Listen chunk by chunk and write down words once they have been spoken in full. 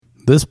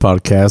This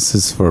podcast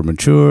is for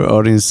mature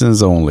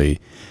audiences only.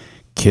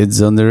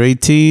 Kids under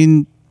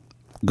 18,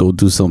 go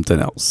do something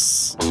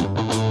else.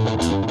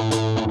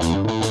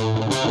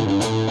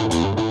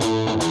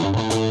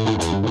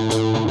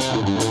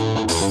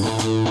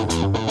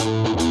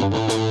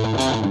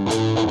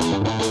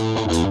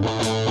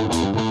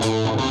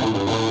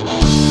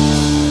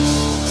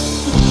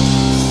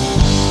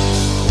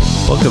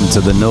 Welcome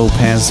to the No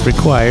Pants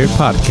Required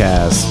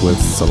podcast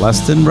with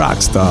Celeste and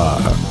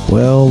Rockstar.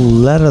 Well,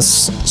 let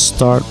us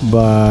start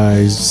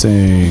by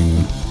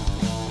saying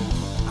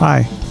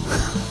hi.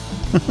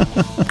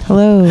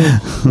 Hello.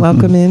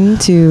 Welcome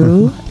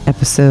into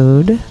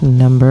episode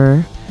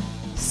number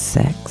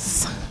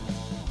 6.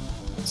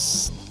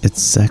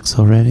 It's sex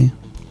already?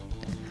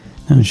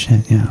 Oh,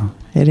 shit, yeah.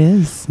 It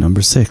is.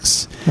 Number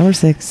 6. Number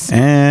 6.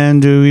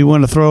 And we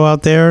want to throw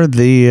out there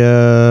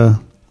the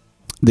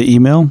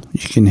email.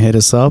 You can hit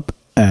us up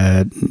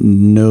at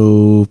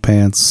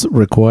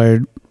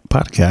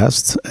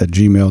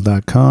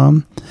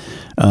nopantsrequiredpodcast@gmail.com.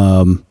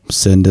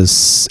 Send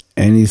us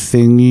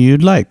anything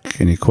you'd like,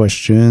 any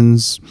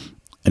questions,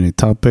 any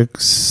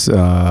topics,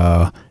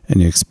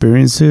 any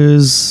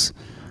experiences,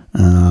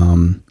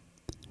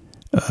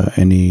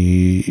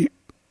 any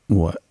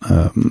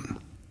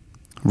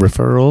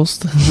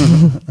referrals.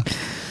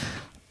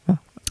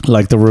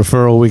 Like the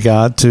referral we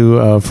got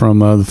from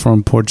the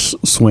Front Porch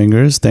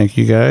Swingers. Thank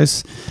you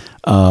guys.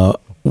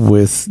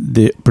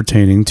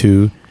 Pertaining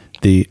to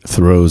the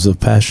Throes of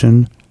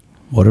Passion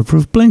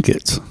waterproof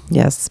blankets.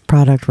 Yes,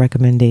 product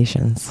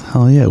recommendations.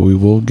 Oh yeah, we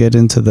will get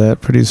into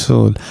that pretty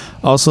soon.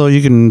 Also,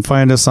 you can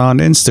find us on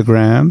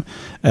Instagram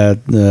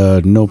at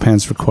No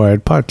Pants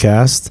Required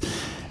Podcast,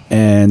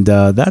 and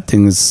that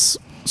thing is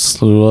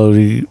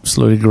slowly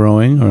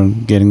growing or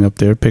getting up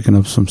there, picking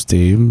up some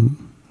steam.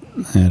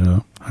 At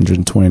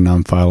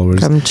 129 followers.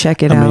 Come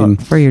check it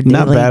out for your daily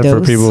not bad dose.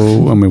 For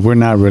people. I mean, we're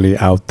not really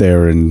out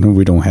there, and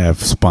we don't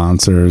have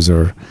sponsors,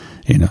 or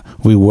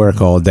we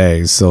work all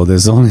day, so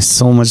there's only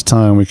so much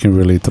time we can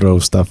really throw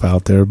stuff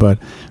out there. But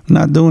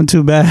not doing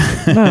too bad.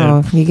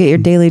 No, you get your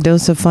daily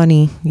dose of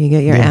funny. You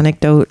get your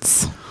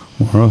anecdotes.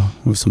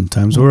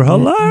 Sometimes we're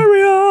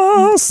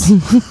hilarious,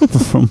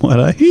 from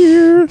what I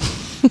hear.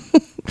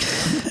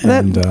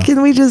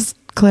 Can we just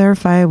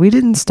clarify? We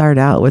didn't start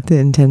out with the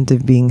intent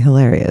of being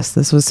hilarious.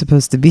 This was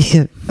supposed to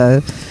be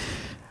a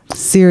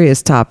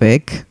serious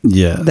topic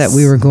that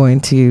we were going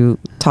to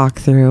talk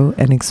through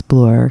and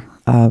explore.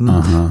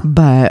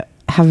 But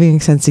having a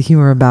sense of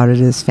humor about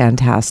it is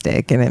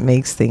fantastic, and it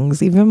makes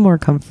things even more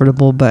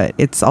comfortable, but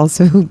it's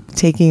also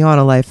taking on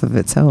a life of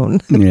its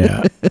own.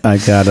 Yeah. I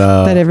got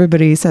that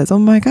everybody says, "Oh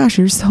my gosh,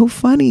 you're so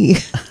funny."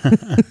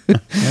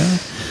 Yeah.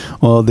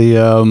 Well,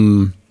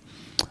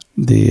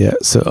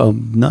 so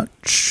I'm not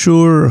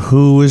sure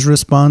who is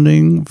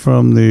responding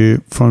from the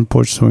Front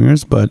Porch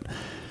Swingers, but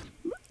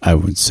I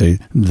would say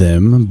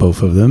them,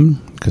 both of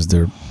them, because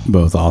they're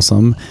both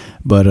awesome.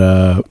 But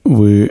I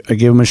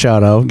gave them a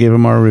shout out, gave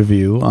them our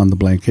review on the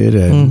blanket,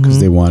 and because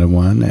they wanted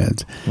one,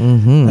 and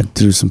I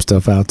threw some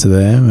stuff out to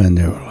them, and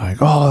they were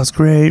like, "Oh, that's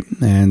great!"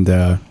 And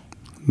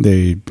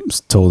they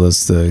told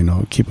us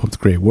to keep up the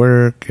great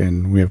work,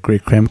 and we have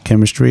great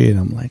chemistry, and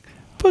I'm like,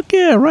 "Fuck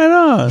yeah, right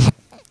on."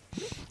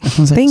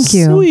 Thank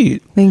you.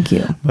 Sweet. Thank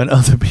you. But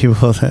other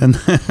people then,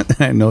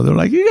 I know, they're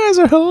like, "You guys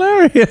are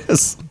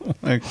hilarious."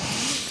 Like,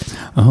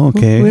 oh,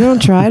 okay. We don't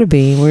try to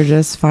be. We're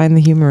just find the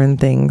humor in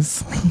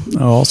things.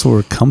 Also,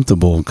 we're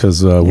comfortable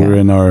because we're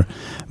in our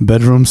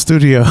bedroom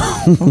studio.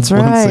 That's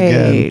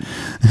right.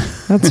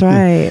 That's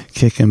right.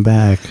 Kicking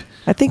back.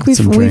 I think we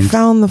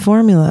found the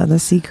formula, the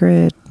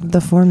secret,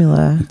 the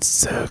formula. It's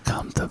so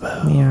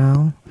comfortable.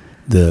 Yeah.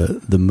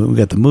 We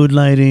got the mood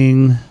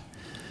lighting.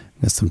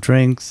 Got some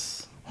drinks.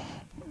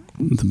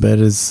 The bed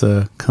is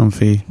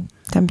comfy.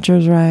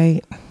 Temperature's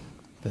right.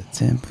 The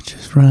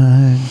temperature's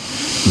right.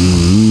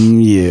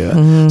 Yeah.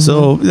 Mm-hmm.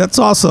 So that's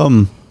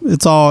awesome.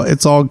 It's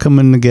all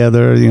coming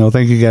together.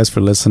 Thank you guys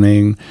for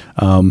listening.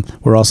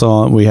 We're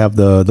also we have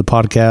the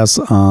podcast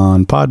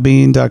on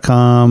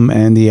podbean.com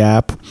and the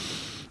app.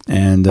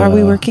 And are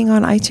we working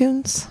on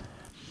iTunes?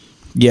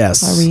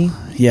 Yes. Are we?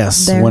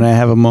 Yes. There? When I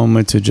have a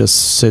moment to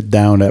just sit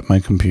down at my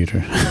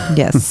computer.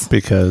 Yes.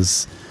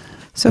 Because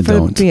so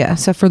for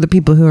the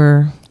people who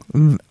are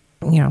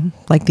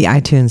like the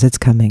iTunes, it's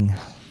coming.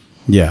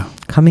 Yeah.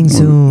 Coming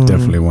soon.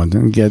 Definitely want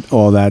to get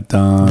all that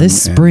done. This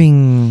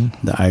spring.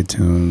 The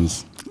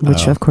iTunes.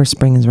 Which, of course,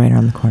 spring is right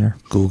around the corner.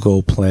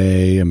 Google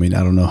Play. I mean,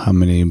 I don't know how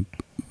many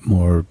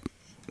more,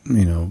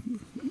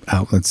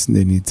 outlets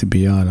they need to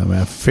be on. I mean,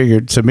 I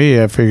figured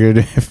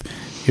if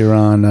you're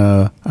on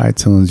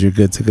iTunes, you're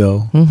good to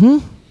go.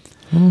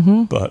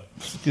 But,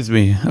 excuse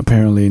me,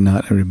 apparently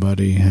not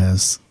everybody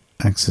has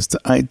access to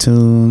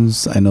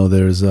iTunes. I know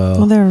there's they're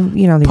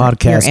the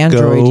Podcast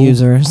Android Go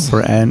users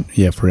for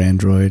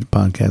Android.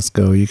 Podcast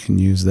Go, you can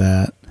use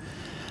that.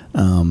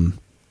 And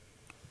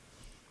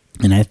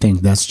I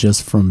think that's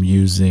just from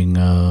using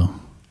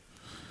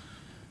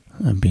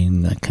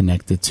being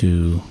connected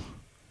to.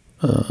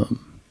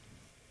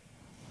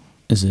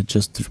 Is it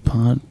just through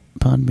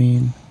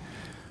Podbean,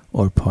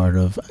 or part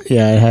of.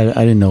 Yeah,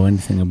 I didn't know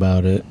anything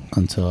about it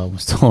until I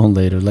was told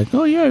later. Like,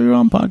 oh yeah, you're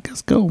on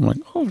Podcast Go. I'm like,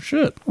 oh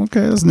shit,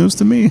 okay, that's news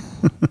to me.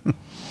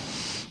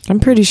 I'm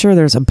pretty sure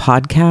there's a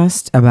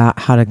podcast about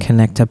how to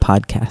connect to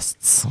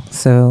podcasts.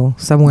 So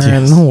somewhere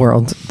in the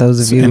world, those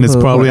of you and it's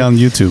probably on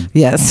YouTube.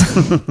 Yes.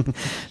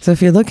 So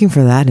if you're looking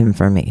for that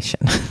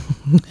information,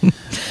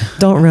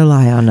 don't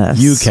rely on us.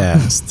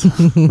 Ucast.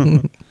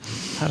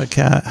 how to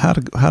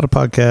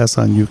podcast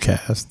on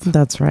Ucast.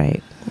 That's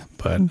right.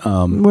 But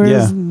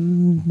where's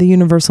the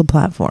universal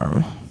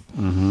platform?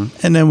 Mm-hmm.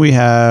 And then we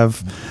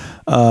have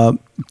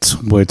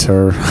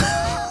Twitter.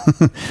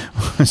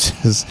 which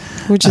is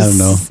I don't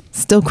know,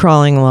 still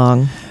crawling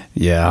along.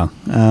 Yeah,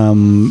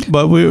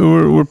 but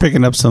we're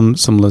picking up some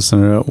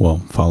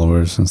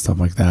followers and stuff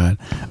like that.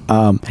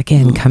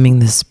 Again, coming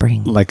this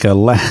spring. Like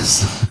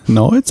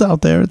no, it's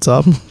out there. It's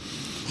up.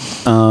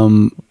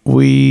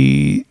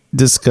 We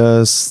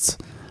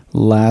discussed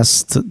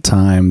last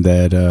time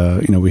that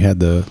we had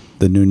the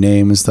new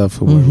name and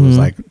stuff. Where it was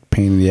like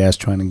pain in the ass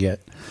trying to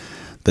get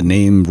the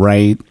name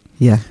right.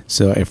 Yeah.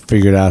 So I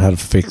figured out how to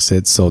fix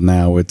it. So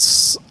now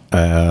it's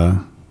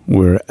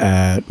we're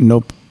at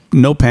no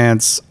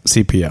pants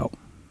CPL.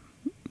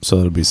 So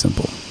it'll be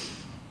simple.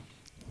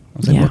 I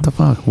was like, what the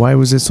fuck? Why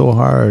was it so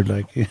hard?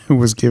 Like, it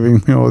was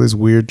giving me all this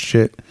weird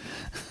shit.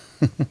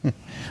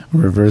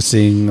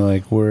 Reversing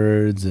like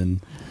words and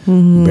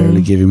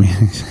barely giving me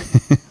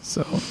anything.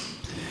 So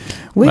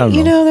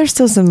there's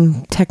still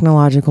some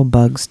technological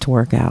bugs to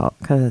work out,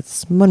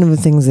 because one of the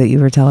things that you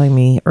were telling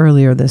me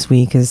earlier this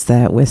week is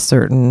that with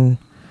certain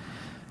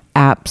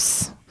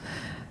apps,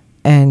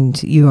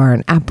 and you are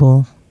an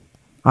Apple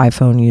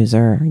iPhone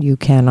user, you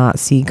cannot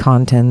see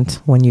content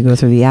when you go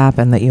through the app,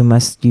 and that you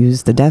must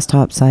use the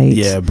desktop site.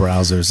 Yeah,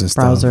 browsers and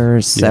stuff.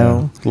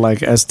 So like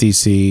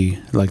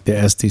SDC, like the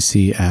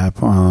SDC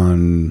app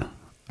on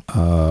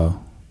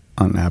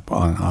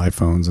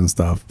iPhones and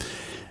stuff.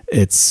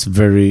 It's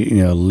very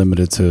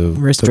limited to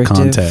restrictive.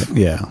 The content.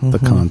 Yeah, the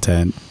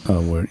content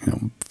where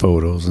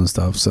photos and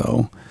stuff.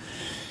 So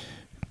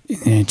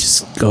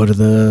just go to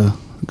the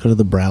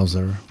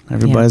browser.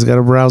 Everybody's got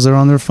a browser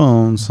on their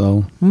phone.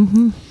 So,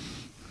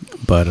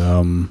 but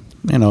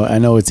I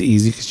know it's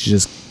easy because you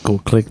just go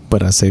click.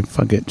 But I say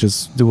fuck it,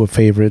 just do a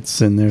favorites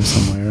in there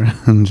somewhere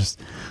and just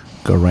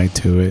go right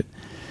to it.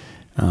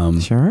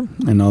 Sure.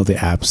 And all the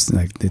apps,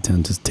 like, they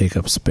tend to take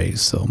up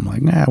space. So I'm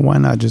like, why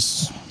not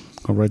just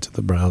go right to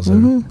the browser?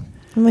 And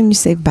when you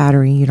save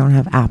battery, you don't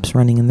have apps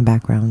running in the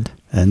background.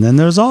 And then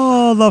there's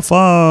all the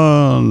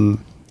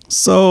fun.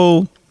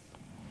 So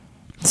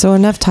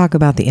enough talk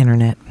about the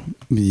internet.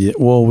 Yeah,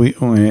 well, we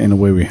in a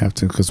way we have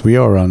to, because we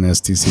are on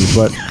STC,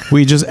 but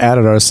we just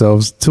added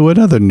ourselves to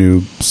another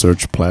new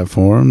search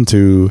platform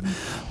to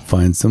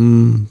find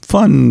some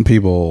fun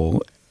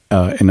people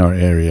in our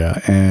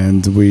area,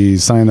 and we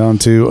signed on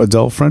to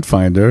Adult Friend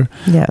Finder,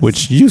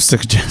 which you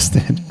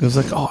suggested. It was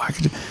like, I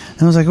could,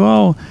 and I was like,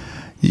 well,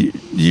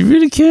 you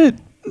really can't.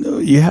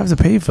 You have to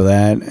pay for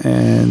that,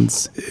 and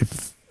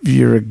if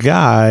you're a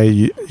guy,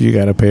 you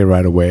got to pay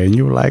right away. And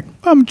you were like,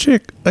 I'm a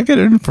chick, I get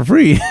it for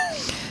free.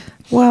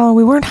 Well,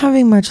 we weren't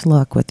having much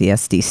luck with the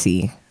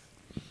SDC.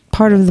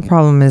 Part of the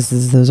problem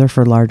is those are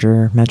for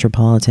larger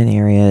metropolitan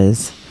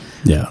areas.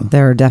 Yeah.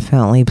 There are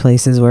definitely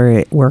places where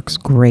it works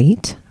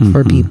great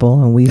for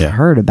people, and we've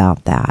heard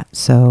about that.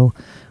 So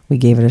we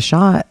gave it a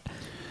shot.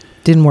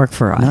 Didn't work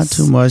for us. Not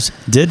too much.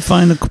 Did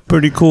find a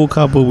pretty cool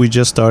couple we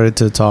just started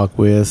to talk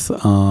with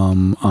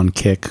on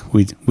Kick.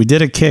 We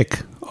did a Kick.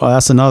 Oh,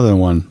 that's another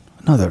one.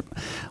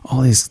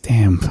 All these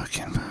damn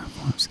fucking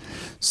platforms.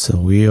 So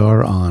we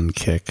are on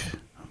Kick.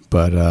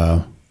 But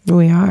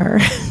we are.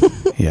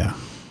 Yeah.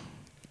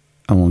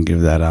 I won't give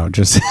that out.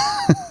 Just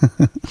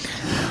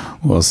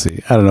we'll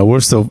see. I don't know. We're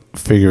still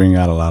figuring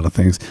out a lot of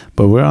things.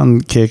 But we're on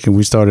Kick, and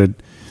we started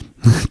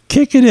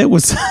kicking it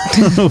with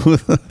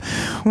a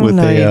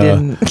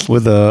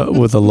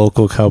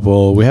local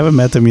couple. We haven't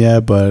met them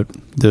yet, but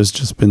there's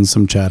just been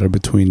some chatter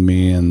between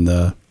me and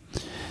the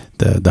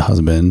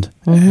husband,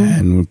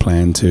 and we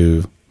plan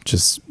to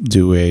just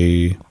do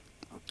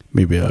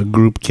maybe a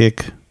group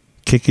kick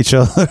each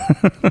other.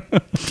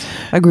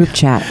 A group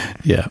chat.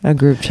 Yeah. A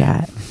group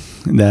chat.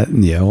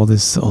 All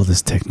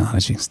this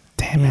technology.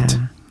 Damn it.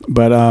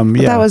 But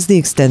that was the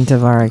extent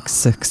of our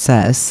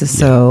success.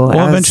 So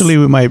eventually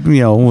we might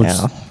meet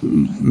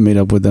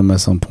up with them at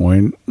some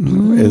point.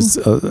 It's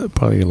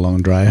probably a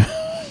long drive.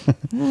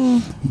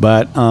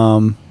 But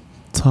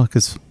talk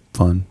is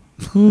fun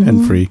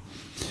and free.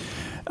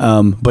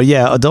 But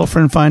yeah, Adult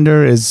Friend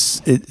Finder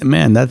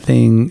that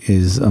thing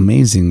is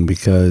amazing,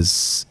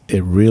 because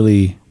it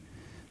really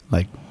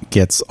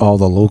gets all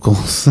the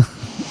locals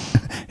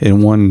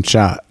in one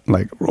shot,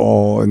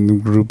 all in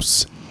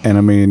groups. And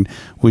I mean,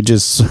 we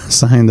just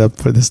signed up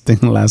for this thing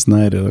last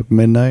night at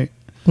midnight.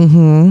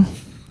 And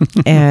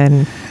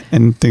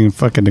thing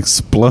fucking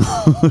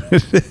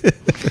exploded.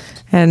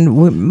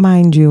 And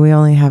mind you, we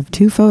only have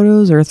 2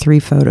 photos or 3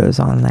 photos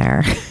on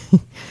there.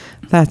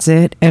 That's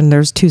it. And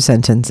there's 2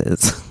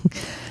 sentences.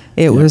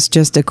 It was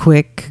just a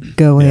quick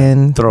go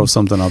in, throw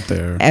something up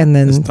there, and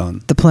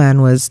then the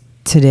plan was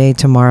today,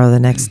 tomorrow, the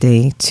next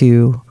day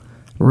to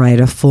write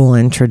a full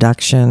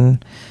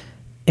introduction,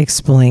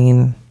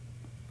 explain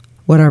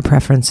what our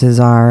preferences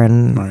are,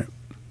 and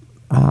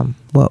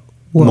what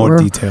more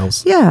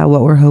details. Yeah,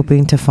 what we're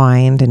hoping to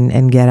find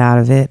and get out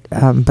of it.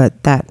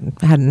 But that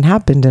hadn't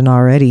happened, and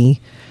already,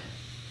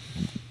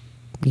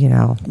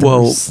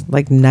 there's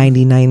like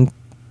 99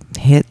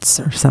 hits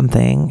or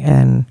something,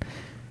 and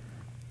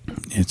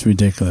it's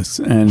ridiculous.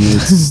 And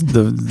it's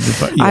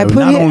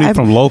not only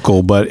from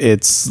local, but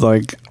it's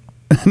like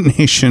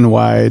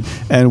nationwide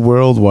and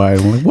worldwide.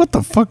 I'm like, what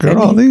the fuck are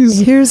all these?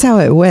 Here's how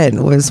it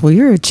went: was, well,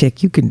 you're a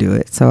chick, you can do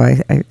it. So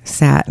I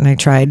sat and I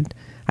tried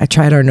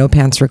our No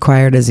Pants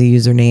Required as a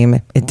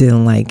username. It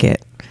didn't like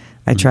it.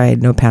 I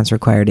tried No Pants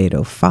Required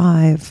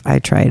 805. I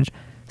tried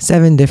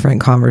 7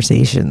 different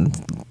combinations.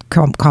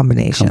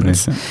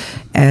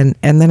 And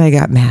then I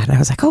got mad. I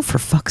was like, oh, for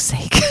fuck's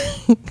sake.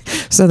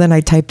 So then I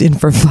typed in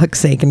for fuck's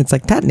sake, and it's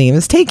like, that name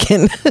is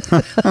taken.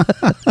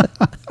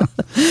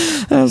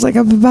 I was like,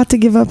 I'm about to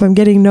give up. I'm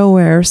getting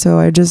nowhere. So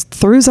I just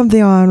threw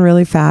something on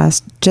really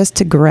fast just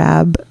to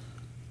grab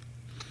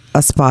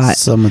a spot,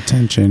 some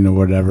attention or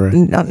whatever.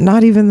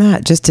 Not even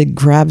that, just to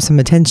grab some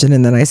attention.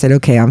 And then I said,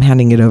 okay, I'm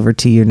handing it over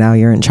to you now.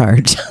 You're in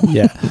charge.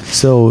 Yeah,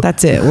 so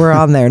that's it. We're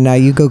on there now.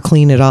 You go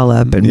clean it all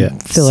up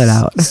and fill it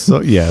out. So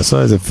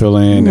as it fill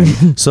in,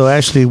 and so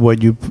actually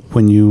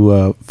when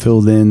you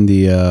filled in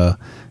the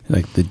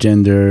like the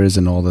genders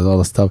and all that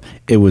other stuff,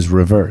 it was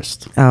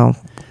reversed. Oh,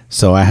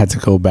 so I had to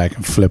go back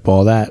and flip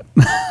all that.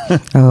 Oh,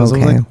 okay. I was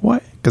like,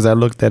 what? Because I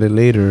looked at it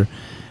later,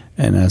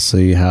 and I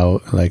see how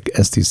like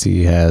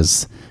STC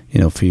has,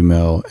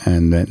 female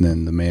and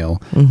then the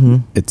male. Mm-hmm.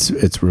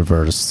 It's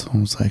reversed. I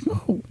was like,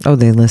 oh,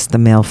 they list the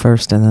male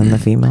first and then the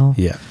female.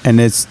 Yeah, and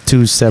it's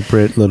 2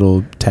 separate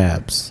little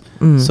tabs.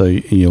 So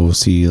you'll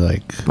see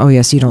like, oh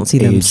yes, you don't see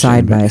them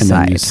side by side. And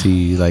then you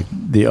see like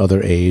the other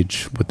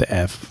age with the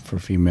F for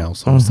female.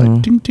 So it's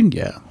like ding ding,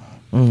 yeah.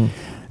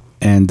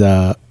 And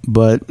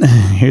but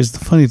here's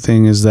the funny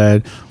thing is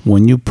that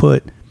when you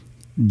put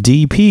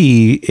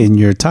DP in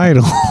your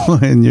title,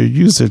 in your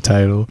user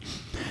title,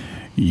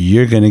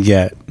 you're gonna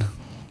get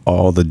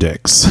all the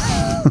dicks.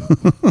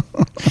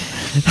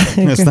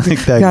 It's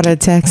like that. Got a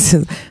text.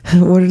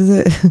 What is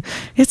it?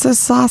 It's a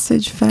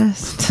sausage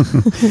fest.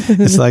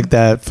 It's like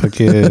that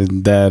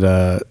fucking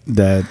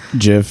that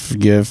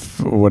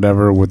GIF or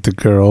whatever with the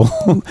girl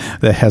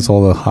that has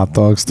all the hot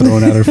dogs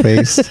thrown at her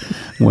face.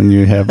 When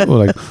you have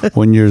like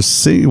when your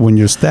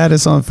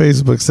status on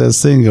Facebook says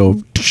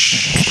single,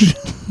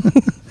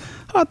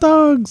 hot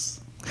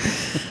dogs.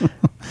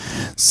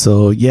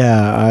 So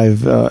yeah,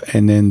 I've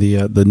and then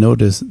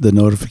the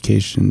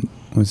notification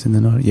was in the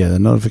the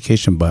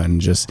notification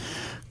button just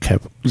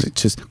kept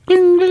just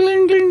gling,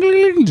 gling, gling,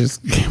 gling,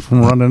 just kept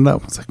running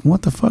up. It's like,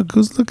 what the fuck?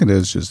 Who's looking at it?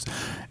 It's just,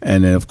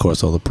 and then of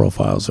course all the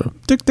profiles are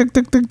tick tick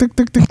tick tick tick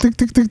tick tick tick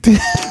tick tick tick.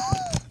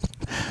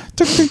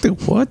 Tick tick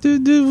tick. What to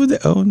do with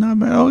it? Oh, not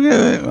bad.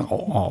 Okay.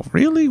 Oh,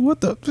 really?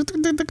 What the? Tick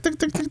tick tick tick tick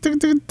tick tick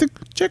tick tick.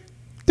 Check.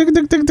 Tick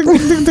tick tick tick tick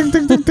tick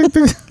tick tick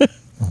tick tick.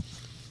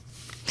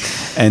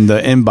 And the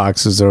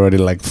inbox is already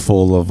like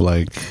full of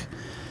like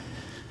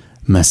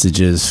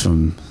messages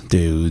from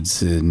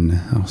dudes, and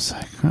I was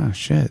like, oh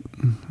shit,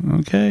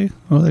 okay.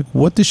 I was like,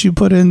 what did she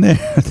put in there?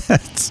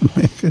 That's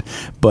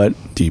but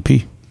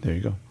DP. There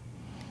you go.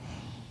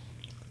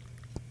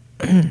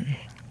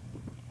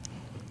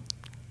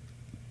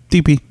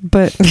 DP.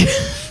 But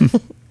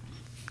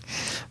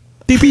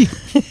DP.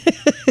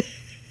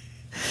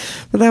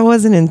 But that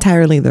wasn't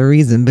entirely the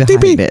reason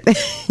behind it.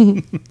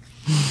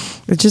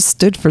 It just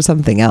stood for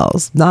something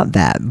else. Not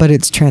that, but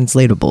it's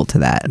translatable to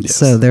that. Yes.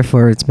 So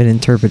therefore it's been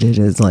interpreted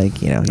as like,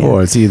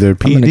 or it's either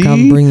PD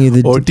come bring you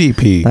or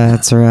DP.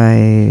 That's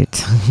right.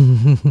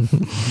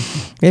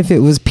 If it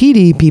was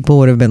PD, people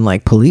would have been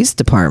like police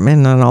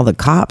department, and all the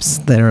cops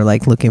that are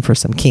like looking for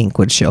some kink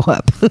would show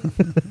up.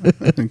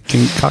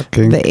 Kink.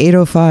 The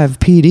 805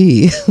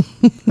 PD.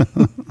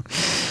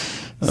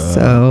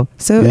 So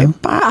yeah.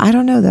 I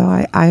don't know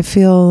though. I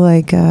feel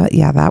like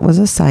that was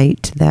a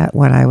site that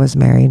when I was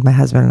married, my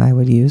husband and I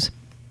would use,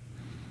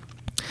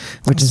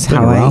 which is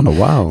how around a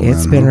while.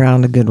 It's been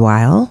around a good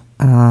while.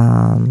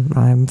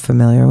 I'm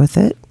familiar with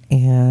it,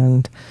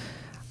 and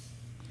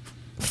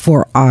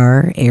for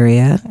our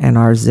area and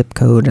our zip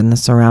code and the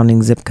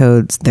surrounding zip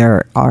codes,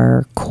 there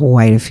are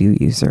quite a few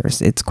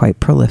users. It's quite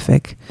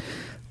prolific.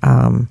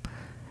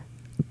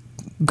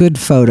 Good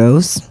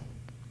photos.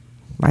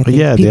 I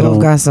think people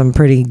have got some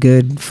pretty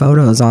good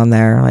photos on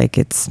there. Like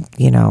it's,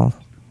 Yeah,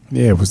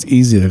 it was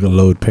easy to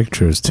load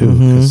pictures too.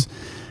 Because,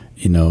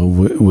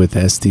 with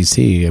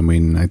STC, I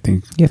mean, I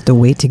think... You have to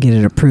wait to get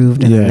it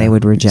approved, and then they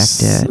would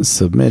reject it.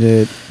 Submit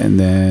it, and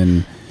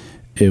then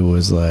it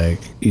was like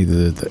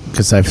either...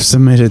 Because I've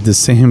submitted the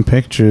same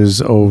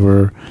pictures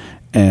over,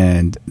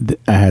 and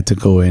I had to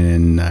go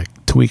in and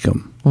tweak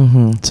them.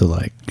 Mm-hmm. To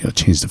like,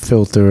 change the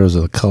filters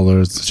or the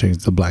colors, to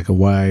change the black and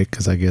white,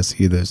 because I guess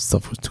either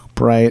stuff was too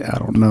bright. I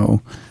don't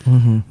know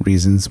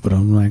reasons, but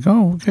I'm like,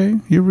 oh, okay,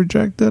 you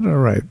reject it. All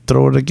right,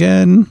 throw it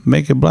again,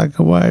 make it black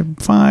and white.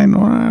 Fine.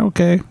 All right,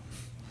 okay.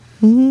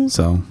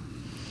 So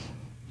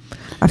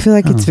I feel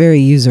like it's very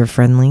user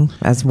friendly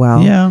as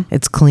well. Yeah,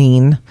 it's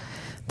clean.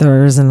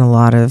 There isn't a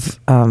lot of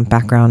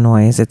background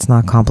noise. It's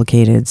not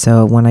complicated.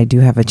 So when I do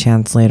have a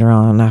chance later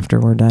on, after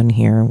we're done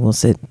here, we'll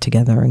sit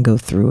together and go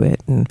through it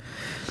and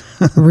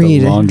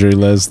read the laundry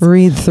list.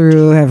 Read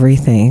through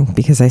everything,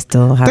 because I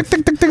still have I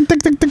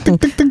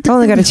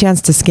only got a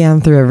chance to scan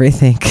through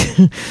everything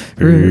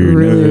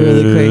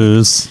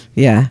really quick.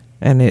 Yeah,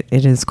 and it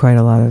is quite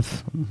a lot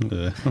of.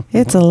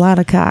 It's a lot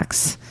of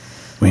cocks.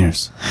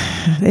 Wieners.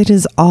 It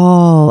is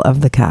all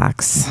of the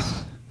cocks.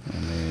 I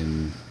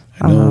mean,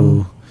 I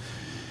know.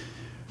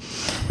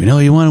 We know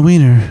you want a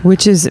wiener,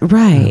 which is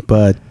right,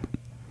 but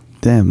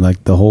damn,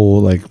 like the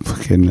whole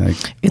fucking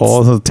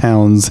all the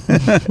towns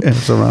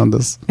around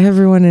us.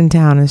 Everyone in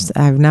town is.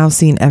 I've now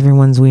seen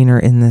everyone's wiener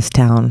in this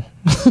town.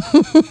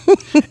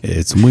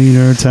 It's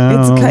Wiener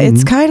Town.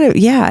 It's kind of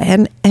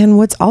and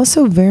what's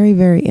also very,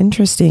 very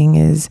interesting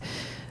is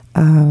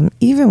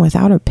even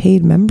without a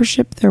paid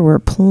membership, there were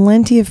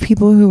plenty of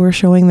people who were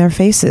showing their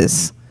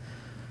faces.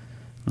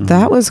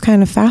 That was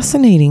kind of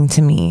fascinating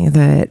to me.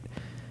 That.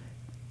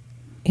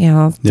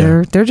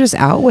 They're just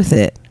out with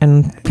it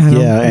and kind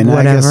of and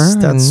whatever. I guess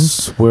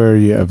that's where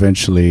you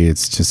eventually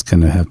it's just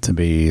gonna have to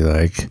be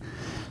like,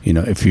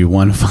 if you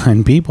want to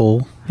find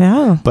people.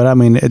 Yeah. But I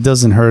mean, it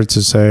doesn't hurt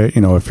to say,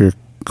 if you're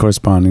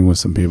corresponding with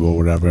some people or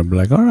whatever, be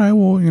like, all right,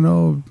 well, do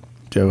you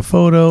have a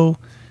photo?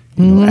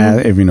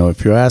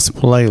 If you ask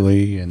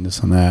politely and this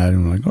and that,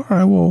 and we're like, all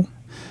right, well,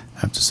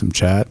 after some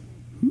chat,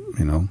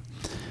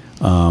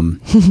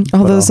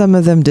 although some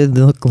of them did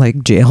look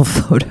like jail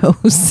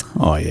photos.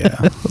 Oh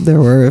yeah. There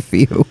were a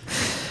few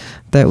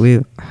that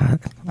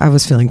I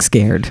was feeling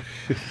scared.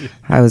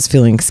 I was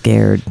feeling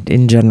scared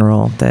in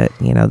general that,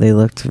 they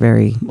looked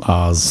very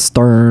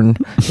stern.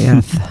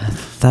 Yeah.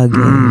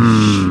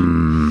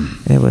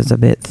 Thuggish. It was a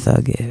bit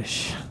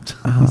thuggish.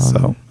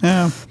 So,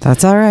 yeah.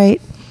 That's all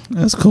right.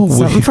 That's cool.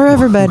 Something for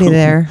everybody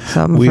there.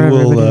 We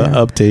will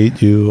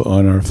update you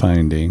on our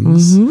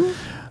findings.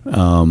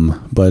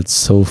 But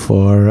so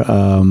far,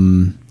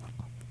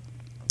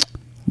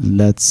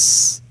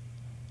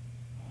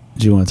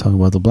 do you want to talk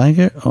about the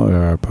blanket or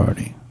our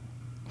party?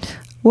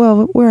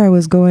 Well, where I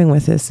was going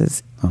with this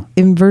is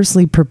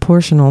inversely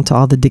proportional to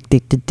all the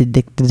Nickelodeon.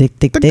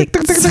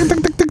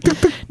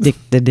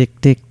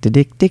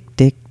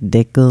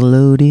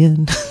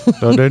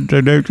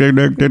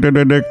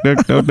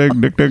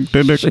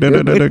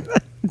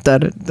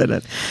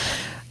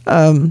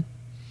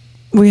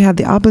 We had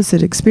the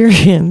opposite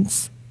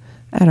experience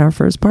at our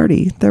first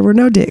party. There were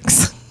no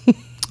dicks.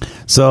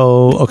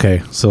 So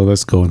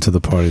let's go into the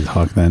party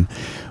talk then.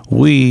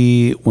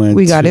 We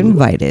got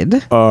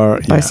invited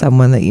by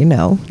someone that you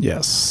know.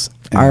 Yes.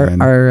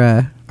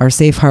 Our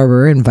safe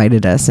harbor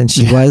invited us, and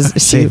she was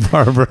safe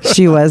harbor.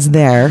 She was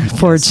there,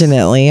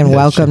 fortunately, and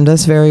welcomed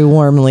us very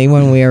warmly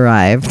when we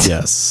arrived.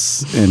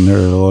 Yes, in her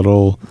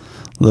little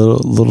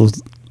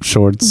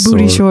shorts,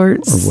 booty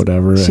shorts, or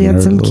whatever. She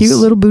had some cute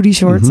little booty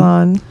shorts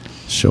on,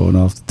 showing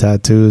off the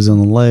tattoos on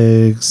the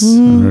legs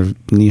and her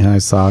knee-high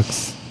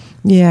socks.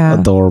 Yeah,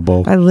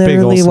 adorable. I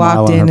literally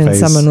walked in and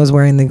someone was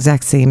wearing the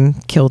exact same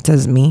kilt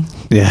as me.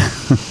 Yeah.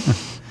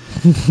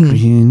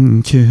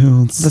 Green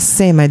kilts. The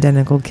same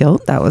identical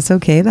kilt. That was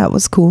okay. That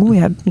was cool. We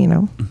had,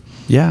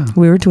 yeah,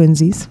 we were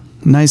twinsies.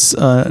 Nice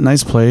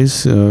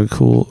place.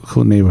 Cool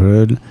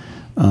neighborhood.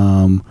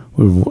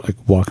 We were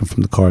walking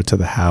from the car to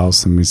the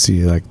house, and we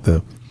see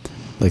the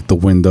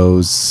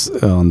windows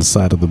on the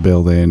side of the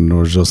building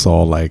were just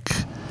all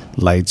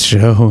light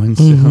show and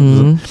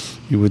stuff.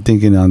 You were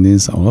thinking on the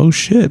inside, oh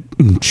shit,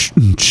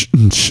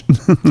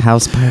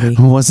 house party. It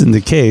wasn't the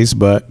case,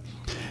 but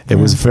it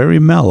was very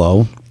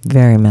mellow.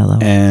 Very mellow.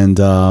 And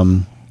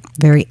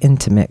very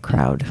intimate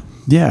crowd.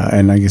 Yeah,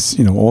 and I guess,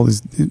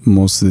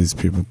 most of these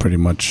people pretty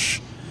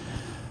much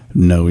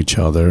know each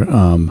other.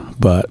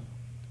 But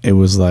it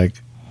was the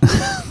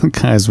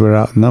guys were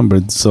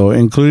outnumbered. So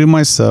including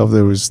myself,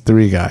 there was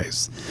 3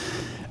 guys.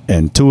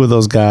 And 2 of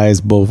those guys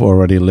both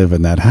already live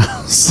in that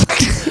house.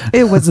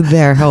 It was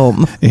their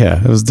home.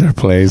 Yeah, it was their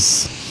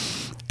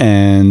place.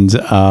 And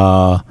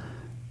a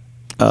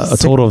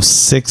total of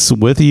 6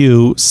 with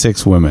you,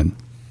 6 women.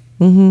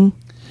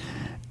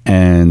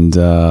 And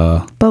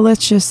but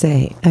let's just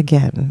say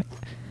again,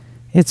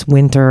 it's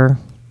winter.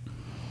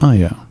 Oh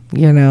yeah.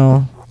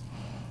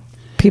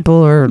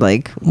 People are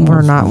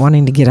we're not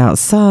wanting to get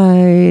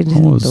outside.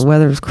 The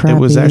weather's crappy. It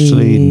was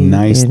actually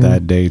nice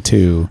that day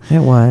too. It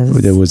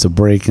was. There was a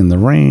break in the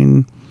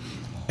rain,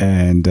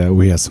 and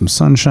we had some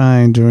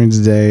sunshine during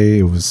the day.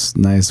 It was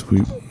nice.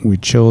 We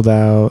chilled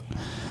out.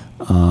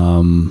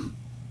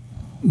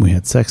 We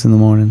had sex in the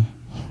morning.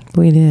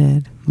 We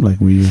did.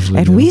 like we usually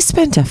and do. we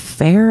spent a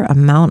fair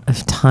amount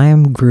of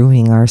time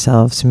grooming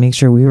ourselves to make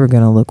sure we were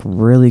going to look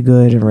really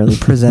good and really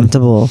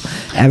presentable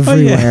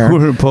everywhere. We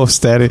were both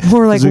static.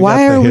 We're like,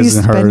 why are we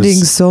spending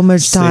so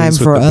much time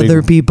for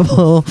other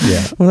people?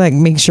 Yeah. We're like,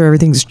 make sure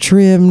everything's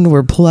trimmed.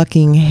 We're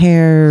plucking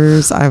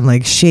hairs. I'm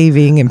like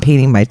shaving and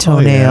painting my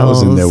toenails. I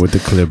was in there with the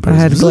clippers. I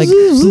had like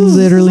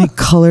literally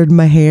colored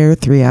my hair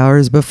 3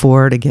 hours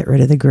before to get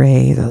rid of the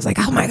grays. I was like,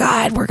 oh my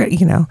God, we're going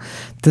to,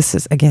 this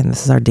is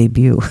our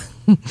debut.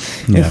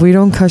 If we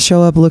don't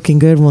show up looking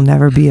good, we'll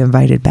never be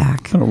invited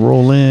back.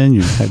 Roll in,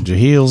 you had your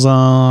heels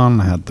on,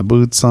 had the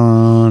boots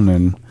on,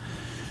 and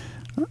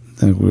I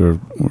think we're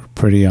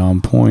pretty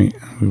on point.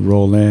 We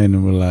roll in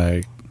and we're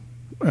like,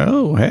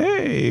 oh,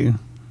 hey,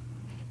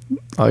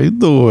 how you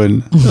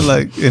doing?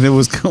 And it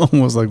was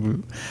almost like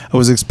I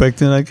was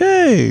expecting like,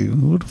 hey,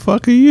 who the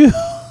fuck are you?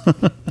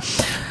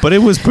 But it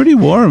was pretty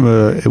warm.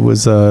 It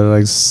was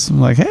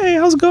like, hey,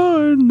 how's it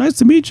going? Nice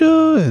to meet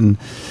you. And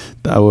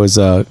I was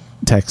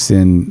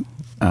texting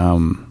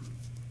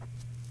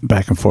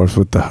back and forth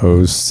with the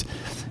host,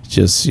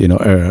 just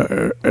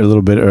a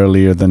little bit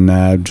earlier than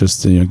that,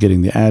 just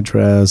getting the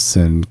address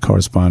and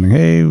corresponding.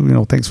 Hey,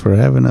 thanks for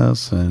having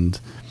us, and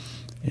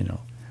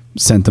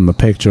sent him a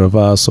picture of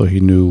us so he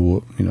knew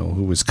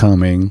who was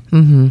coming,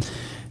 and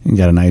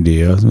got an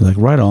idea. I was like,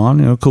 right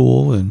on,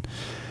 cool. And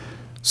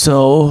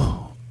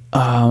so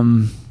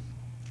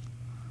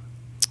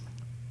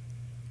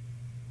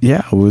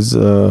yeah, it was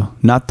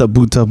not the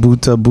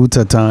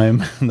buta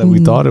time that we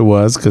thought it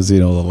was, because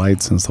the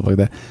lights and stuff like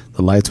that.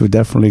 The lights were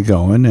definitely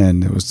going,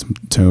 and there was some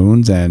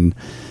tunes, and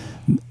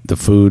the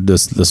food, the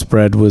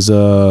spread was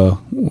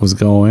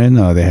going.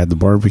 They had the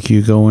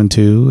barbecue going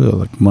too,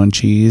 like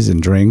munchies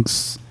and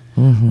drinks.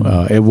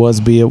 It was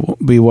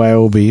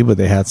BYOB, but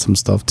they had some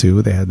stuff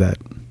too. They had that.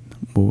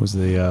 What was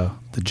the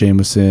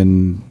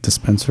Jameson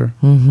dispenser?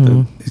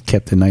 It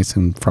kept it nice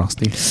and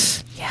frosty.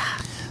 Yeah.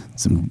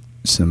 Some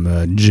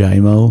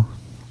JMO.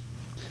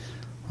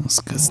 That's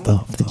good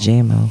stuff. The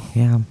JMO,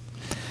 yeah.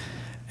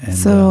 And,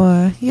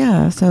 so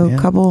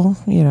couple,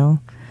 and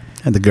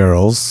the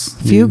girls.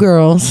 Few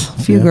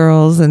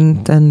girls,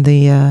 and then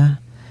the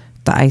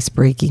ice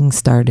breaking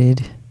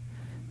started.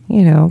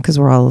 Because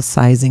we're all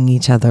sizing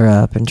each other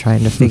up and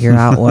trying to figure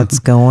out what's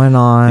going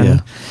on. Yeah.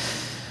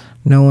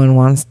 No one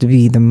wants to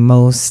be the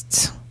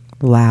most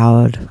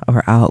loud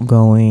or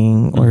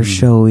outgoing or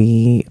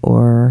showy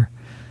or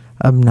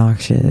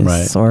obnoxious,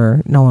 right.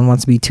 Or no one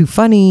wants to be too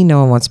funny. No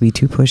one wants to be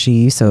too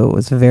pushy. So it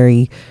was a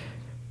very,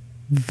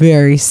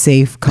 very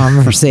safe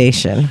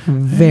conversation.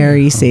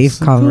 Very safe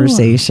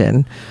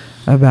conversation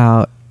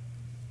about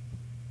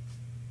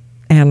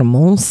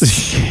animals.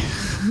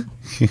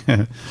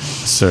 A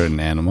certain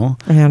animals.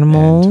 And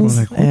we're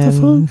like, what the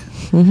fuck?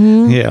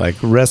 Yeah, like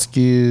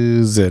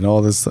rescues and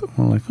all this stuff.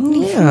 We're like, oh,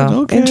 yeah, shit,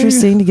 okay.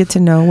 Interesting to get to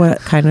know what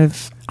kind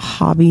of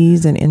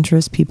hobbies and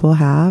interests people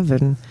have,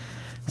 and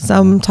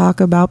some talk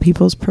about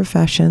people's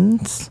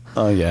professions.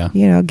 Oh yeah.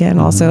 Again,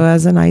 also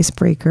as an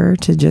icebreaker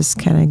to just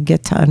kind of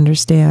get to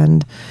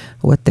understand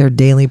what their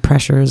daily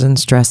pressures and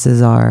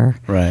stresses are.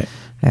 Right.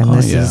 And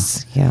this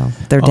is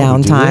their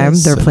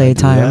downtime, their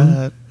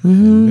playtime.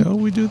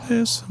 We do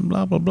this,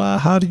 blah blah blah.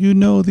 How do you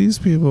know these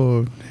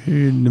people?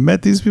 You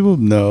met these people?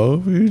 No,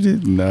 we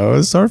didn't know.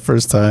 It's our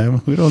first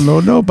time. We don't know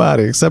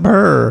nobody except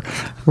her.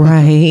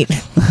 Right.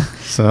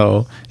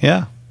 So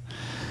yeah,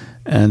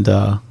 and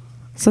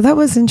so that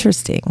was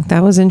interesting.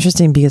 That was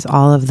interesting because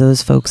all of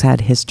those folks had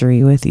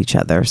history with each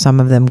other. Some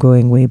of them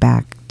going way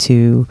back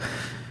to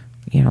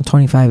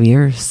 25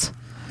 years.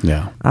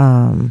 Yeah.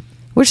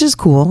 Which is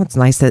cool. It's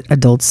nice that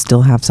adults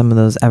still have some of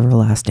those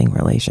everlasting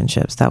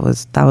relationships. That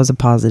was a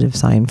positive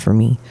sign for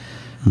me.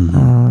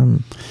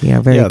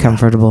 Very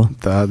comfortable.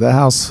 The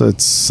house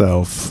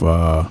itself,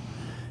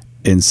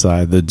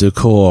 inside, the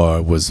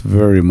decor was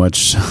very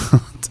much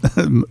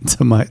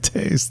to my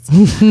taste.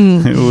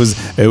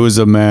 It was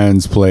a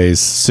man's place,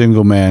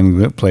 single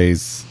man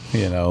place,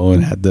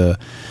 and had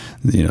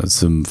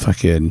some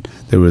fucking,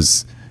 there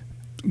was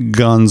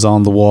guns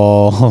on the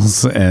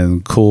walls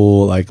and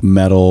cool like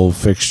metal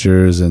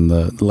fixtures, and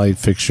the light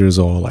fixtures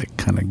all like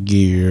kind of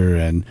gear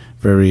and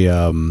very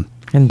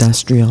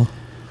industrial.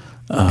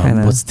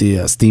 What's the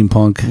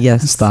steampunk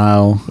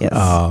style? Yes.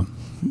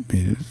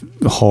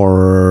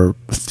 Horror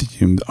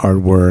themed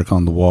artwork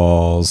on the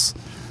walls.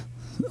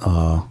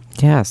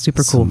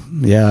 Super cool.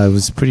 Yeah, it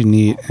was pretty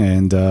neat,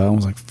 and I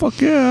was like, "Fuck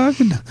yeah, I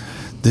can."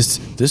 This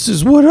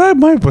is what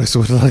my place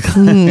would look like.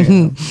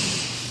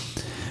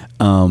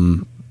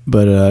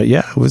 But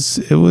it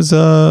was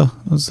a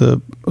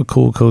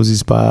cool, cozy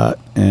spot,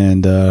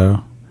 and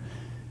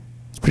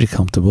it's pretty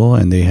comfortable.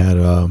 And they had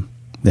a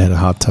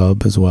hot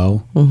tub as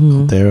well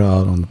there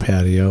out on the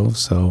patio.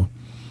 So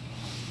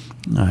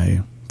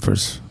I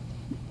first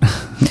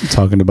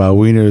talking about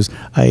wieners,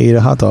 I ate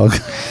a hot dog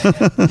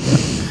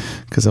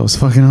because I was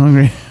fucking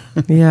hungry.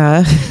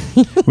 Yeah.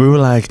 We were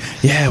like,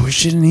 yeah, we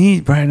shouldn't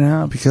eat right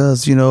now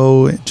because,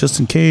 just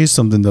in case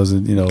something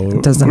doesn't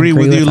agree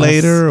with you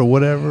later or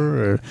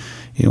whatever. Or,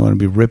 you don't want to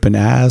be ripping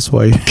ass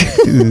while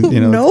you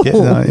know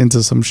getting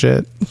into some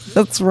shit.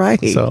 That's right.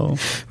 So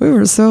we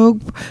were so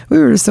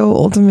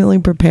ultimately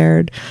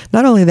prepared.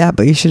 Not only that,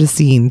 but you should have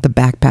seen the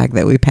backpack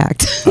that we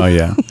packed. Oh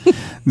yeah.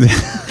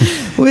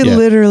 we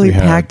literally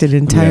packed an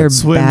entire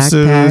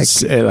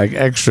swimsuits, backpack, like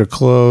extra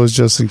clothes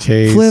just in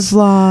case, flip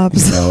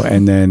flops, you know,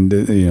 and then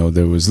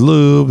there was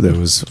lube, there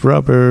was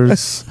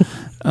rubbers.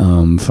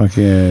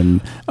 Fucking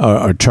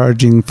our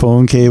charging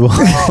phone cable.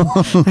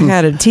 I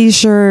had a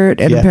t-shirt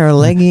and a pair of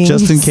leggings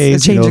just in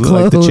case, a change of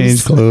clothes. Like to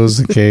change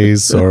clothes in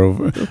case,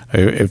 or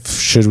if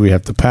should we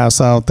have to pass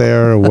out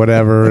there or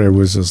whatever. It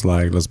was just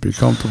like, let's be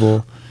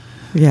comfortable.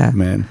 Yeah,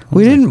 man.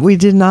 We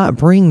did not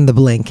bring the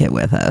blanket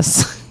with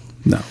us.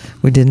 No,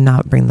 we did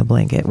not bring the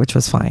blanket, which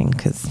was fine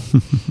because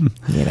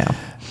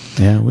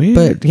Yeah,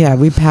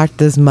 we packed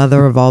this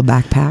mother of all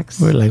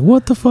backpacks. We're like,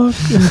 what the fuck?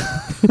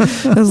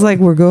 It was like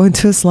we're going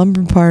to a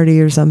slumber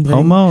party or something.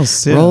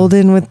 Almost, yeah. Rolled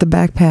in with the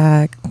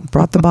backpack,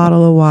 brought the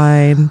bottle of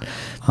wine,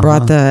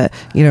 brought the,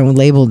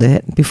 labeled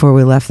it before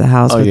we left the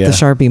house with the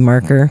Sharpie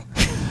marker.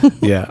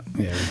 Yeah.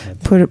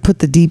 Put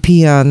the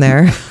DP on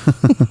there.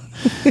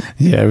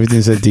 Yeah,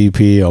 everything's at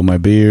DP. All my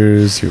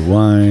beers, your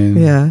wine.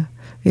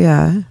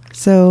 Yeah.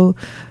 So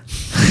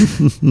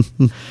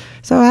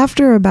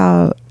after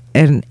about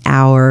an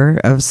hour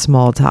of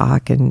small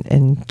talk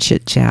and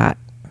chit chat,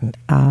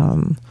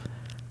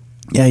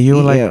 you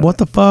were like, what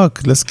the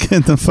fuck? Let's get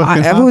in the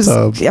fucking hot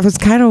tub. I was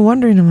kind of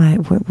wondering, I'm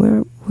like,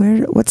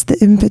 what's the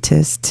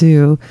impetus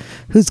to,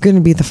 who's going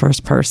to be the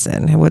first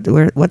person?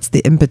 What's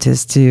the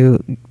impetus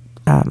to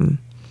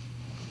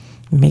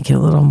make it a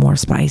little more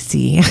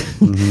spicy?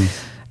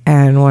 Mm-hmm.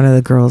 And one of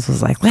the girls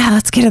was like, well,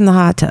 let's get in the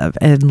hot tub.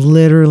 And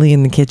literally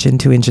in the kitchen,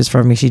 2 inches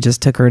from me, she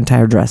just took her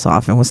entire dress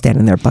off and was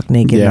standing there buck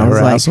naked. Yeah, and I was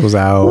her ass was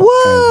out.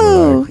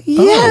 Whoa,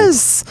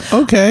 yes.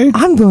 Okay.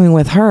 I'm going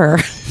with her.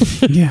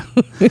 Yeah.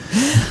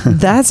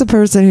 That's a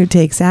person who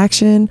takes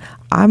action.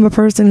 I'm a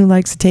person who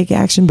likes to take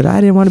action, but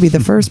I didn't want to be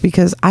the first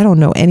because I don't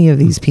know any of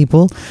these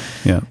people.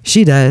 Yeah.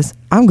 She does.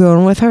 I'm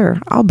going with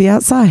her. I'll be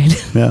outside.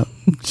 Yeah.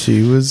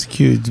 She was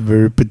cute,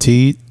 very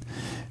petite.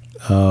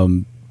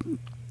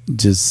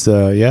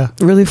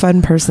 Really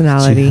fun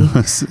personality.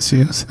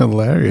 She was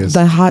hilarious.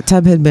 The hot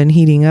tub had been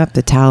heating up.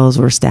 The towels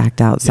were stacked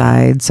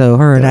outside. So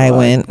her and I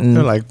went and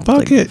they're like,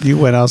 fuck it. You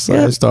went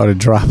outside, started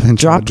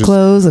dropped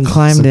clothes and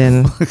climbed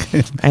in.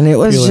 And it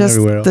was just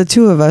the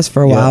two of us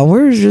for a while. We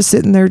were just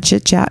sitting there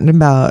chit chatting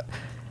about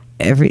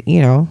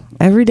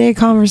everyday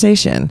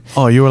conversation.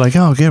 Oh, you were like,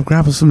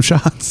 grab us some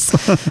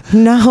shots.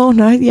 No,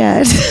 not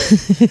yet.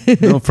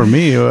 No, for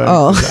me,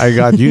 I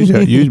got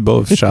you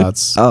both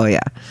shots. Oh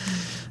yeah.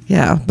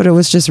 Yeah, but it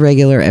was just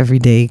regular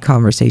everyday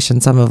conversation,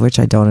 some of which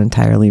I don't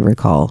entirely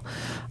recall.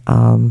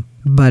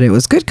 But it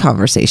was good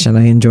conversation.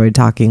 I enjoyed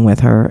talking with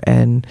her,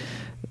 and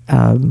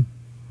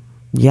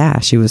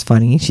she was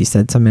funny. She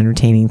said some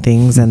entertaining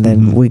things, and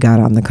then we got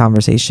on the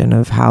conversation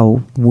of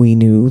how we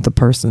knew the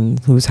person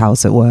whose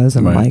house it was.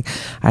 And right.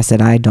 I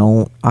said,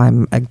 I'm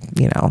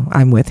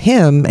with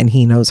him, and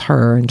he knows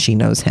her, and she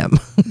knows him.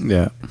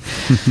 Yeah.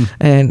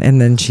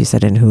 and then she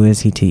said, and who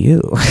is he to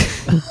you?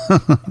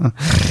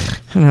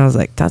 And I was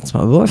like, that's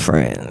my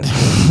boyfriend.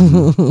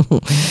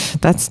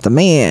 That's the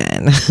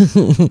man.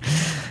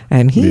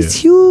 And he's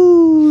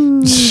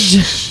huge.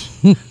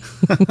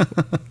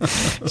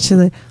 She's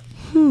like,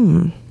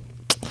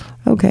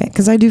 okay.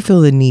 Because I do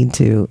feel the need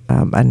to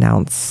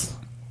announce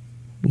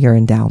your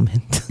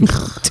endowment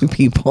to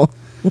people.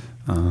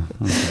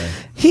 Okay.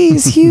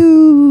 He's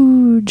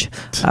huge.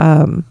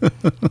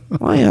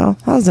 That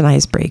was an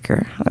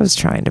icebreaker. I was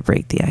trying to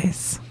break the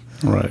ice.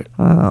 Right.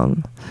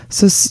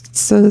 So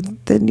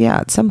then,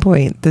 at some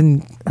point,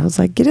 then I was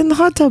like, get in the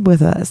hot tub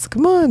with us.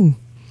 Come on.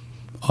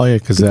 Oh, yeah,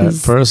 because at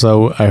first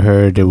I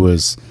heard it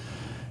was,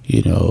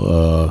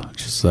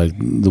 just like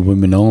the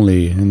women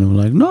only. And they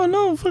were like,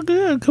 no, fuck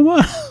yeah, come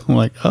on. I'm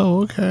like,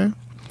 oh, okay.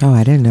 Oh,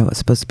 I didn't know it was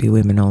supposed to be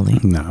women only.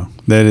 No.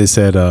 Then it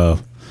said, no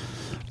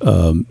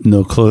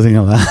clothing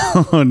allowed.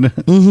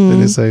 Mm-hmm. Did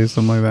it say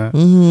something like that?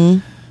 Mm-hmm.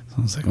 So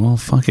I was like, well,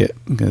 fuck it.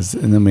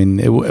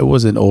 It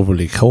wasn't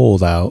overly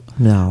cold out.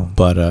 No.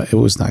 But it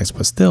was nice.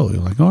 But still,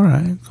 you're like, all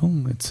right,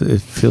 cool. It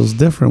feels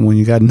different when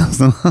you got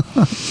nothing.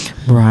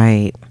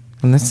 Right.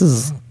 And this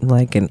is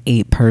like an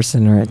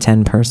 8-person or a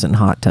 10-person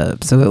hot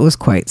tub. So it was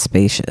quite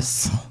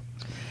spacious.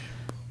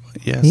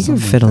 Yeah, you can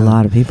fit a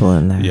lot of people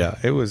in there. Yeah,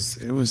 it was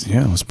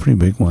a pretty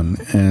big one.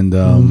 And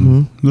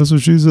that's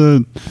what she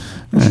said.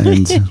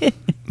 And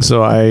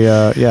so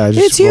I just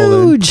it's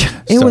huge.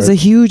 It was a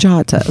huge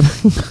hot tub.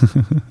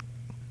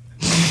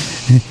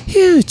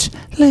 Huge,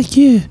 like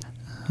you.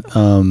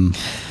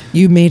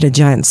 You made a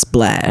giant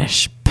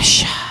splash.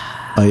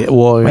 When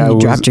you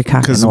dropped your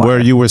cock in the water. Where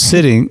you were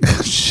sitting,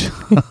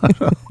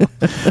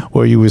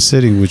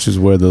 which is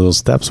where the little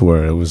steps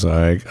were, it was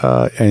like,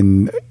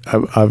 and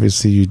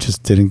obviously you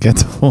just didn't get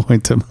the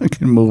point to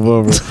fucking move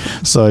over,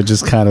 so I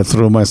just kind of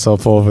threw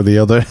myself over the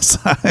other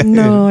side.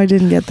 No, I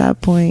didn't get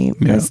that point.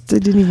 Yeah. I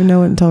didn't even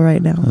know it until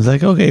right now. I was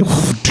like, okay.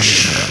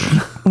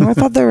 Oh, I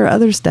thought there were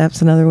other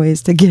steps and other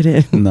ways to get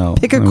in. No.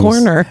 Pick a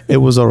corner. It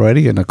was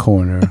already in a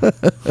corner.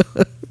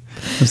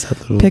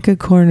 Pick a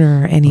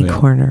corner, any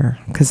corner,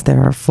 because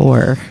there are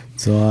 4.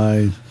 So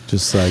I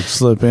just like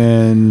slip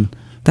in,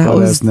 that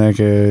was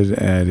naked,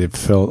 and it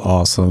felt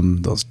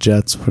awesome. Those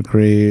jets were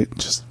great.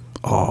 Just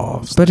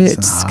but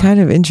it's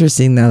kind of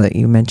interesting now that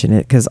you mention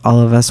it, because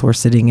all of us were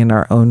sitting in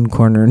our own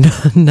corner.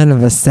 None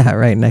of us sat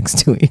right next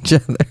to each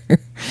other. Yeah.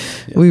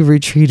 We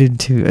retreated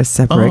to a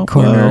separate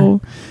corner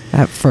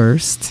at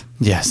first.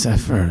 Yes, at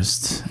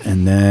first,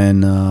 and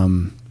then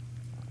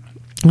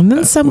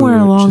somewhere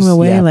along the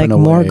way, like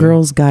more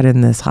girls got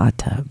in this hot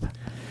tub.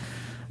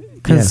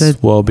 Yes,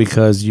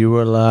 because you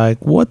were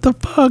like, "What the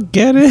fuck,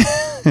 get it?"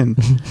 And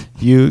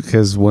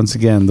because once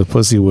again, the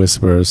pussy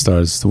whisperer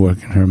starts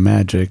working her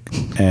magic,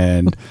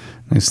 and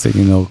next thing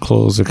you know,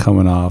 clothes are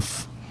coming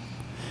off.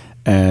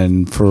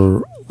 And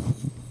for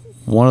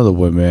one of the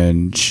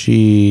women,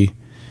 it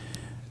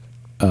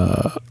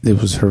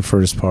was her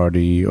first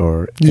party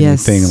or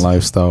anything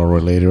lifestyle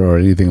related or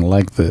anything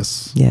like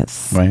this.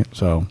 Yes. Right?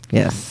 So.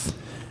 Yes.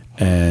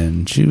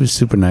 And she was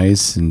super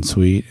nice and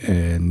sweet,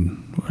 and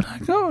we're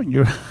like, "Oh,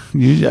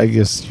 I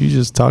guess you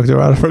just talked her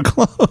out of her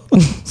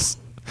clothes."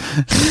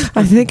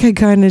 I think I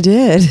kind of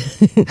did.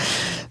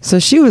 So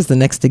she was the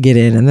next to get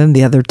in, and then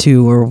the other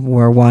 2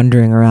 were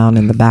wandering around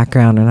in the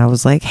background, and I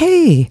was like,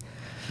 "Hey,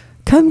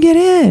 come get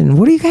in!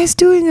 What are you guys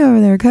doing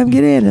over there? Come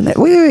get in!" And then,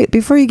 wait!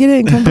 Before you get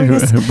in, come bring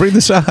us, bring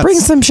the shots. Bring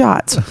some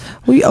shots.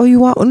 You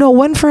want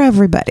one for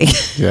everybody?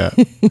 Yeah.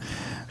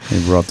 They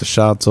brought the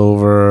shots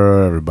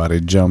over.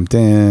 Everybody jumped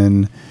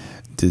in.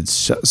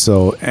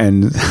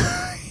 And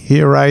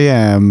here I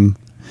am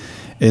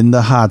in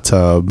the hot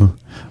tub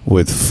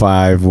with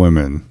 5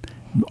 women,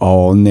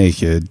 all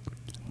naked,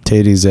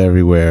 titties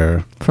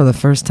everywhere. For the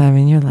first time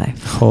in your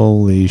life.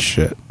 Holy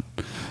shit!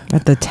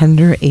 At the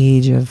tender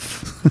age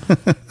of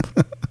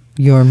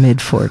your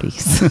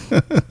mid-40s.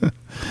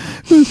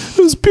 It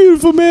was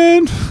beautiful,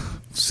 man.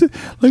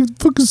 Like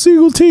fucking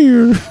single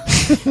tear.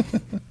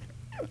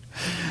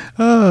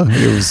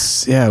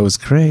 It was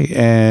great,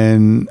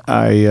 and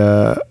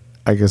I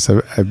guess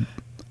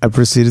I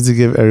proceeded to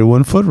give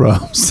everyone foot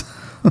rubs.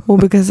 Well,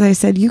 because I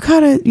said you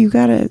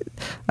gotta,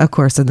 of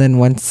course. And then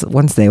once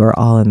they were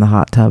all in the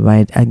hot tub,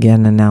 I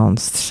again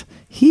announced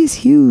he's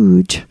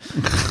huge.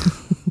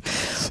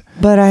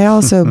 But I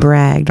also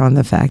bragged on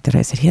the fact that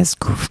I said he has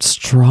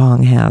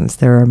strong hands.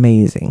 They're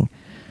amazing.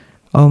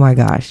 Oh my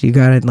gosh, you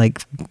gotta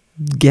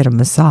get a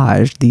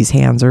massage. These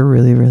hands are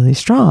really, really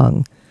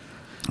strong.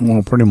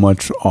 Well, pretty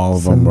much all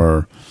of them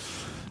were,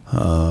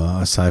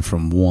 aside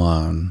from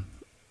 1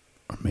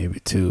 or maybe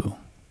 2,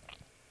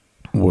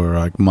 were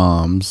like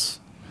moms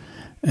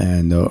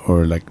and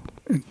or like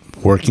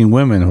working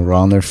women who were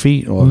on their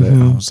feet all day.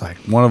 I was like,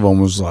 one of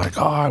them was like,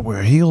 "Oh, I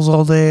wear heels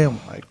all day." I'm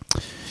like,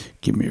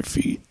 "Give me your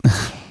feet."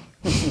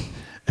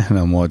 And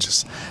I'm all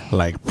just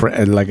like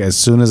as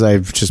soon as I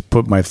just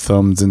put my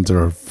thumbs into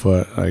her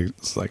foot, I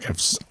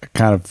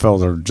kind of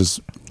felt her just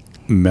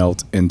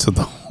melt into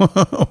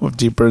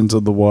deeper into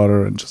the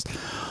water, and just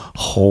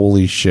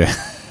holy shit.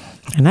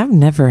 And I've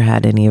never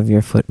had any of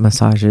your foot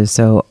massages,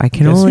 so I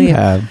can only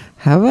have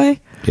I?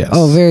 Yes.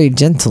 Oh, very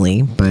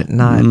gently, but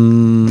not.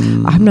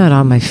 I'm not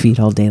on my feet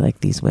all day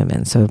like these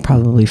women, so it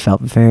probably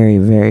felt very,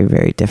 very,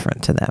 very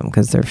different to them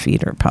because their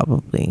feet are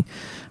probably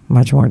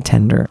much more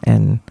tender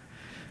and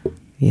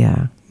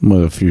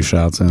with a few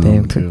shots in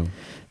them too.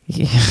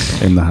 Yeah.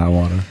 In the hot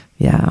water.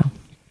 Yeah.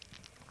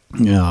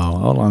 Yeah.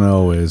 All I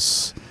know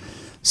is.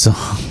 So,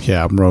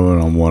 yeah, I'm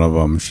rubbing on one of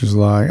them. She's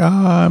like,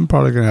 "I'm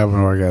probably going to have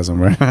an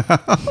orgasm right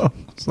now."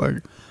 It's like,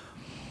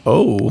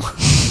 oh,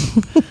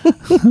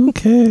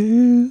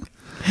 okay.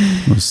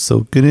 I'm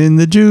soaking in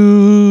the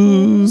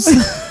juice.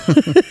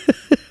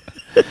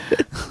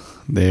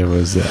 There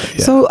was that.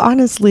 Yeah. So,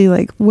 honestly,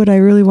 what I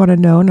really want to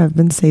know, and I've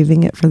been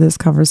saving it for this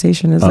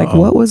conversation, is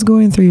what was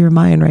going through your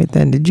mind right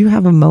then? Did you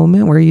have a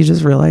moment where you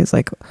just realized,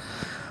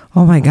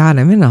 oh my God,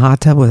 I'm in a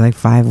hot tub with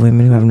 5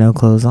 women who have no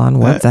clothes on.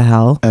 What the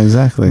hell?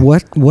 Exactly.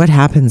 What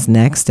happens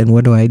next, and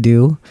what do I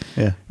do?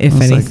 Yeah. If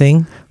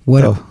anything,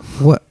 what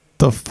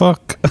the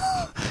fuck?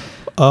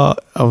 I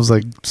was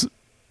like,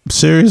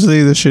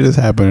 seriously, this shit is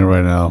happening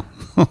right now.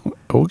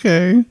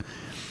 Okay.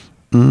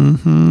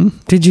 Mm-hmm.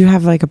 Did you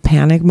have a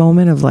panic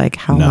moment of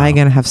how am I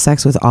going to have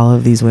sex with all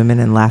of these women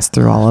and last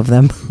through all of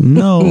them?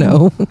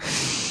 No.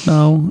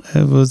 No.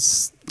 It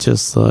was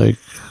just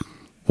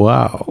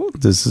wow,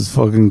 this is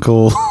fucking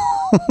cool.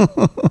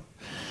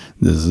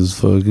 This is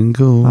fucking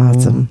cool.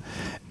 Awesome.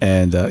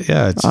 And it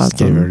just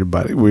gave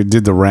everybody, we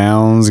did the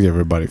rounds, gave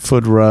everybody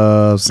foot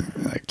rubs,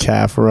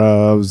 calf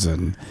rubs,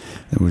 and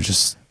it was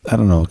just, I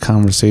don't know,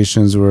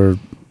 conversations were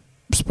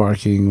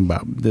sparking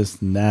about this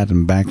and that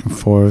and back and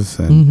forth.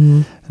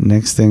 And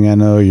next thing I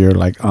know, you're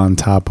on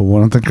top of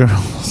one of the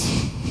girls.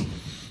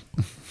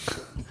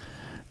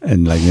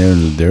 And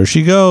there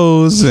she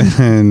goes.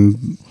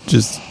 And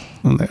just,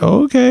 I'm like,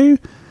 oh, okay.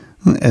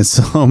 And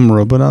so I'm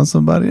rubbing on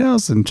somebody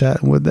else and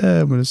chatting with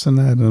them and this and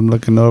that. And I'm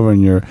looking over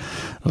and you're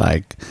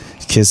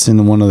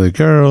kissing one of the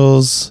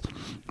girls.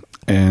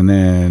 And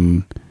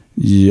then,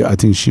 I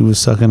think she was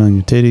sucking on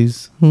your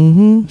titties.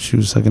 Mm-hmm. She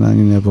was sucking on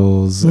your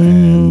nipples.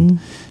 And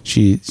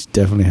she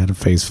definitely had a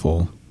face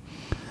full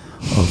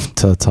of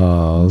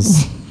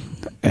tatas.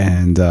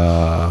 And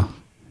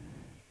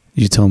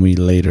you told me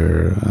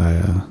later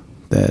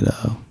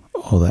that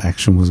all the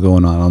action was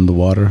going on the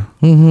water.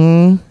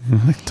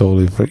 Mm-hmm. I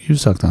totally forgot. You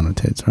sucked on her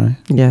tits, right?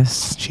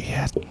 Yes. She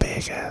had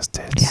big ass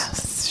tits.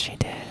 Yes, she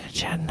did.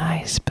 She had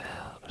nice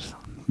boobs.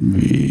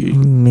 Big.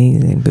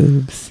 Amazing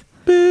boobs.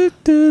 Big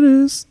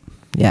titties.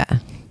 Yeah.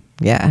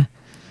 Yeah.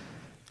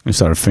 You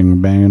started finger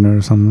banging her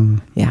or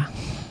something? Yeah.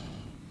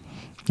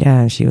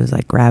 Yeah, and she was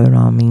like grabbing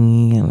on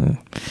me and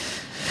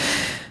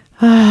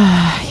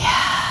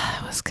yeah,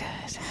 it was good.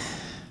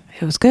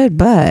 It was good,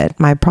 but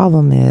my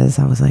problem is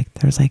I was like,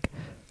 there's like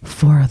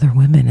 4 other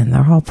women and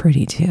they're all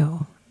pretty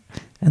too.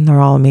 And they're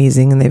all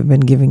amazing and they've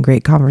been giving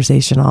great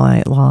conversation all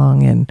night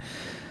long. And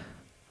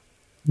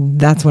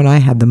that's when I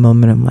had the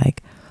moment. I'm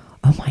like,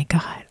 oh my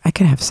God, I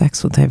could have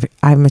sex with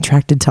I'm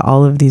attracted to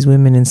all of these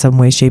women in some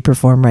way, shape or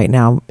form right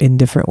now in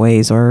different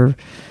ways, or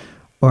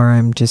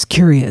I'm just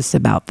curious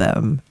about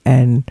them.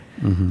 And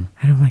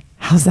I'm like,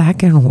 how's that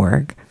going to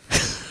work?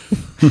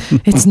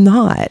 It's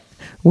not.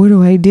 What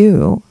do I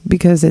do?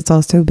 Because it's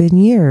also been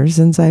years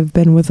since I've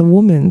been with a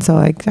woman. So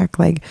I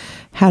like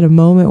had a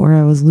moment where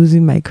I was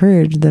losing my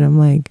courage that I'm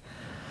like,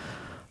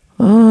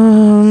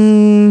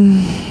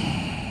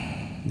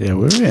 yeah,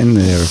 we were in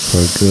there for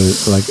a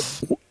good, like,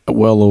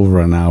 well over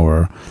an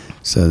hour.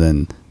 So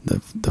then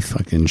the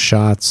fucking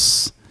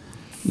shots,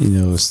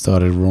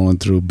 started rolling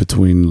through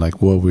between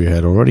like what we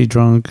had already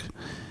drunk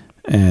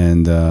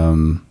and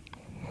the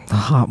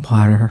hot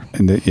water.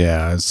 And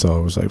so I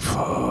was like,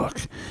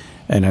 fuck.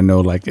 And I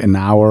know like an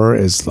hour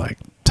is like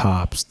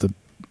tops the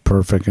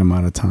perfect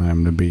amount of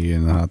time to be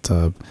in the hot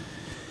tub.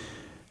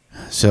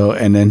 So,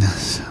 and then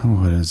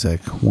what is it?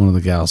 One of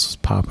the gals was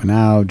popping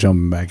out,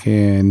 jumping back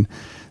in.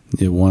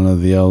 One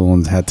of the other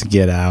ones had to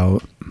get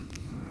out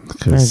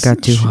because it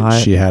got too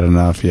hot. She had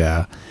enough,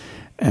 yeah.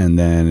 And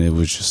then it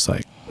was just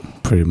like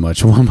pretty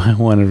much one by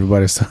one,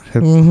 everybody started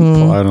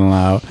pulling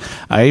out.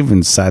 I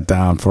even sat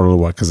down for a little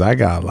while because I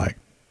got like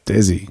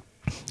dizzy.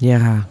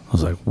 Yeah. I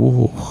was like,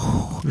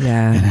 whoa.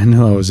 Yeah. And I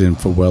knew I was in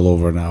for well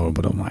over an hour,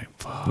 but I'm like,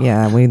 fuck.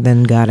 Yeah, we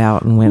then got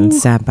out and went and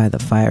sat by the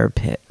fire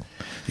pit.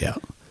 Yeah.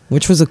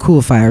 Which was a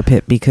cool fire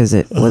pit because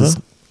it was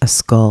a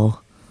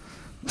skull.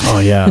 Oh,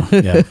 yeah.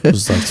 Yeah. It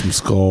was like some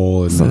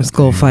skull. And some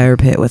skull fire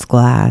pit with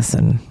glass,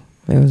 and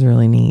it was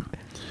really neat.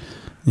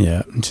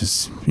 Yeah.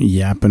 Just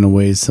yapping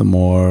away some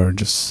more,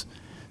 just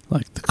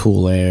like the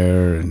cool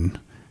air and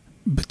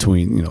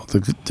between,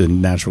 the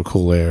natural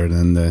cool air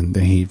and then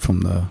the heat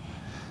from the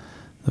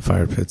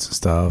fire pits and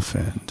stuff,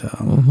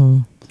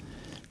 and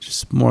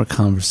just more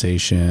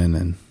conversation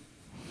and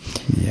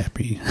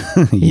yapping.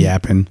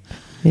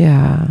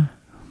 Yeah.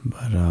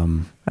 But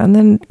and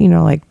then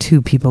like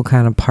 2 people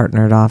kind of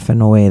partnered off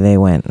and away they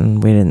went,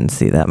 and we didn't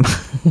see them.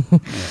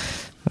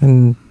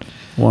 And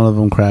one of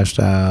them crashed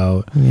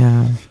out.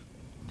 Yeah.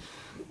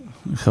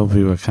 A couple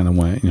people kind of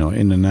went,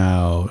 in and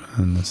out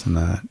and this and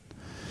that.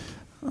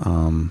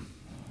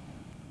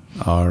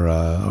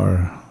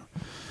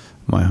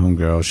 My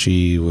homegirl,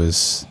 she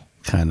was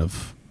kind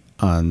of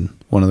on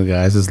one of the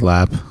guys'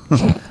 lap,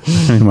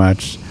 pretty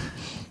much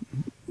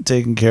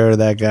taking care of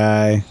that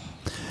guy,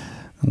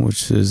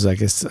 which is, I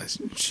guess,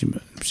 she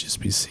might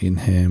just be seeing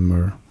him,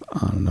 or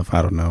I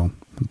don't know,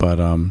 but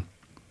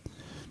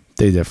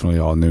they definitely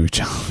all knew each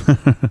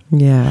other.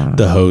 Yeah.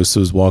 The host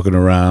was walking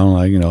around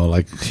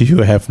like Hugh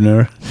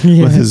Hefner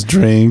with his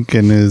drink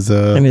and his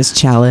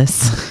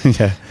chalice.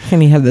 Yeah.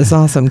 And he had this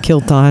awesome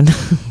kilt on.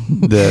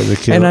 The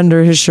kilt. And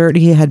under his shirt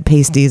he had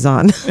pasties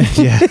on.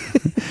 Yeah.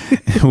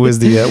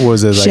 Was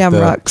it like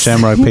Shamrocks. The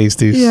shamrock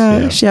pasties?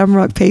 Yeah,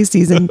 shamrock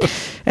pasties, and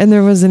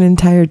there was an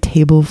entire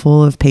table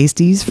full of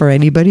pasties for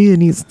anybody,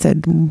 and he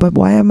said, "But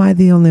why am I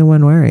the only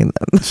one wearing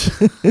them?"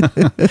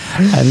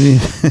 I didn't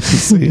even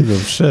see them.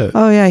 Shit.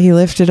 Oh yeah, he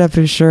lifted up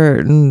his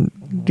shirt, and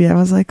I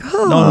was like,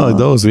 "Oh, no,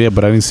 those, yeah,"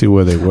 but I didn't see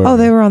where they were. Oh,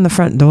 they were on the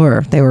front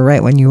door. They were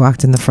right when you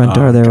walked in the front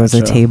door. There was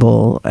a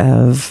table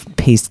of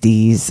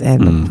pasties,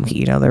 and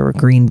there were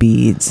green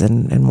beads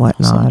and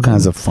whatnot. All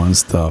kinds of fun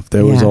stuff.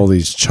 There was all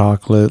these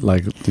chocolate,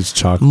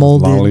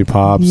 molded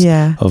lollipops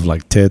of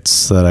like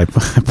tits that I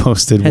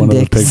posted and one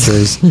dicks. of the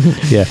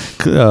pictures.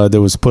 Yeah,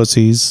 there was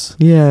pussies.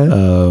 Yeah.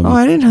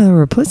 I didn't know there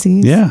were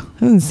pussies. Yeah, I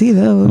didn't see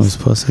those. There was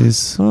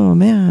pussies. Oh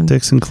man,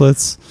 dicks and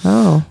clits.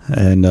 Oh.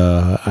 And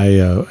I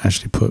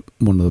actually put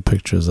one of the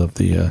pictures of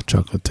the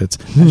chocolate tits.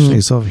 Actually,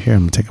 it's over here.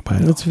 I'm gonna take a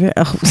bite. That's very.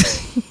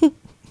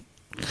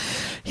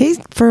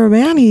 For a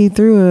man, he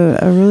threw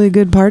a really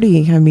good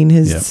party. I mean,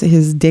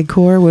 his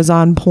decor was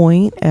on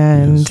point,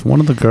 and one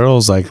of the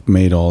girls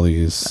made all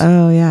these.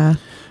 Oh yeah.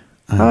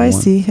 I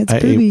see. It's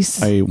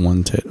boobies. I ate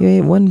one tit. You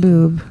ate one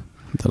boob.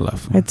 The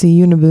left one. It's a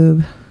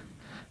uniboob.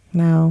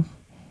 Now.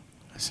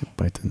 I see a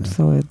bite in there.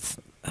 So it's.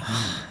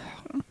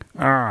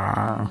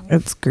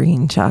 It's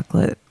green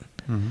chocolate.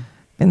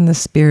 In the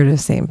spirit of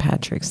St.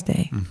 Patrick's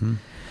Day.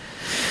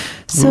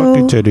 So,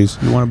 happy titties.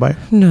 You want a bite?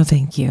 No,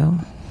 thank you.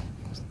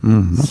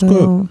 That's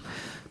good.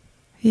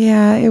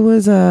 Yeah, it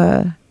was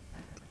a.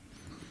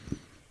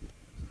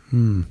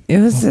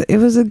 It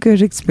was a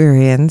good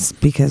experience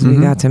because we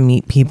got to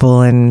meet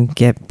people and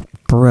get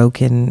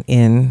broken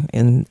in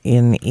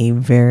a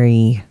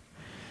very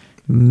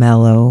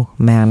mellow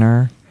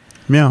manner.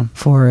 Yeah.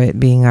 For it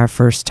being our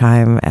first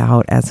time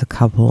out as a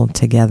couple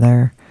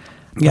together.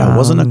 Yeah, it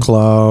wasn't a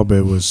club.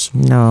 It was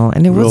no,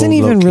 and it wasn't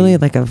even really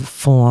like a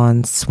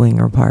full-on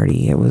swinger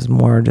party. It was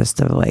more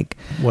just of like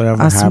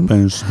whatever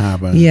happens.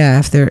 Yeah,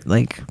 if they're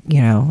like,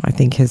 you know, I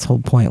think his whole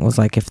point was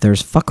like, if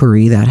there's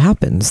fuckery, that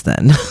happens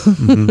then.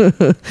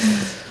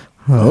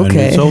 Okay, and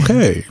it's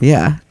okay.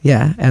 Yeah,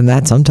 and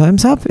that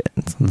sometimes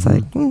happens. It's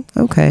like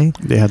okay.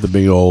 They had the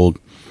big old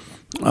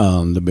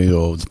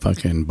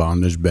fucking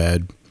bondage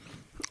bed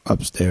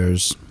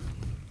upstairs.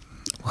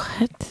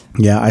 What?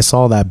 Yeah, I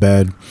saw that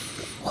bed.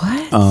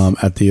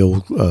 What? At the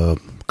old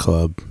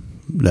club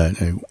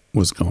that I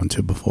was going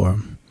to before.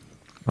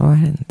 Oh, I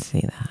didn't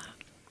see that.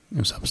 It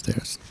was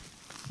upstairs.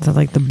 Is that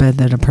like the bed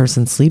that a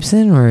person sleeps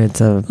in, or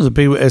it's a?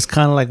 It's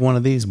kind of like one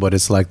of these, but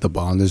it's like the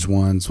bondage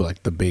ones,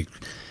 like the big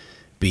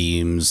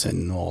beams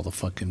and all the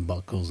fucking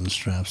buckles and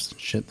straps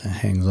and shit that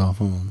hangs off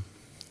of them.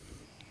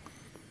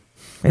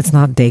 It's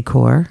not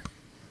decor.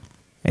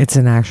 It's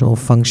an actual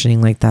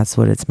functioning, like that's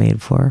what it's made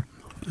for.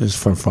 It's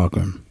for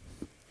fucking.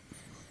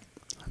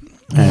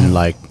 And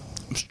like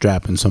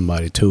strapping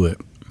somebody to it.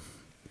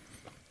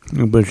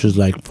 Which is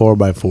like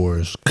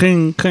 4x4s.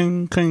 King,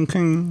 king, king,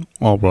 king.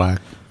 All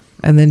black.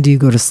 And then do you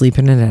go to sleep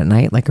in it at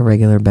night like a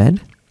regular bed?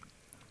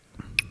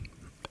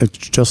 It's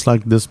just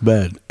like this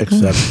bed,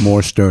 except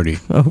more sturdy.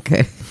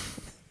 Okay.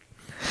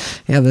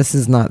 Yeah, this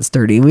is not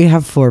sturdy. We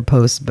have 4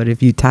 posts, but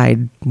if you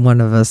tied one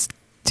of us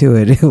to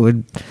it, it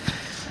would,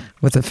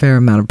 with a fair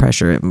amount of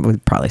pressure, it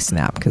would probably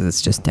snap because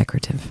it's just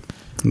decorative.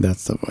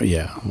 That's the,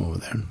 yeah, over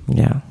there.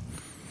 Yeah.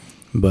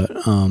 But,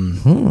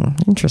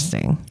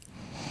 interesting.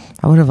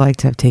 I would have liked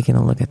to have taken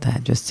a look at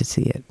that just to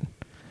see it.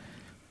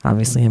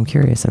 Obviously, I'm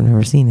curious. I've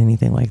never seen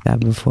anything like that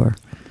before.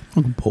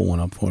 I can pull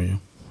one up for you.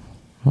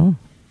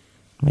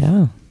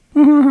 Yeah.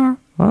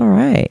 All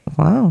right.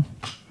 Wow.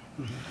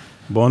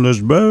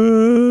 Bondage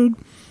bed.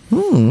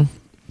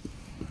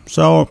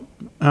 So,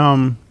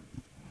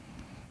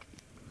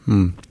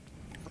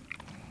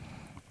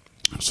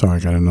 sorry, I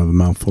got another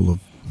mouthful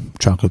of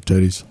chocolate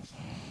teddies.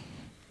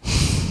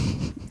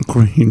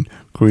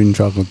 Green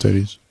chocolate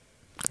teddies.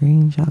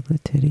 Green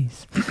chocolate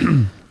titties.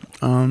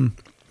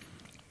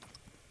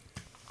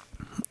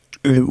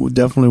 It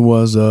definitely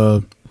was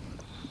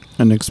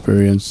an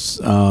experience.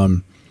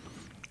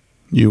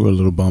 You were a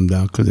little bummed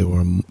out because there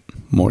were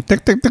more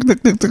tick, tick, tick,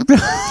 tick, tick, tick, tick.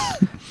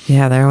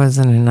 Yeah, there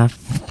wasn't enough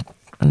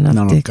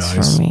dicks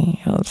for me.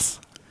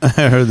 I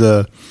heard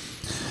that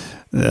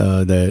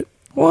they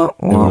were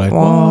like,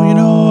 well, you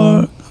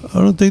know, I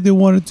don't think they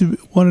wanted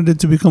it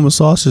to become a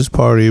sausage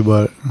party,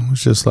 but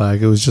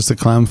it was just a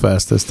clown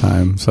fest this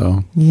time.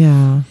 So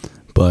yeah,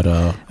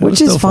 but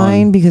which is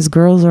fine fun. Because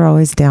girls are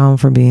always down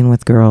for being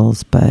with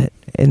girls, but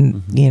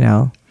you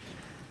know.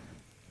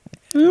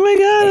 Oh my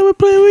God, I would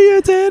play with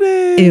your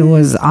teddy. It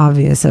was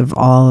obvious of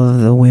all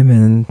of the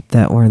women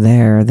that were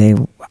there, they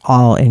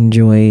all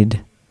enjoyed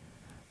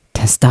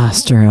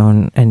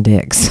testosterone and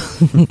dicks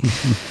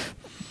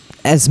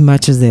as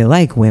much as they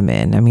like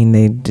women. I mean,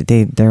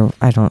 they're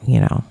I don't, you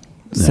know.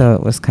 Yeah. So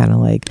it was kind of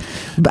like,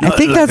 but I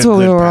think that's what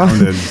we were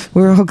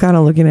all kind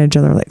of looking at each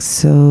other like,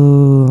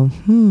 so,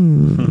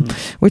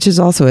 which is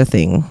also a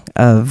thing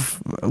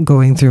of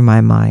going through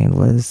my mind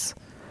was,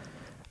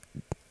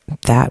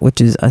 that which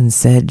is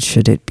unsaid,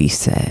 should it be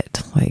said?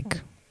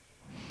 Like,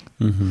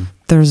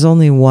 there's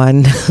only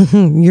one.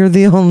 You're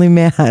the only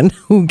man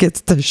who gets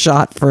the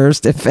shot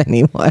first, if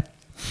anyone.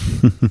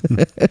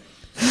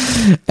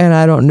 And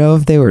I don't know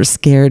if they were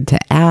scared to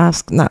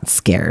ask. Not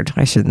scared.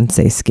 I shouldn't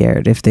say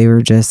scared. If they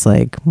were just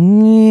like,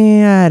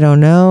 I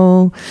don't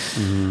know.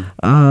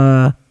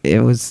 It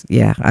was,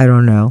 I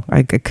don't know.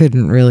 I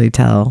couldn't really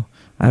tell.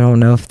 I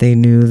don't know if they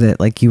knew that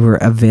like you were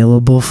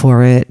available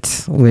for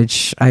it,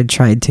 which I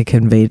tried to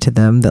convey to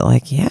them that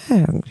like, yeah,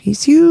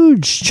 he's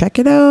huge. Check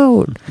it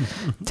out.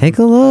 Take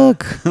a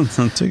look.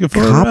 Take it for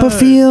Cop a ride. a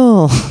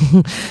feel.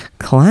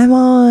 Climb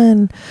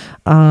on.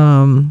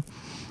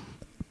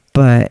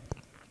 But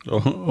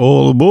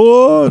all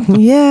aboard.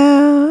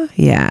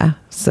 Yeah.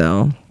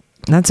 So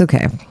that's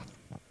okay.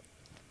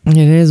 It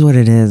is what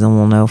it is, and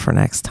we'll know for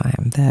next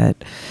time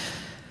that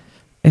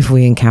if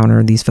we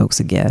encounter these folks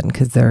again,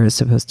 because there is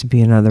supposed to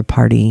be another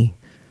party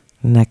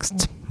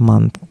next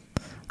month.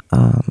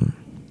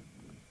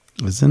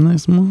 Is it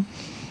next month?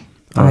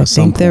 I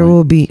think there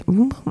will be.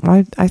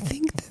 I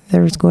think that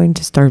there's going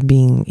to start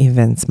being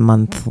events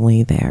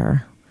monthly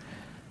there,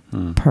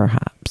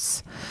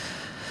 perhaps.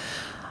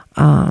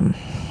 And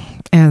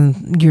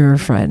your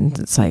friend,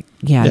 it's like,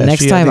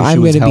 next time I'm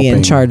going to be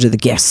in charge of the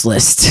guest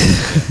list.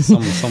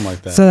 something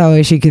like that. So that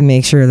way she can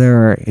make sure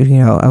there are,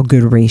 a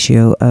good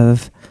ratio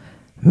of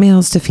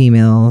males to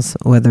females,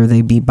 whether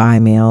they be bi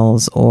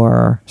males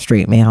or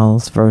straight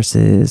males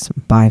versus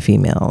bi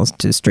females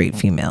to straight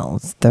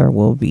females. There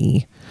will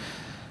be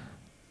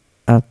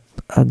a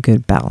a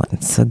good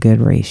balance, a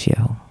good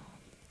ratio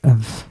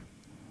of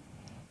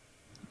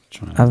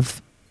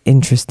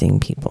interesting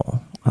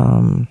people.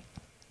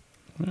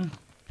 Yeah.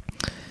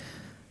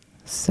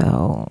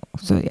 So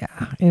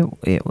yeah,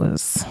 it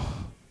was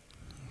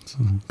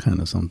kind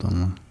of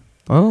something.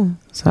 Oh,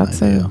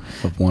 that's it.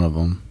 Of one of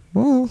them.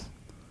 Oh,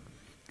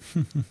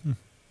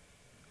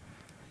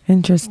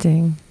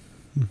 interesting.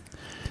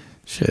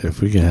 Shit,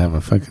 if we could have a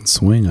fucking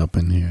swing up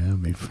in here,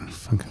 that'd be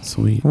fucking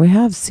sweet. We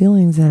have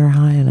ceilings that are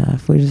high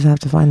enough. We just have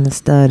to find the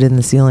stud in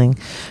the ceiling,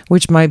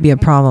 which might be a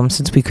problem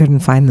since we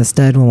couldn't find the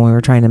stud when we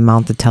were trying to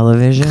mount the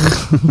television.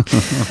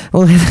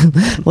 Well,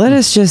 let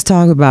us just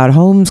talk about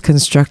homes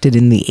constructed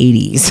in the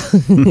 80s.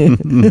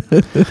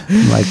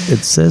 Like,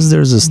 it says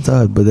there's a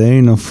stud, but there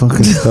ain't no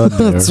fucking stud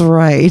there. That's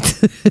right.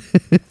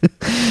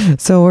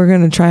 So we're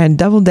going to try and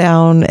double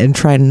down and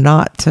try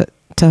not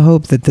to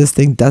hope that this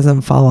thing doesn't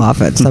fall off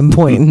at some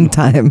point in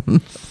time.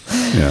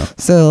 Yeah.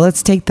 So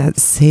let's take that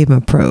same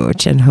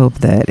approach and hope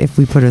that if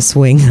we put a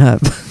swing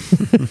up,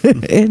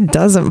 it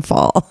doesn't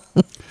fall.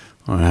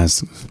 Or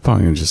it's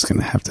probably just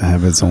going to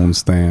have its own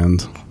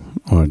stand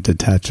or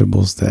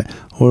detachable stand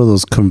or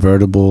those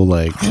convertible,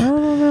 like, I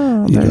don't know.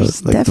 you know,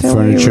 like the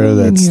furniture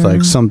that's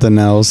like something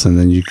else, and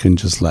then you can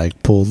just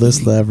like pull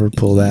this lever,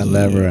 pull that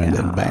lever, and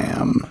then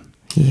bam.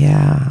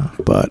 Yeah.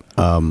 But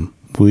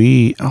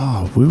we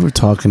were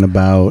talking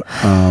about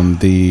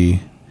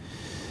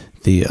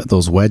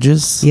those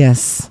wedges.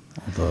 Yes.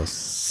 The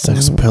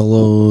sex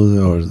pillows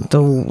or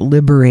the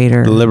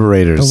Liberator. The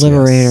Liberators. The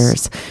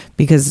Liberators. Yes.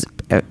 Because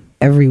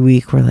every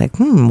week we're like,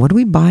 what are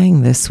we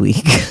buying this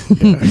week?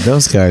 Yeah,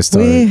 those guys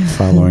started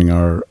following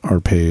our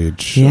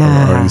page,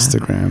 our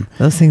Instagram.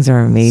 Those things are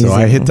amazing. So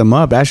I hit them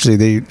up.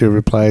 Actually, they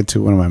replied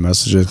to one of my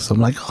messages. So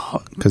I'm like,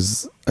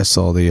 because I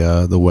saw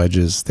the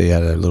wedges. They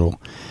had a little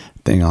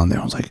thing on there.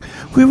 I was like,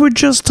 we were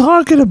just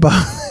talking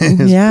about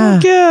it.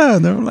 Yeah. Yeah.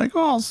 They were like,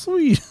 oh,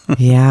 sweet.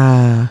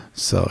 Yeah.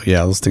 So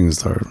yeah, those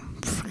things are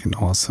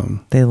freaking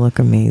awesome. They look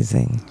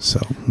amazing. So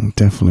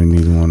definitely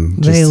need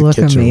one. Just they look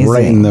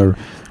amazing.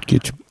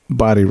 Get your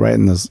body right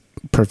in this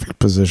perfect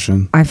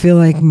position. I feel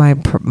like my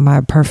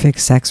perfect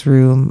sex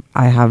room,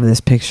 I have this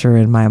picture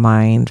in my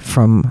mind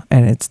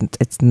and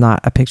it's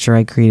not a picture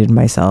I created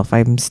myself.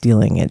 I'm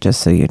stealing it,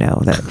 just so you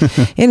know,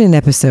 that in an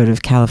episode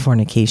of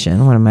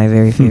Californication, one of my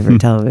very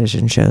favorite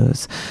television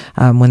shows,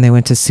 when they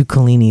went to Sue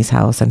Collini's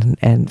house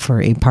and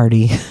for a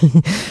party,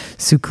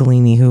 Sue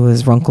Collini, who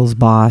was Runkle's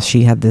boss,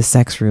 she had this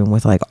sex room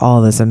with like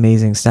all this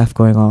amazing stuff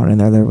going on, and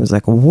there was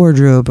like a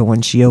wardrobe, and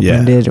when she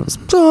opened it was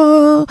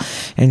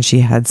and she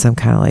had some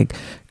kind of like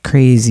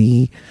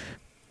crazy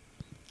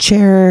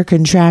chair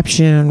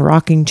contraption,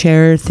 rocking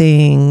chair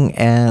thing,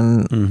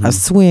 and a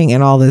swing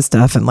and all this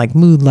stuff, and like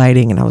mood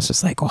lighting, and I was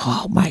just like,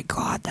 oh my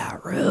god,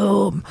 that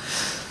room.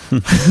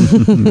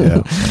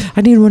 Yeah.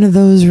 I need one of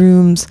those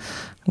rooms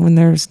when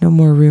there's no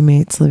more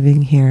roommates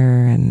living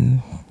here,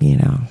 and you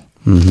know.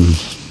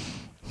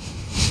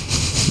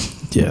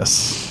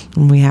 Yes.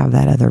 And we have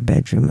that other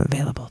bedroom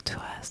available to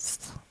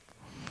us.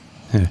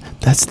 Yeah,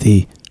 that's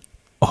the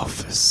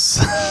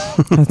office.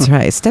 That's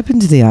right. Step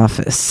into the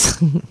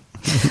office.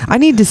 I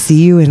need to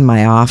see you in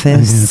my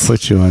office. I'm gonna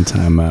put you on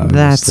timeout.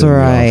 That's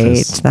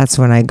right. That's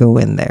when I go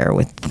in there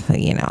with,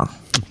 you know.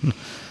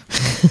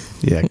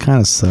 Yeah, it kind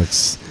of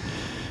sucks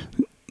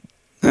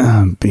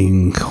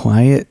being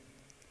quiet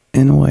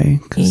in a way,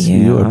 because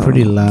you are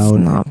pretty loud.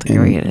 It's not the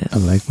greatest. I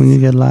like when you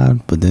get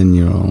loud, but then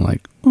you're all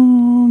like,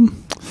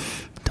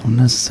 don't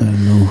necessarily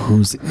know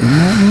who's in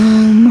that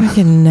room. I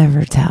can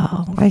never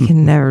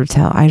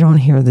tell. I don't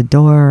hear the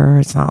door.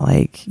 It's not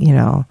like, you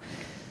know,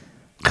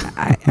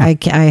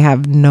 I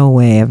have no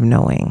way of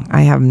knowing.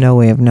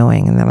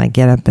 And then I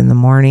get up in the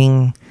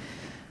morning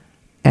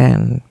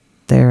and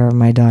there are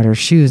my daughter's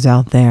shoes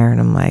out there. And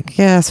I'm like,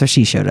 yeah, so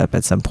she showed up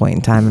at some point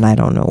in time and I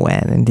don't know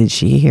when. And did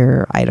she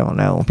hear? I don't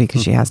know,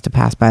 because she has to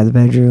pass by the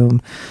bedroom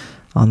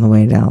on the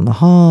way down the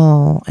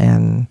hall.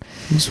 And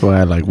that's why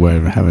I like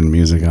having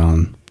music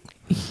on.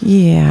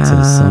 Yeah,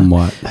 to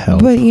somewhat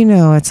help. But you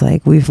know, it's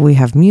like we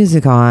have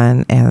music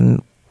on,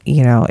 and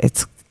you know,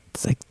 it's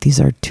like these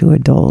are two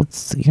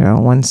adults. You know,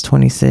 one's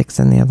 26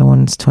 and the other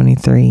one's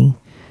 23,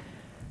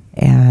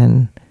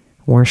 and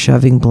we're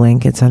shoving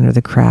blankets under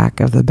the crack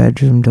of the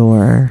bedroom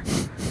door.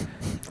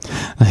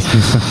 Like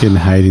you're fucking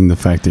hiding the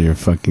fact that you're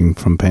fucking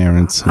from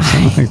parents or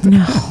something like that.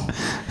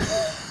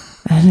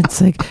 No. And it's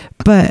like,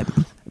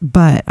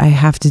 but I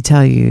have to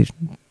tell you,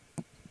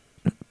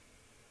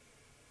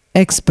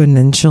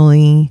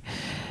 exponentially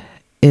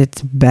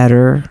it's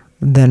better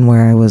than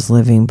where I was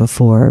living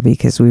before,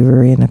 because we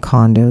were in a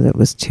condo that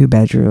was 2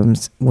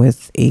 bedrooms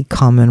with a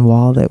common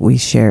wall that we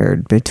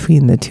shared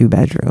between the 2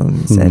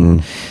 bedrooms.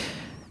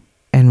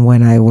 And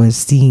when I was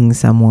seeing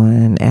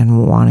someone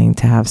and wanting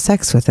to have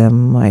sex with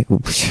them, like,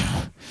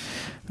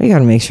 we got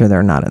to make sure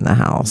they're not in the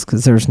house,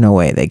 because there's no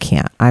way they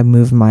can't. I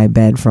moved my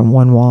bed from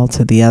one wall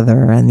to the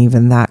other, and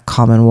even that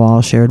common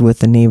wall shared with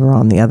the neighbor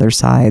on the other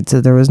side, so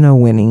there was no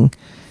winning.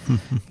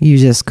 You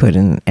just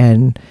couldn't.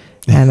 And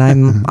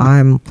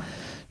I'm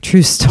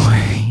True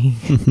story.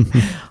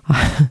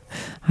 I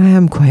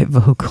am quite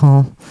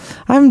vocal.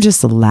 I'm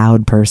just a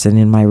loud person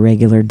in my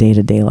regular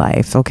day-to-day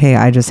life. Okay,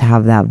 I just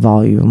have that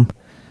volume.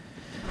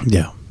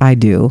 Yeah. I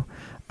do.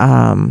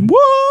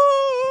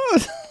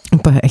 What?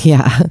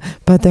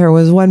 But there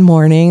was one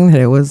morning that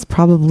it was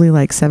probably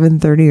like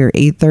 7:30 or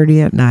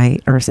 8:30 at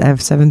night, or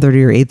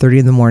 7:30 or 8:30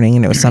 in the morning,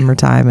 and it was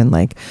summertime, and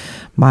like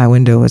my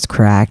window was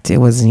cracked. It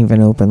wasn't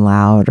even open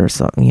loud or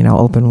so,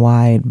 open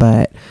wide,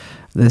 but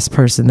this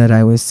person that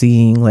I was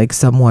seeing, like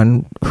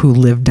someone who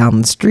lived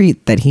down the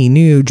street that he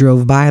knew,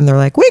 drove by, and they're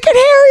like, "We can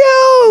hear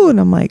you!"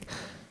 And I'm like,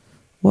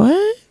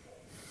 "What?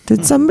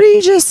 Did somebody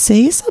just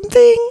say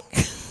something?"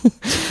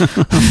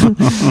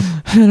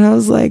 And I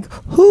was like,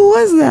 "Who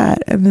was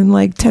that?" And then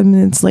like 10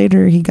 minutes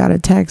later, he got a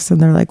text, and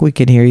they're like, "We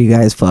can hear you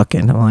guys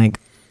fucking." I'm like,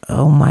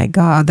 "Oh my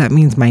God, that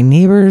means my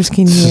neighbors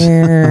can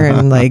hear,"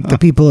 and like the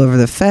people over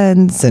the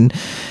fence. And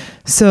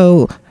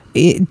so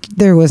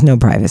there was no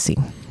privacy.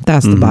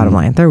 That's the bottom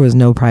line. There was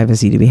no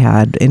privacy to be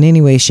had in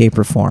any way, shape,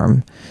 or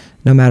form,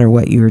 no matter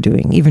what you were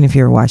doing, even if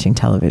you were watching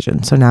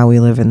television. So now we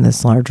live in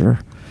this larger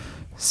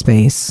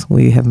space.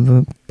 We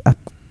have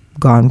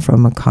gone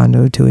from a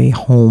condo to a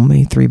home,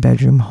 a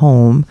 3-bedroom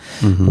home,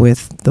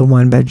 with the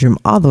 1 bedroom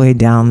all the way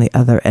down the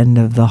other end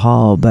of the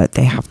hall, but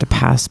they have to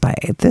pass by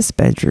this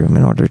bedroom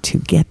in order to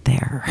get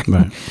there.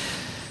 Right.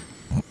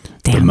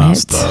 Damn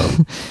it.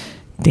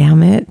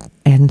 Damn it.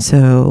 And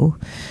so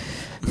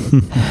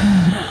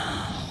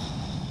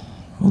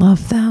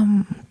love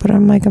them, but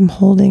I'm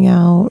holding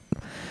out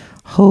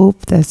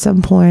hope that at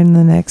some point in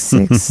the next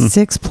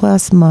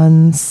 6+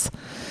 months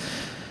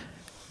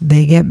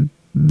they get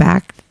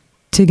back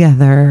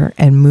together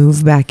and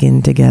move back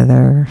in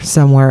together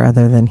somewhere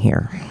other than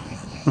here.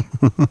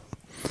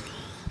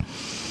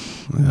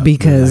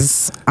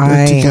 Because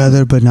they're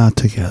together but not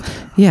together.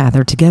 Yeah,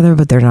 they're together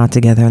but they're not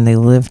together, and they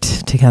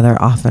lived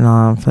together off and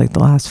on for like the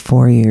last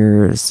 4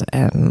 years,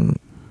 and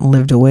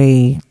lived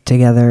away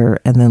together,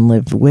 and then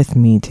lived with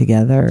me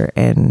together,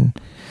 and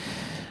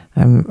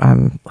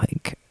I'm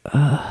like,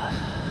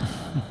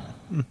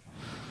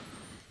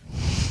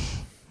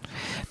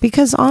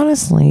 because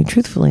honestly,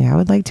 truthfully, I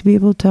would like to be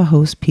able to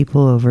host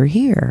people over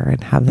here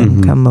and have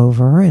them come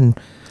over and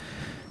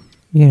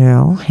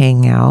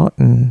hang out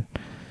and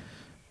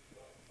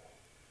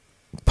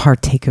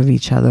partake of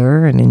each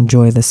other and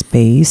enjoy the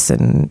space.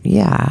 And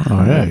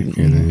and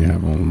then you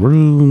have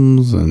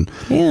rooms and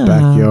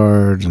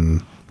backyard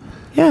and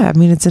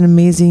it's an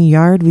amazing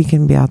yard. We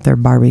can be out there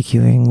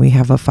barbecuing. We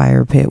have a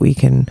fire pit. We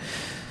can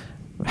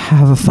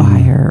have a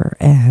fire,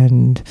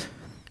 and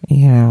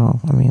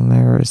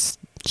there's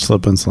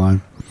slip and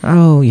slide.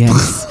 Oh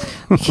yes,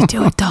 we can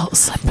do adult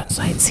slip and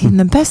slide. See, and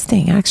the best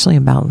thing actually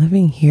about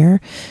living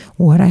here,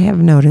 what I have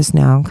noticed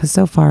now, because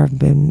so far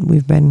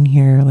we've been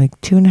here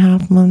like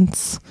 2.5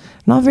 months,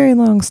 not very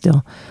long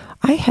still.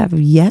 I have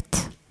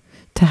yet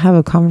to have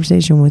a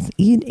conversation with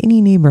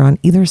any neighbor on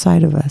either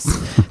side of us.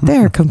 They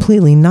are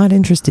completely not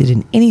interested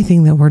in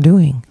anything that we're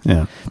doing.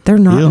 Yeah, they're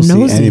not you don't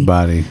nosy. See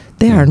anybody?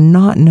 They are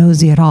not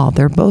nosy at all.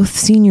 They're both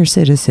senior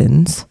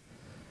citizens.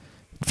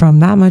 From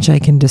that much I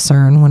can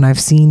discern when I've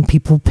seen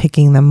people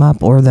picking them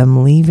up or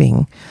them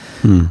leaving.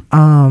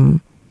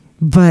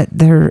 But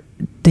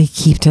they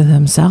keep to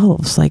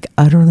themselves, like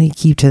utterly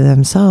keep to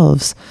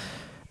themselves.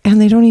 And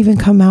they don't even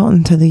come out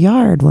into the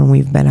yard when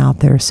we've been out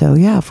there. So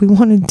yeah, if we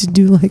wanted to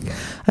do like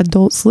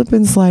adult slip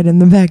and slide in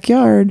the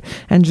backyard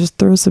and just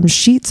throw some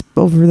sheets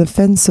over the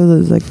fence so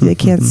that like they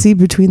can't see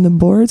between the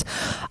boards,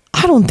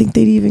 I don't think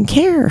they'd even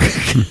care.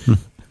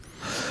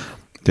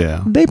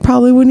 Yeah. They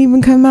probably wouldn't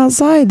even come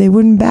outside. They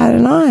wouldn't bat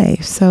an eye.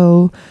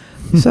 So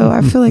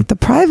I feel like the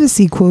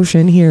privacy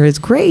quotient here is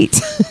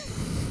great.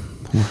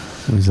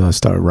 We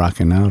start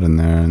rocking out in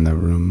there in the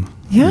room.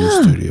 Yeah. In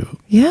the studio.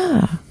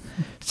 Yeah.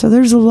 So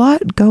there's a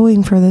lot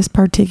going for this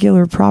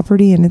particular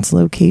property and its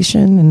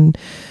location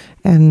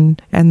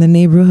and the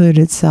neighborhood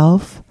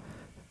itself.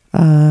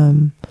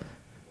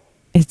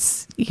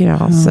 It's,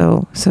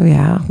 so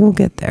yeah, we'll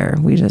get there.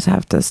 We just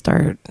have to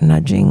start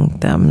nudging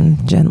them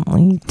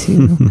gently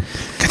to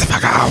get the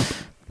fuck out.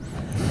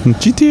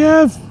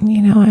 GTF.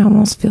 I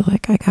almost feel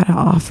like I gotta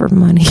offer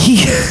money.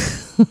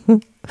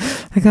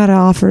 I gotta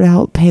offer to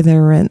help pay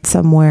their rent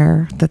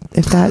somewhere. That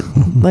if that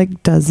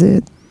does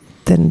it,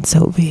 then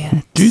so be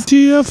it.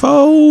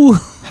 GTFO.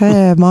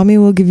 Hey, mommy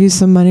will give you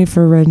some money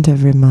for rent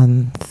every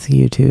month.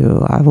 You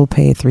too. I will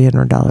pay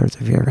 $300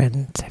 of your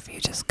rent if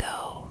you just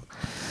go.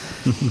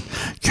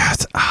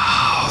 Get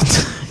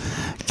out.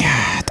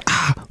 Get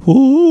out.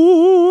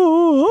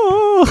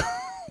 Ooh.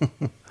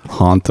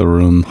 Haunt the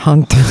room.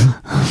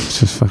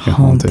 Just fucking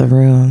haunt the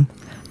room.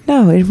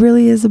 No, it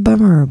really is a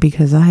bummer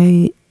because oh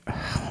my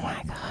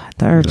God,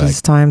 there are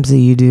just times that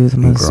you do the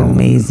most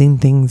amazing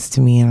things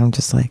to me, and I'm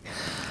just like,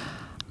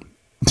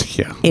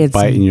 yeah, it's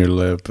biting your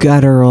lip,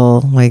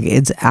 guttural. Like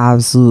it's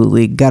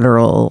absolutely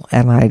guttural,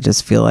 and I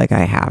just feel like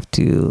I have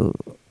to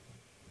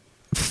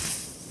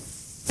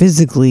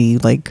physically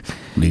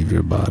leave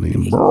your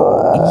body.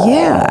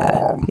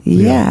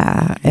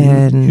 Yeah.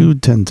 And you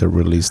tend to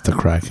release the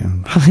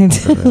Kraken.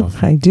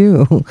 I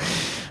do.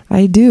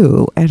 I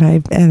do.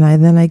 And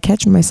I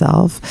catch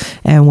myself.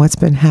 And what's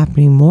been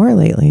happening more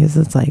lately is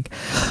it's like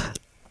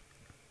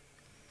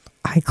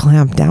I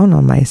clamp down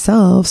on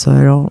myself so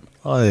I don't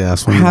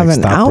have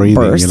an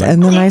outburst, like,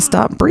 and then I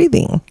stop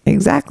breathing.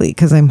 Exactly,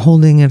 because I'm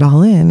holding it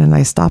all in, and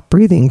I stop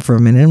breathing for a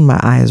minute, and my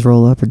eyes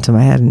roll up into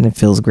my head, and it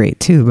feels great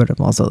too. But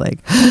I'm also like,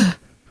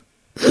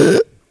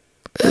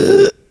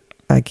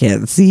 I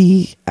can't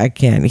see, I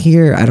can't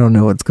hear, I don't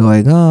know what's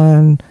going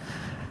on.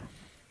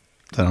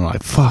 Then I'm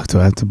like, fuck, do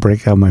I have to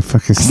break out my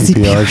fucking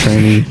CPR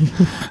training?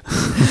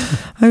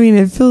 I mean,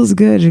 it feels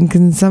good, and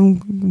in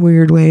some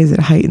weird ways it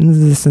heightens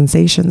the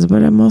sensations,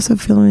 but I'm also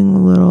feeling a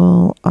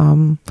little,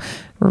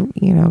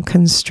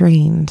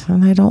 constrained,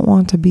 and I don't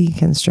want to be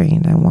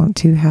constrained. I want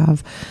to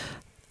have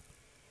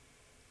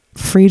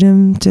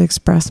freedom to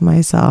express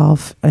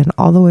myself in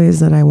all the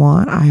ways that I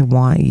want. I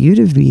want you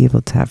to be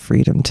able to have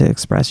freedom to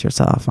express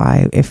yourself.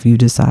 If you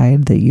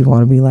decide that you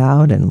want to be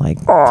loud and like,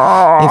 if you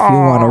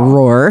want to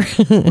roar,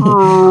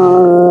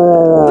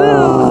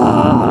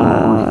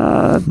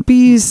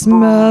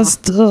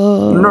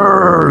 Beastmaster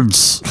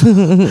nerds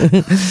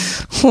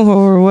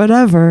or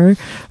whatever,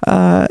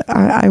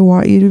 I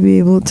want you to be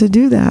able to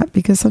do that,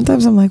 because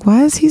sometimes I'm like,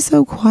 why is he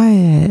so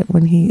quiet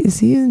when is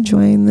he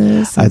enjoying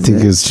this? I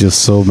think it's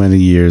just so many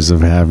years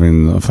of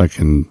having a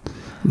fucking,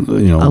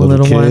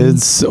 little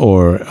kids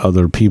or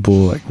other people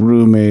like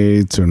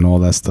roommates and all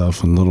that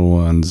stuff, and little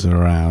ones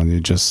around. You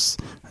just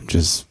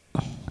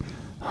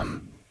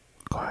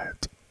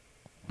quiet.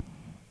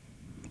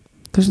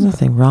 There's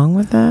nothing wrong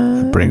with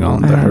that. Bring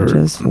on the herd.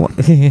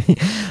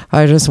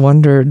 I just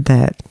wondered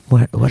that.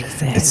 What is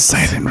that? It's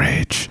silent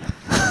rage.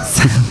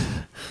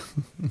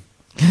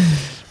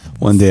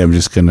 One day I'm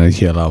just gonna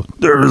yell out,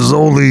 "There's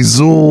only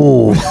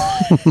Zool."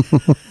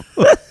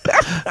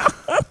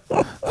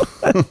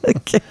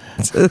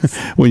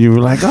 When you were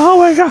like, "Oh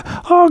my God,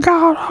 oh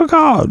God, oh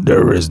God,"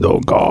 there is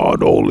no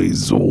God, only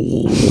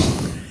Zool.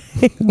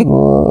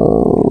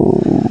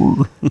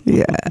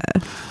 Yeah.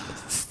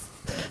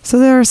 So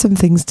there are some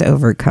things to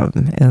overcome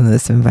in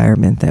this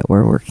environment that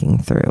we're working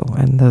through,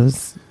 and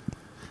those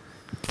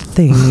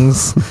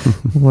things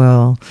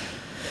will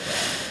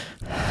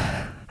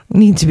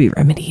need to be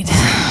remedied.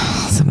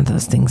 Some of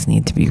those things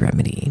need to be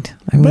remedied.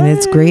 I mean,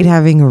 it's great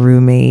having a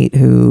roommate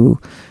who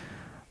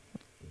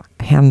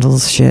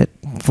handles shit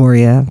for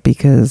you,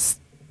 because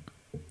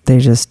they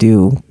just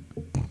do,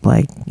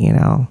 like,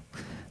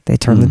 they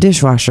turn the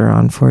dishwasher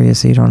on for you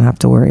so you don't have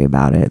to worry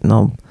about it, and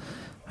they'll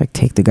like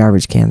take the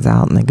garbage cans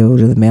out and they go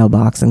to the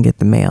mailbox and get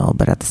the mail.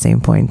 But at the same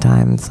point in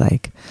time, it's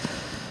like,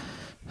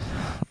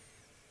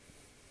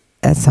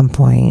 at some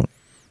point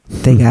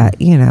they got,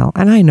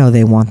 and I know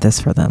they want this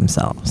for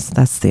themselves.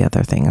 That's the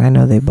other thing. I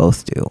know they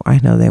both do. I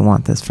know they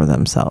want this for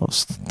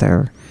themselves.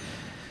 They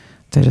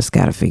just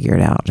got to figure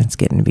it out. It's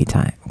getting to be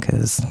time,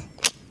 because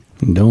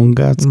don't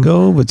got to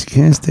go, but you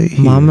can't stay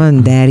here. Mama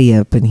and Daddy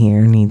up in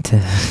here need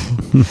to.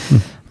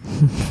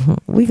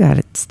 We got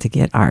it to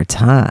get our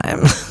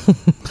time.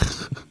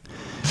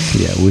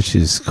 Yeah, which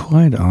is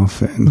quite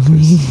often,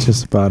 'cause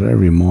just about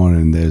every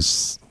morning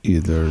there's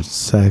either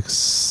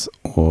sex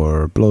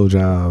or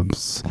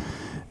blowjobs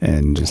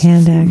and just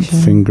hand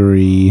action,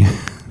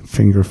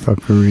 finger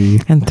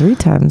fuckery, and 3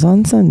 times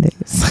on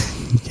Sundays.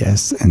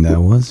 Yes, and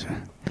that was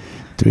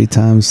 3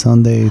 times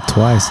Sunday,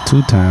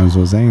 2 times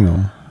was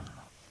anal.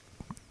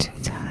 2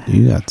 times.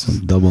 You got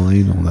some double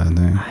anal that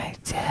day. I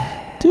did.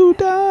 2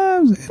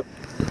 times.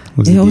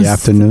 Was it the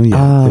afternoon?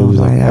 Yeah, it was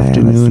like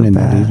afternoon and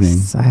that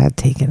evening. I had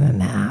taken a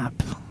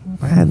nap.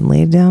 I had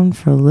laid down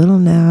for a little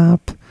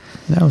nap.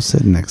 I was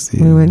sitting next to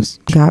you. We went,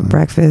 got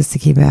breakfast,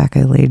 came back.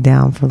 I laid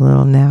down for a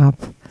little nap.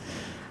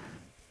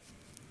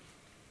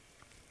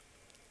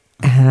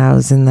 And I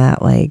was in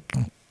that, like,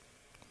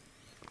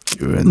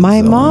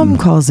 my mom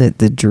calls it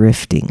the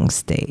drifting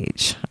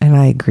stage, and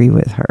I agree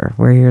with her,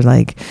 where you're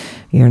like,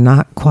 you're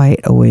not quite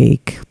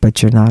awake,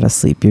 but you're not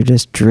asleep. You're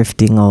just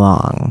drifting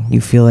along.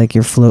 You feel like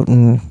you're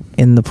floating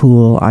in the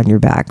pool on your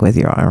back with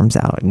your arms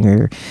out, and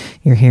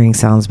you're hearing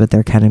sounds, but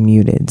they're kind of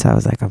muted. So I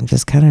was like, I'm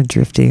just kind of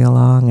drifting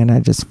along, and I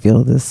just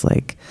feel this,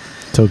 like,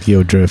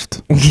 Tokyo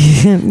drift.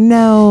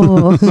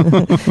 No.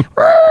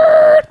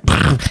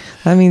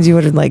 That means you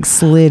would have, like,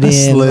 slid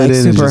in like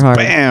super hard.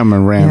 Bam,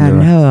 and rammed her.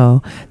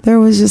 No. There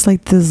was just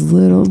like this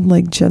little,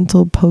 like,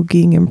 gentle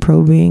poking and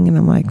probing, and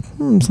I'm like,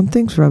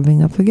 something's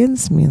rubbing up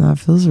against me, and that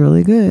feels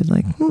really good.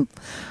 Like,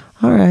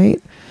 all right.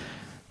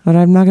 But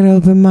I'm not gonna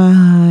open my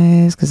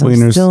eyes because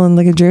I'm still in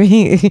like a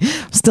dreamy,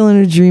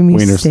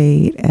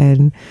 state,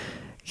 and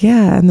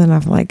yeah. And then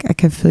I'm like, I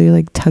could feel you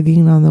like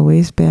tugging on the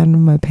waistband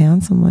of my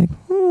pants. I'm like,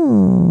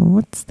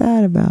 what's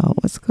that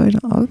about? What's going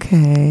on?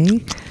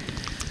 Okay.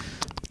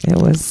 It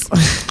was.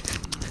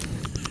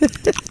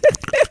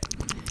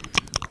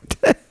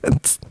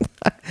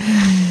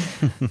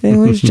 It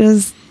was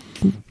just.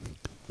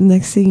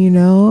 Next thing you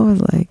know, I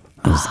was like,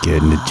 I was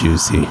getting it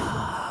juicy.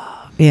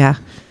 Yeah.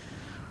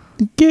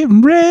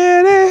 Getting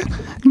ready.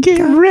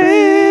 Get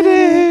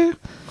ready.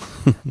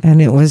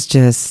 And it was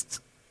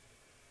just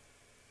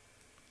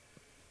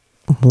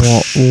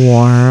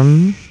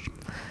warm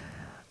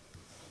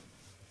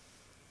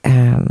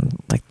and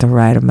like the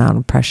right amount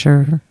of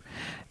pressure,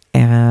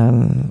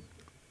 and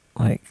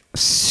like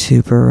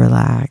super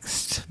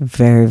relaxed,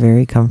 very,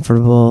 very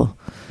comfortable.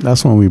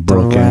 That's when we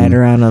broke the right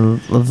around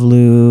of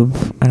lube,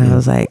 and I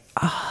was like,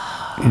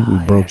 we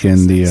broke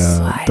in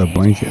the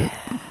blanket.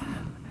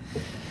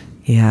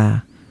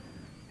 Yeah,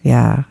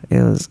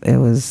 it was.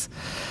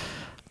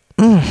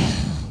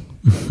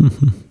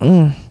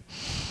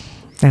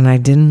 And I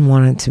didn't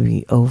want it to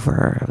be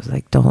over. I was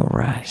like, don't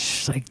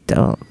rush, like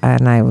don't.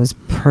 And I was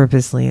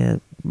purposely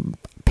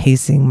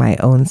pacing my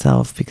own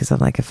self, because I'm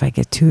like, if I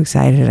get too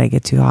excited, I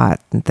get too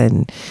hot, and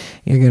then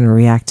you're going to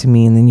react to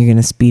me, and then you're going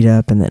to speed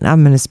up, and then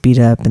I'm going to speed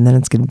up, and then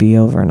it's going to be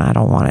over, and I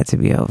don't want it to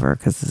be over,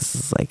 because this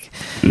is like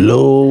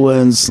low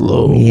and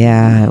slow.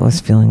 Yeah, it was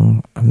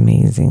feeling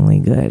amazingly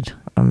good.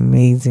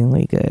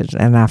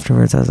 And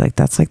afterwards I was like,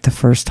 that's like the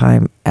first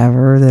time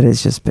ever that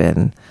it's just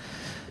been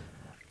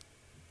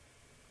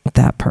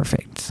that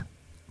perfect,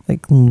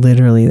 like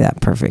literally that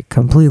perfect,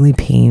 completely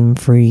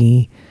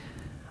pain-free,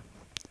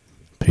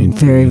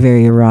 very,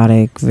 very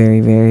erotic, very,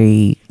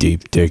 very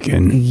deep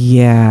dicking.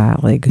 Yeah,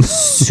 like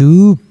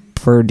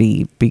super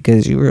deep,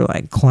 because you were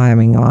like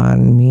climbing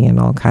on me in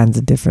all kinds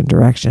of different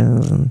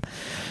directions and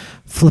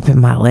flipping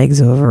my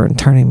legs over and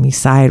turning me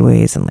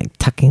sideways and like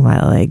tucking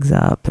my legs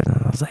up, and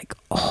I was like,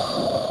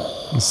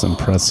 that's some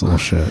pretzel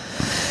shit.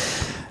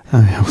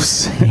 I was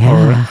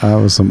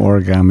some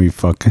origami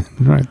fucking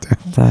right there.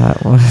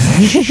 That was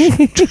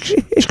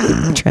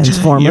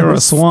Transformers. You're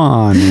a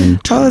swan.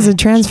 I was a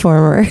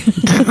transformer.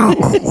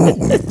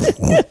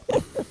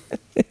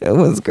 It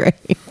was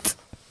great.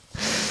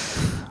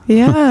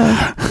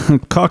 Yeah.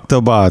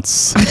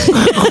 Coctobots.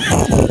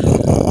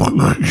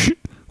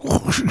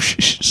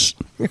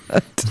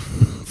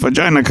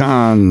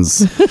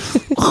 Vaginacons.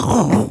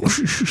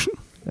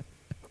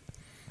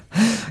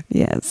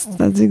 Yes,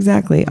 that's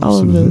exactly all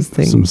of those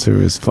things. Some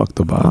serious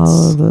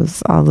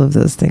fucktobots. All of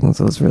those things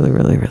was really,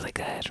 really, really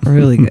good.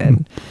 Really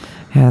good.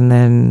 And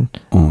then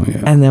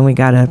we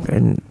got up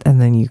and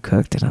then you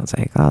cooked, and I was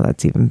like, oh,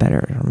 that's even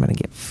better. I'm gonna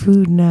get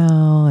food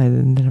now.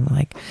 And then I'm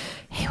like,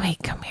 hey, wait,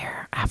 come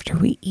here. After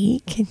we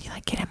eat, can you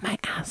like get in my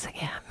ass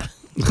again?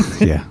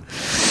 Yeah.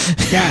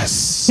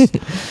 Yes.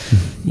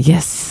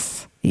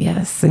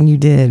 Yes, and you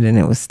did, and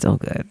it was still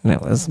good. And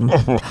it was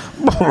but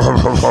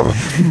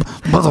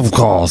of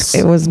course.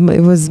 It was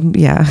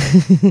yeah.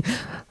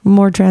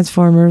 More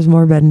Transformers,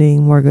 more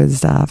bending, more good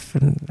stuff.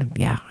 And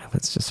yeah, it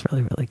was just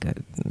really, really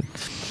good.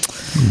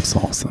 It's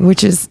awesome.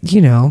 Which is,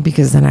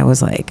 because then I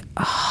was like,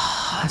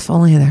 oh, if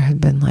only there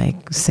had been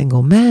like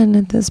single men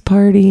at this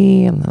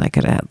party, and then I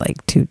could have had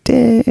like 2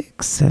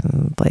 dicks,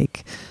 and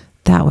like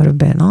that would have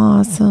been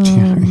awesome.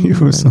 Yeah, you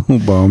were so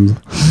bummed.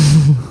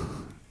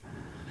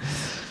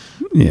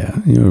 Yeah,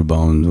 you were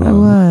bummed. I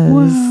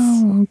was.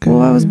 Wow, okay.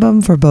 Well, I was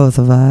bummed for both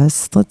of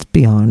us. Let's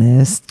be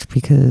honest,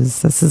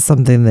 because this is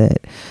something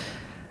that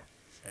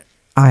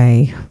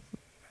I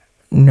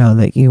know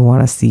that you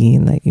want to see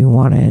and that you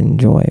want to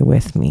enjoy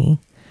with me,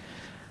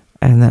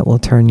 and that will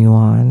turn you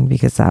on,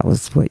 because that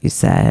was what you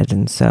said.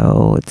 And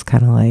so it's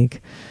kind of like,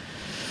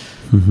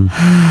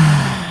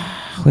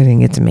 we didn't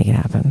get to make it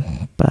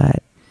happen,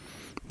 but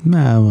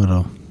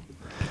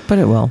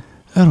it will.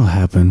 That'll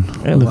happen.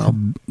 It will.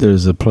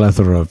 There's a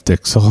plethora of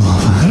dicks all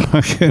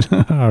over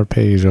our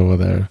page over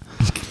there.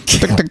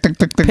 Pick a dick.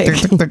 Pick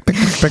a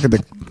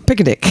dick. Pick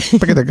a dick. Tick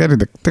to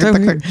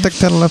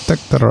the left, tick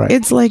to the right.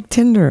 It's like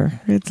Tinder.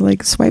 It's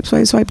like swipe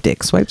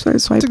dick. Swipe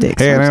dick.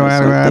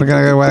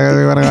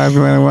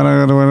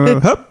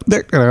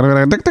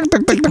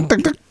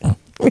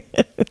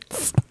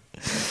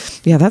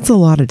 Yeah, that's a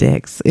lot of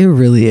dicks. It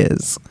really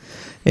is.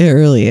 It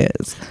really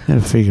is. I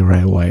gotta figure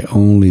out why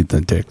only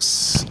the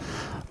dicks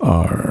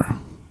are.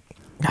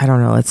 I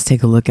don't know. Let's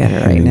take a look at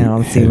it right now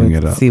and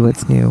see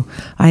what's new.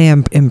 I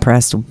am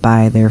impressed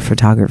by their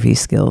photography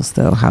skills,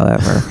 though.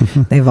 However,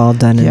 they've all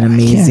done an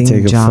amazing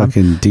take job. A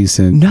fucking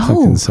decent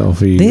fucking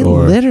selfie. They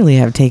literally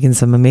have taken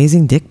some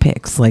amazing dick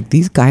pics. Like,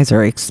 these guys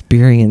are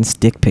experienced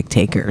dick pic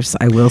takers.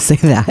 I will say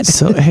that.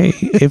 So hey,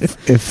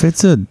 if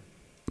it's a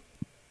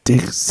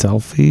dick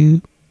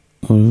selfie,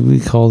 what do we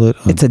call it?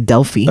 It's a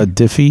Delphi. A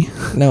diffie?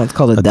 No, it's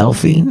called a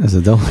Delphi. It's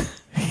a Delphi.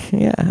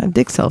 Yeah, a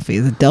dick selfie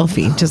is a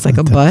Delphi, just like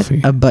a butt.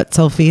 A butt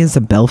selfie is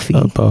a belfie.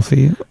 A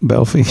belfie.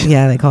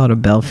 Yeah, they call it a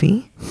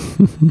belfie.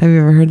 Have you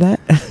ever heard that?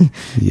 Yes.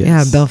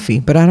 Yeah, a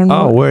belfie, but I don't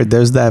know. Oh, word!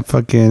 There's that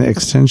fucking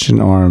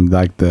extension arm,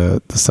 like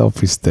the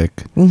selfie stick.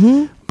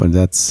 Mm-hmm. But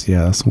that's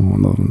what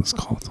one of them is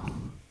called.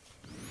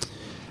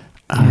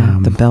 Yeah,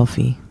 the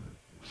belfie.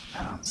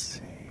 I don't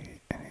see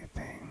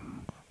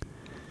anything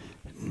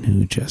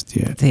new just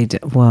yet. They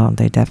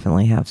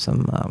definitely have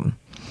some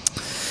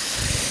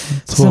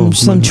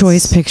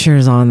choice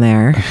pictures on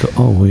there.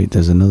 Oh wait,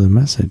 there's another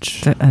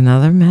message.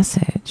 Another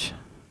message.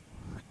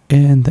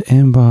 In the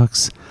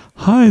inbox.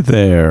 Hi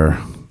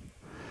there,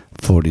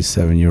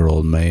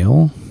 47-year-old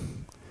male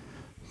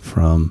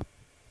from.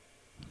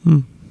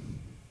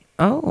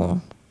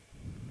 Oh,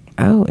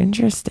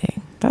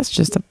 interesting. That's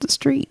just up the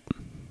street.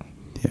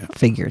 Yeah.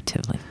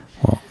 Figuratively.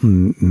 Well,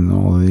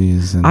 all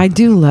these. I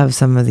do love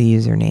some of the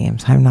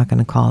usernames. I'm not going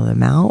to call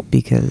them out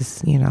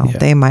because,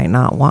 they might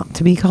not want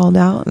to be called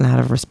out and out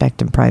of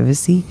respect and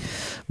privacy.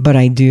 But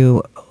I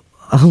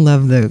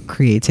love the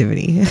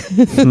creativity.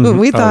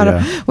 we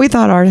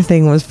thought our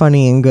thing was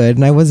funny and good,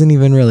 and I wasn't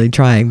even really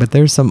trying. But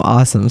there's some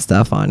awesome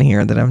stuff on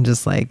here that I'm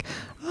just like,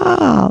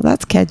 oh,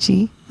 that's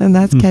catchy, and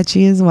that's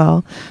catchy as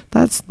well.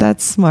 That's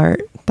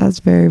smart. That's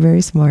very,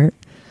 very smart.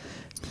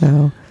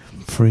 So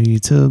free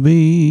to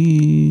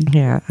be.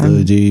 Yeah,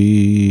 I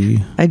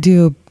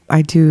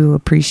do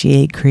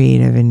appreciate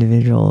creative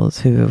individuals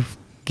who have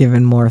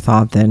given more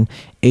thought than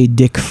a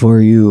dick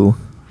for you.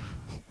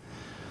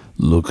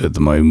 Look at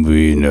my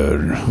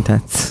wiener.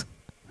 That's.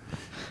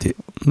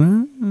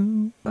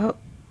 Oh,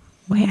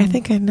 wait! I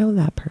think I know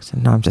that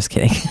person. No, I'm just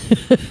kidding.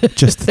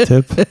 Just a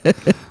tip.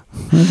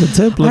 The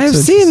tip. I've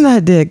seen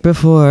that dick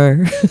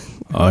before.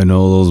 I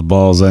know those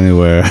balls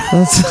anywhere.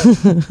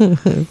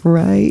 That's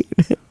right.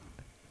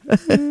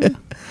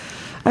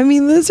 I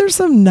mean, those are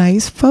some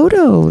nice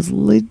photos.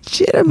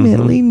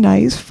 Legitimately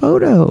nice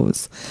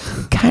photos.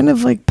 Kind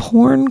of like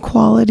porn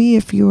quality.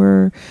 If you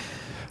were.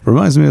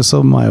 Reminds me of some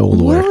of my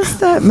old work.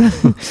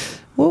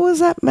 What was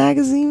that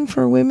magazine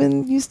for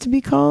women used to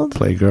be called?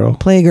 Playgirl.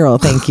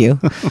 Playgirl, thank you.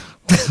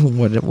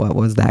 What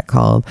was that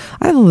called?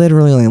 I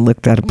literally only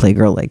looked at a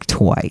Playgirl like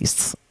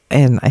twice.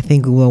 And I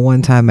think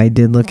one time I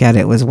did look at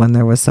it was when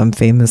there was some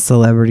famous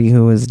celebrity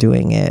who was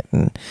doing it.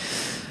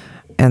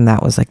 And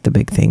that was like the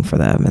big thing for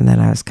them. And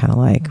then I was kind of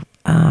like,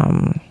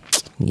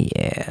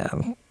 yeah,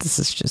 this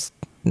is just,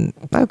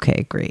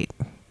 okay, great.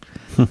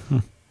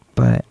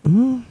 But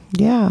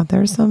yeah,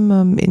 there's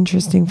some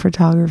interesting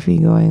photography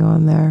going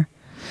on there.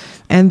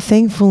 And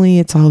thankfully,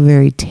 it's all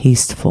very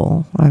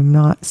tasteful. I'm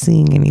not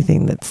seeing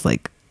anything that's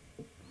like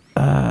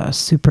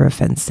super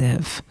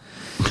offensive,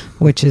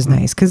 which is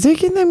nice. Because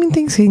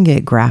things can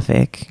get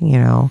graphic,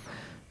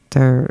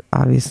 There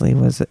obviously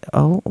was,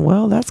 oh,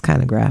 well, that's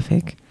kind of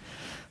graphic.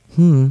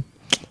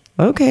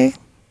 Okay,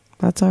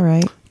 that's all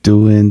right.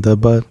 Doing the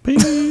butt.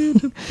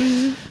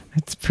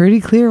 It's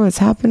pretty clear what's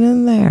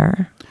happening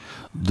there.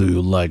 Do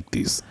you like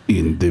this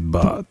in the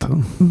butt?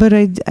 But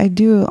I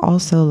do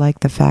also like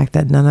the fact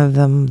that none of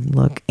them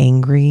look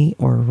angry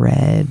or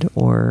red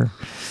or,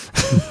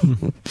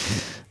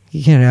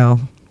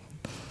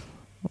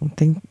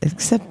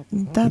 except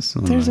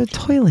that there's a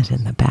toilet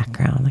in the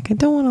background. Like, I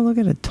don't want to look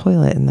at a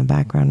toilet in the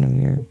background of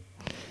your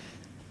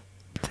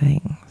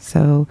thing.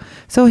 So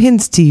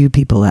hints to you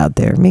people out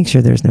there, make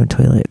sure there's no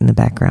toilet in the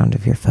background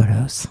of your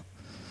photos.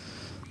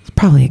 It's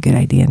probably a good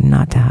idea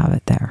not to have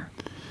it there.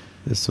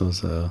 This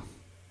was a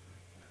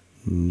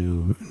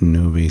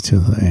newbie to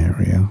the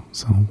area,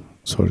 so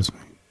to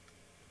speak.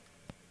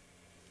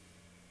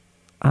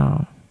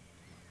 Oh,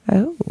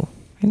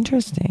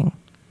 interesting.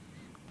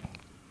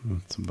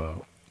 That's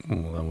about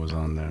all that was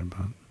on there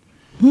about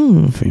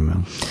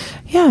female.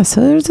 Yeah,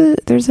 so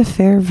there's a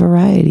fair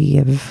variety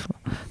of.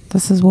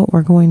 This is what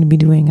we're going to be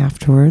doing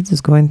afterwards.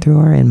 Is going through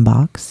our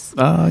inbox.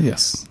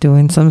 Yes.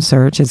 Doing some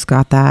search. It's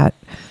got that,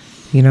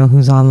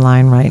 who's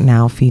online right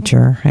now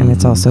feature, and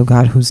it's also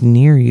got who's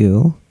near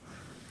you.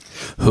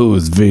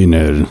 Who's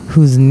wiener?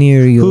 Who's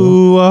near you?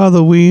 Who are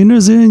the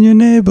wieners in your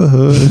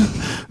neighborhood?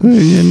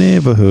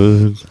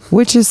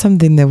 Which is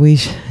something that we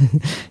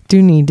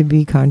do need to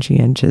be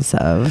conscientious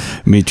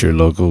of. Meet your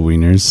local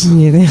wieners.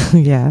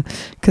 Yeah,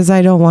 because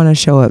I don't want to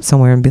show up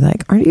somewhere and be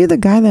like, "Aren't you the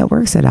guy that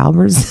works at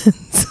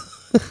Albertsons?"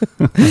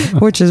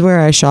 Which is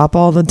where I shop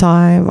all the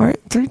time.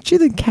 Aren't you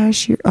the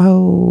cashier?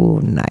 Oh,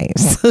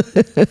 nice.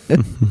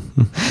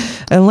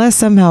 Unless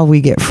somehow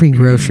we get free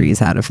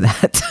groceries out of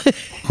that.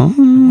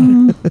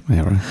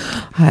 Yeah, right.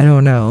 I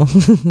don't know.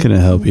 Can I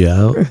help you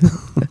out?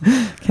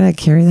 Can I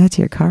carry that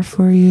to your car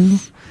for you?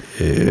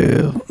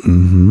 Yeah.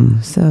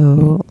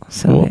 So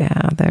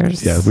yeah,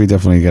 there's. Yeah, we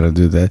definitely got to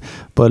do that.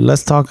 But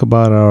let's talk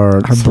about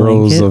our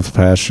Throws blanket of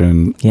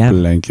Passion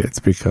blankets,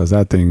 because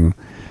that thing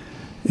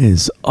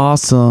is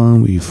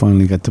awesome. We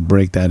finally got to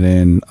break that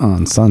in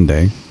on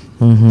Sunday.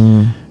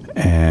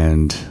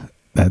 And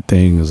that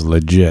thing is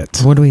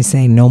legit. What do we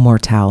say? No more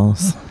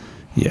towels.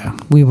 Yeah.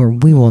 We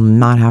will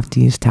not have to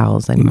use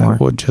towels anymore.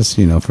 No, well, just,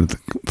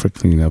 for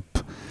cleanup.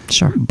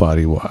 Sure.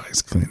 Body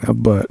wise cleanup.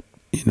 But,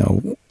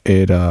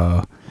 it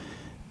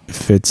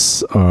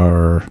fits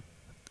our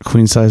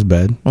queen size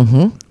bed.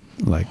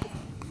 Like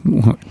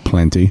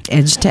plenty.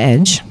 Edge to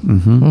edge.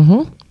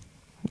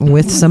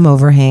 With some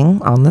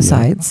overhang on the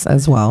sides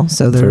as well.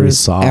 So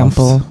there's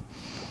ample.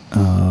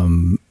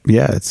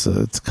 Yeah, it's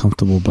a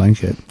comfortable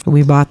blanket.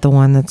 We bought the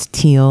one that's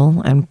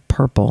teal and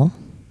purple.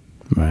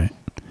 Right.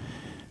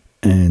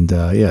 And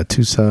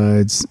two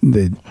sides.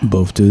 They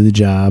both do the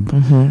job.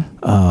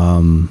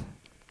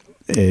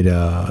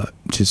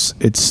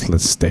 It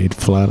stayed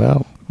flat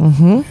out.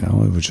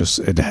 It was just,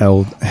 it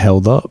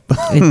held up.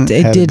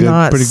 It did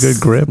not. Pretty good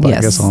grip,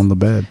 I guess, on the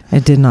bed.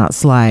 It did not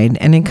slide,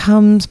 and it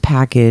comes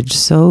packaged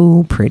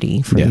so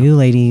pretty for you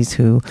ladies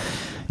who,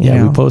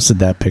 Yeah, we posted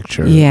that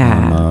picture.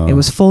 Yeah, it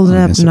was folded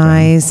up Instagram.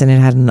 Nice, and it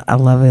had a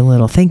lovely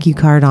little thank you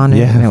card on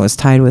it, and it was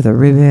tied with a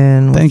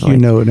ribbon. Thank you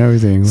note and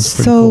everything.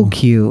 So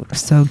cute,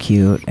 so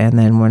cute. And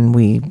then when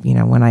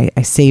when I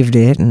saved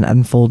it and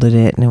unfolded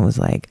it, and it was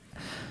like,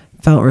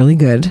 felt really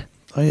good.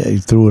 Oh yeah, you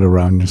threw it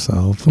around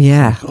yourself.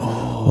 Yeah. Like,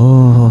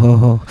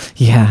 oh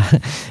yeah.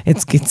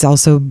 It's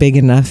also big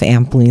enough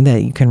amply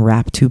that you can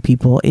wrap two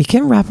people. It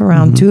can wrap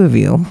around two of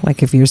you,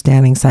 like if you're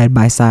standing side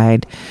by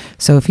side.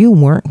 So if you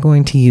weren't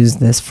going to use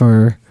this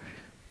for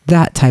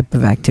that type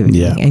of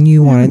activity and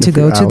you wanted to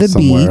go to the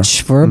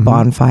beach for a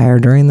bonfire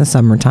during the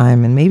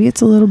summertime, and maybe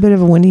it's a little bit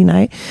of a windy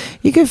night,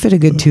 you could fit a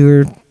good 2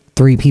 or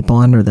 3 people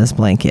under this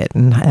blanket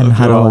and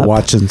huddle up.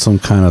 Watching some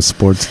kind of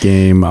sports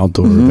game,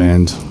 outdoor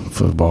event,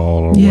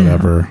 football or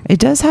whatever. It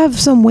does have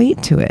some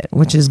weight to it,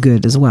 which is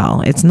good as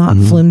well. It's not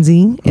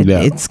flimsy.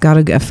 It's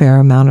got a fair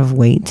amount of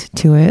weight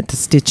to it. The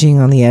stitching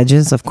on the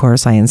edges, of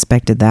course, I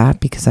inspected that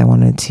because I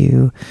wanted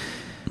to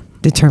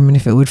determine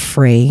if it would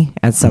fray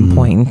at some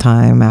point in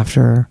time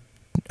after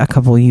a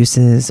couple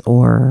uses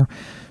or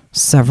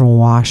several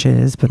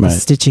washes, but the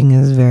stitching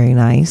is very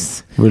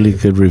nice. Really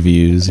good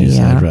reviews, you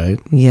said, right?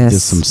 Yes.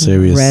 Just some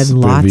serious read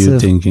lots review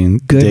of digging.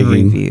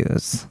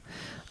 Reviews.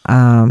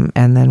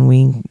 And then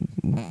we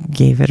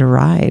gave it a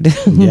ride.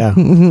 yeah,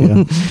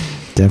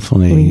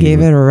 definitely. We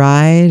gave it a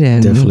ride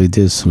and definitely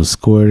did some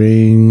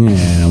squirting,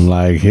 and I'm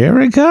like,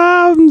 here it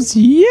comes,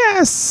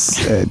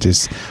 yes!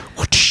 Just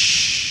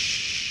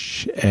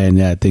whoosh, and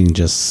that thing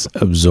just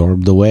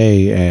absorbed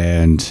away,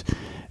 and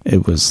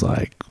it was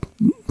like,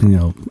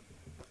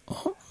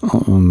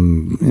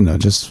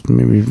 just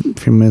maybe a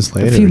few minutes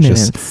later,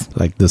 just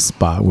like the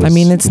spot was. I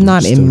mean, it's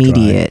not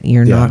immediate.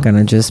 You're not going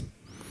to just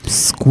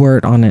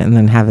squirt on it and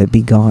then have it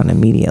be gone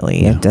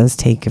immediately. It does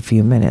take a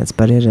few minutes,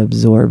 but it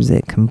absorbs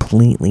it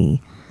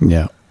completely.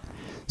 Yeah.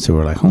 So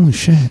we're like, holy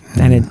shit.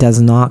 And it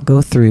does not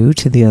go through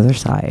to the other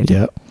side.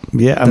 Yeah.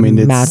 Yeah.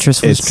 The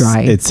mattress was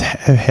dry. It's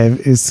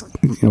heavy. It's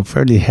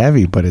fairly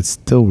heavy, but it's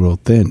still real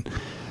thin.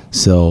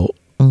 So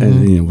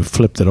and we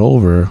flipped it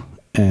over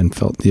and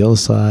felt the other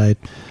side.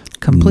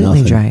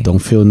 Completely dry. Don't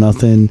feel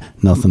nothing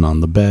on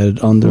the bed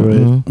under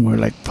it. We're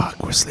like,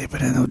 fuck, we're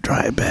sleeping in a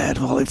dry bed.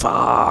 Holy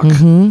fuck.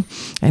 And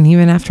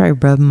even after I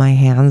rubbed my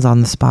hands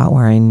on the spot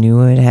where I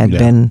knew it had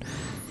been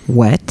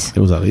wet.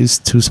 There was at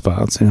least 2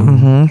 spots.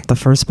 The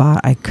first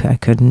spot, I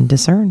couldn't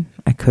discern.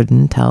 I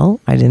couldn't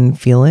tell. I didn't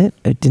feel it.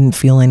 It didn't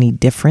feel any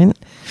different.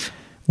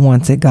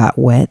 Once it got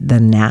wet, the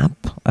nap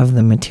of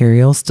the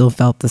material still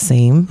felt the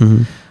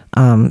same.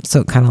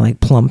 So it kind of like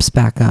plumps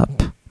back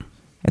up.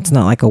 It's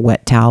not like a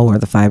wet towel where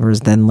the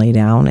fibers then lay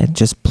down. It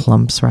just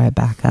plumps right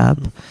back up.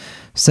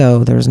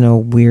 So there's no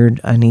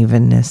weird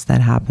unevenness that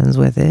happens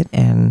with it.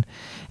 And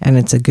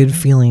it's a good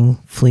feeling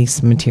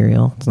fleece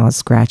material. It's not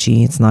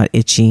scratchy. It's not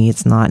itchy.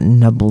 It's not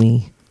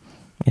nubbly,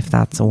 if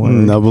that's a word.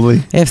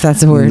 Nubbly? If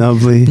that's a word.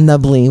 Nubbly.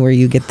 Nubbly, where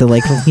you get the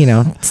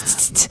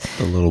the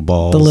little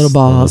balls. The little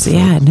balls.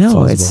 Yeah,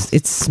 no,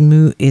 it's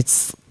smooth.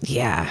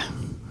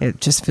 It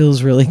just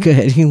feels really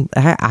good.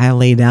 I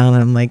lay down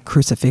and I'm like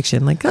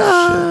crucifixion, like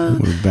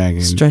we're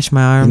banging. Stretch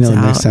my arms out.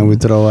 Next time we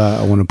throw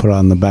out, I want to put it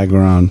on the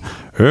background.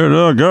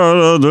 With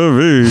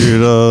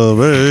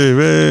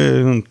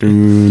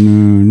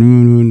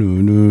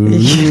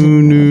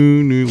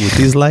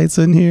these lights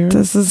in here,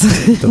 this is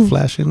the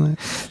flashing light.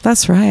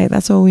 That's right.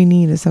 That's what we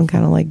need, is some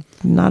kind of like,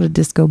 not a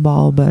disco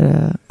ball, but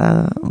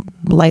a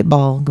light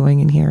ball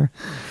going in here.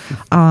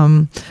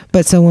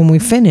 But so when we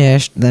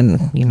finished,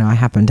 then I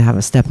happened to have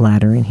a step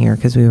ladder in here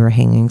because we were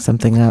hanging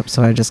something up,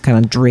 so I just kind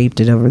of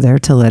draped it over there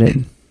to let it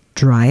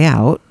dry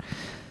out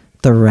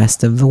the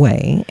rest of the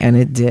way, and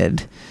it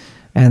did.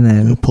 And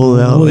then pull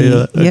it out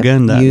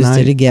again that used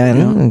night. It again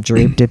and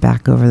draped it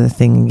back over the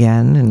thing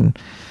again, and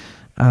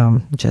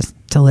just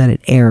to let it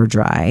air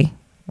dry.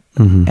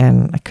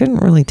 And I couldn't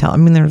really tell. I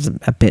mean, there was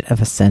a bit of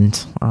a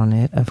scent on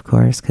it, of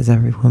course, because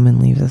every woman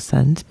leaves a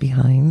scent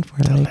behind.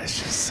 We're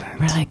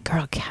like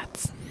girl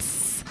cats.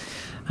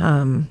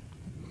 You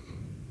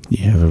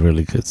have a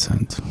really good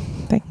scent.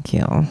 Thank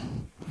you.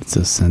 It's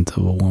a scent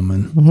of a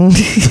woman.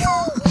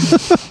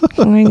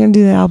 I'm gonna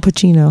do the Al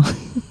Pacino.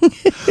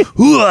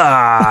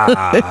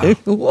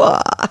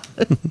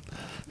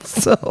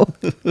 So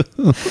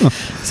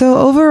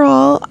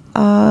overall,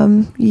 I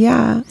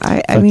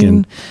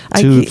mean,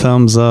 2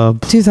 thumbs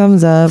up, 2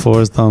 thumbs up,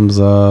 4 thumbs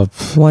up,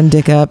 1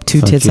 dick up,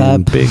 2 tits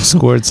up, big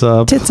squirts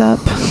up, tits up,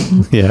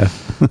 yeah,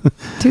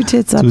 2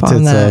 tits up 2 tits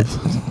on that,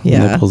 up,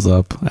 nipples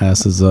up,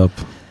 asses up.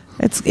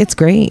 It's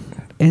great.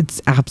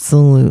 It's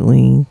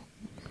absolutely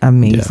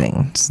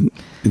amazing.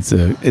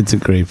 Yeah, it's a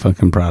great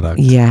fucking product.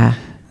 Yeah.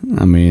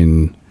 I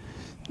mean,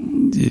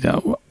 we've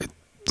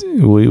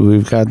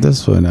got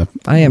this one.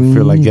 I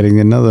feel like getting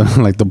another,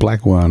 like the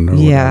black one. Or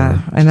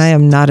whatever. And I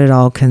am not at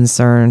all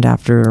concerned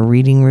after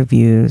reading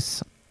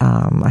reviews.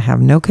 I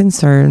have no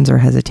concerns or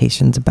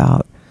hesitations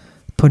about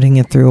putting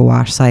it through a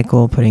wash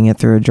cycle, putting it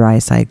through a dry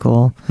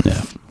cycle. Yeah.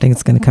 I think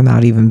it's going to come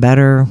out even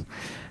better.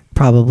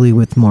 Probably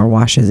with more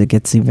washes, it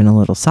gets even a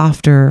little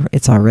softer.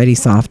 It's already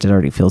soft. It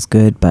already feels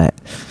good, but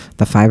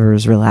The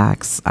fibers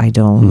relax. I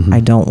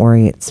don't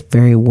worry. It's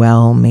very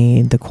well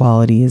made. The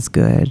quality is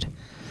good.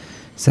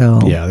 So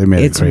yeah, they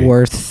made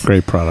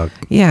great product.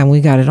 Yeah, and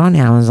we got it on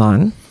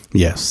Amazon.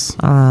 Yes.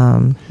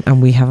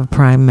 And we have a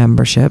Prime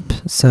membership,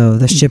 so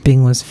the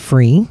shipping was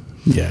free.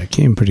 Yeah, it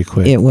came pretty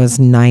quick. It was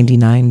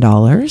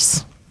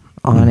 $99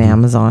 on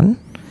Amazon.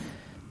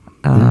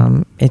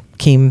 It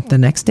came the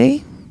next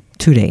day,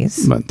 2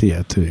 days. But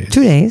yeah, 2 days.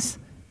 2 days.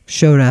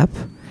 Showed up,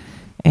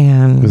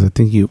 and because I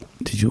think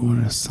did you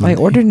order Sunday? I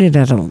ordered it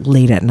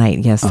late at night.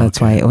 Yes,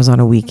 that's why it was on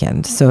a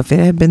weekend. So if it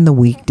had been the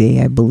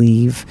weekday, I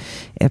believe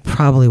it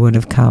probably would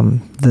have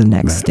come the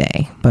next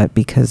day. But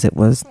because it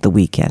was the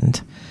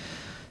weekend,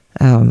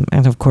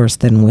 and of course,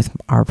 then with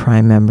our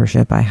Prime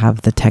membership, I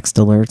have the text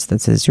alerts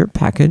that says your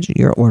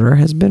order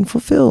has been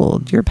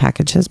fulfilled, your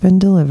package has been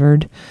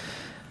delivered.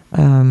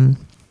 So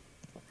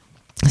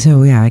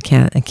yeah, I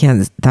can't.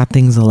 That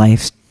thing's a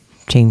life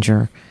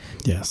changer.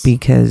 Yes.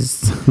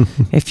 Because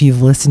if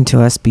you've listened to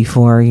us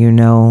before, you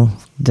know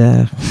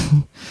the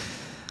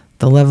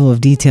level of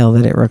detail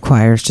that it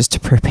requires just to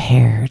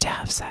prepare to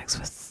have sex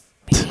with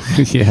me.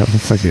 Yeah,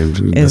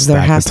 fucking.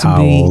 There has to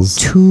be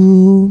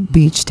 2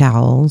 beach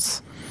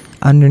towels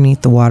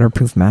underneath the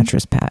waterproof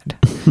mattress pad,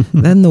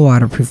 then the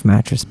waterproof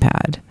mattress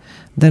pad,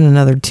 then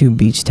another 2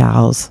 beach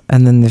towels,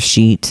 and then the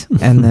sheet,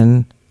 and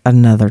then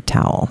another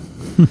towel.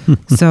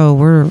 So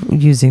we're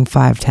using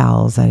 5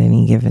 towels at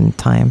any given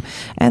time,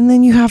 and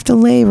then you have to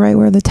lay right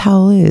where the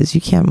towel is.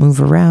 You can't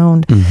move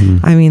around.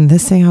 I mean,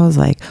 this thing, I was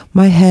like,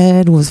 my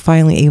head was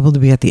finally able to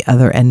be at the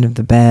other end of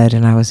the bed,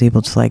 and I was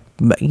able to, like,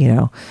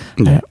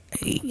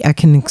 I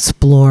can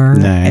explore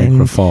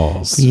Niagara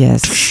Falls.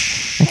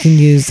 Yes, I can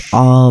use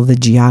all the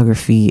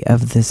geography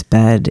of this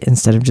bed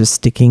instead of just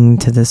sticking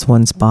to this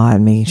one spot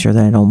and making sure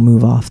that I don't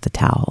move off the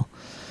towel.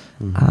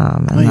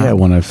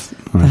 When I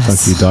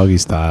fuck you doggy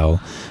style,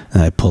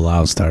 and I pull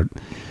out, start,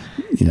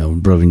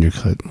 rubbing your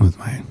clit with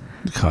my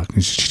cock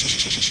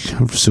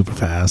super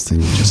fast,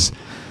 and you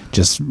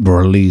just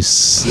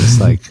release. It's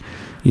like,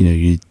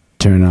 you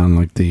turn on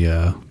like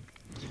the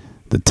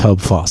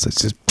tub faucet,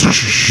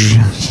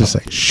 just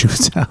like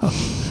shoots out.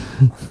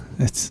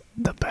 It's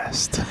the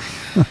best.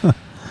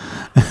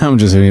 I'm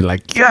just really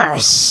like,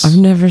 yes. I've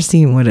never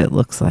seen what it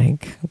looks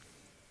like.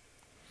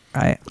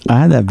 I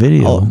had that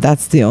video. Oh,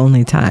 that's the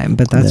only time,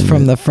 but that's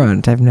from the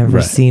front. I've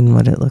never seen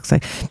what it looks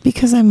like,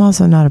 because I'm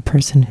also not a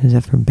person who's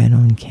ever been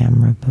on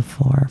camera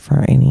before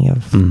for any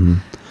of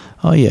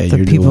oh yeah, the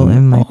you're people doing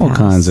in my all past.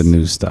 Kinds of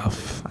new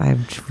stuff. I've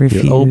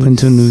refused. You're open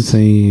to new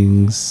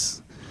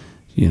things,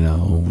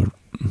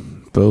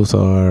 both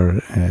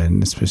are,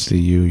 and especially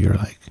you're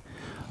like,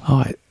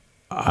 oh,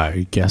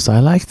 I guess I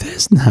like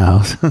this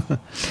now.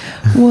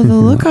 Well, the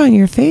look on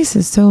your face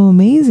is so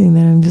amazing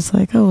that I'm just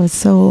like, oh, it's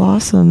so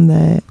awesome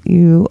that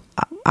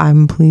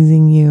I'm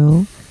pleasing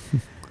you.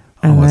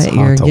 And that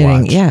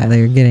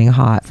you're getting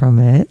hot from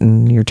it,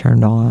 and you're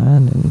turned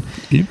on. And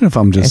even if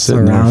I'm just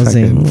sitting there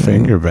fucking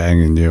finger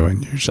banging you,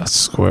 and you're just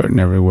squirting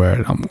everywhere,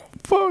 and I'm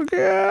fuck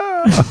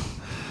yeah.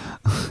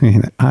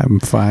 I'm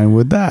fine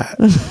with that.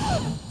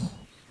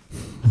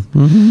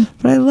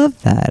 But I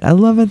love that. I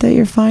love it that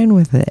you're fine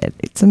with it.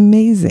 It's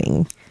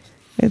amazing.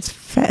 It's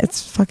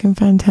fucking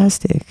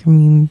fantastic. I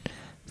mean,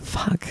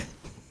 fuck.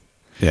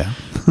 Yeah.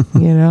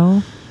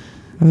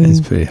 I mean,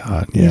 it's pretty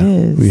hot. Yeah. It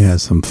is. We had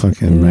some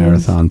fucking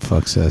marathon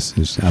fuck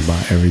sessions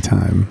about every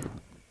time.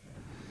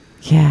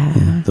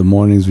 Yeah. The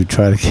mornings we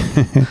try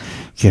to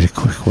get a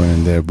quick one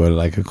in there, but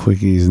like a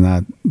quickie is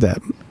not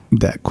that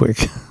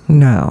quick.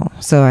 No.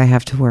 So I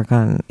have to work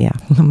on,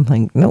 I'm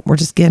like, nope, we're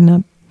just getting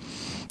up,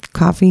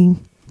 coffee,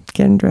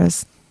 getting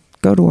dressed,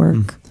 go to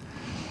work.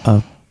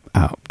 Up,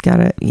 out.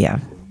 Got it. Yeah.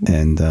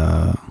 And,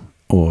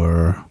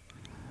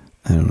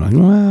 I'm like,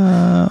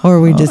 well,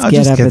 or we just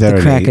get up at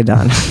the crack of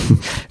dawn.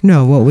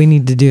 No, what we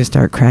need to do is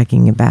start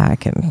cracking it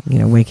back, and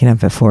waking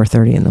up at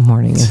 4:30 in the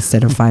morning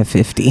instead of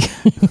 5:50.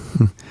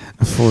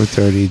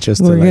 4:30,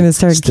 just we're gonna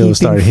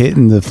start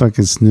hitting the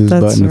fucking snooze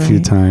button a few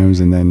times,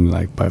 and then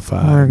like by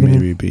 5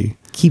 maybe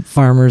keep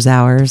farmers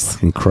hours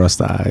and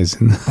crust eyes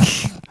and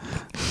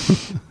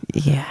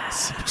yeah,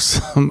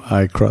 some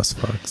eye crust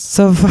fucks.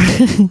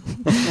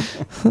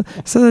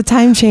 So the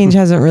time change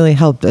hasn't really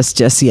helped us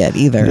just yet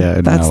either.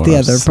 Yeah, that's the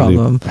other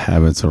problem.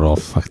 Habits are all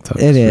fucked up.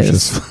 It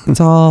is.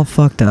 It's all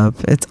fucked up.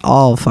 It's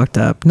all fucked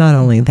up. Not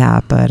only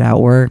that, but at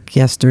work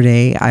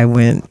yesterday, I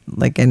went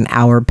like an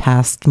hour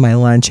past my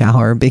lunch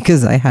hour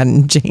because I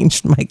hadn't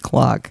changed my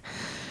clock.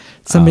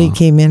 Somebody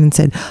came in and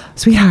said,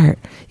 "Sweetheart,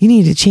 you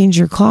need to change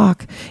your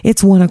clock.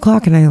 It's 1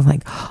 o'clock." And I was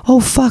like,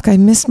 "Oh fuck, I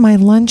missed my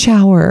lunch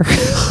hour."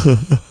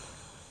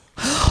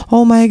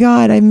 Oh my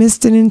God, I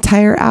missed an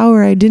entire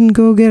hour. I didn't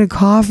go get a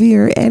coffee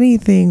or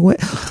anything. What?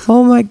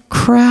 Oh my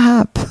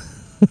crap.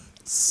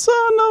 Son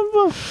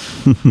of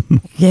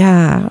a...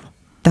 Yeah,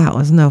 that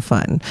was no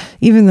fun.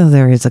 Even though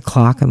there is a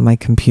clock on my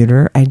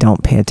computer, I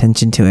don't pay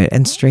attention to it.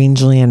 And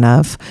strangely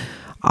enough,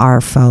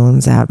 our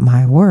phones at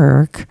my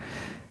work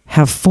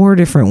have 4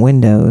 different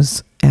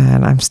windows,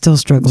 and I'm still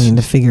struggling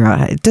to figure out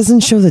how it doesn't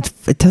show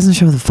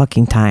the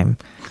fucking time.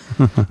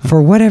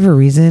 For whatever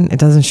reason, it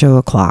doesn't show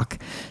a clock.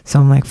 So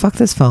I'm like, fuck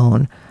this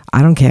phone.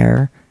 I don't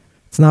care.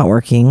 It's not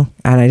working.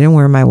 And I didn't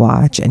wear my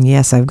watch. And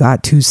yes, I've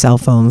got 2 cell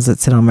phones that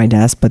sit on my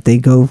desk, but they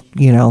go,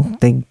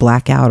 they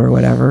black out or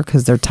whatever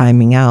because they're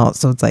timing out.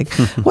 So it's like,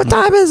 what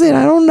time is it?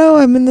 I don't know.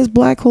 I'm in this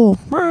black hole.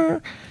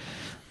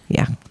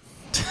 Yeah.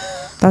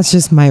 That's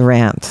just my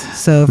rant.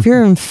 So if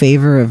you're in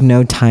favor of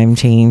no time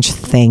change,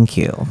 thank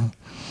you.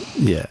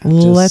 Yeah.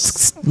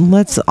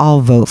 Let's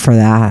all vote for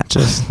that.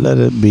 Just let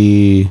it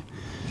be.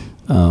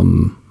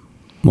 Have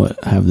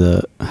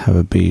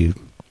it be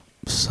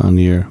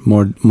sunnier,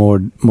 more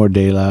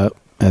daylight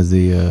as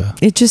the.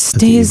 It just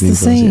stays the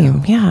same.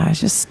 Goes, yeah, it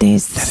just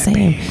stays the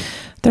same.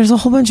 There's a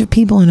whole bunch of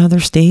people in other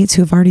states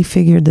who've already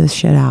figured this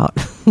shit out.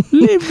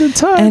 Leave the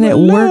time and it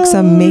alone. Works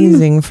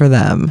amazing for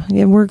them.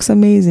 It works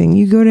amazing.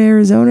 You go to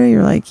Arizona,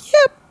 you're like,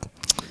 yep,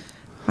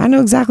 I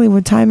know exactly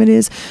what time it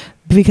is,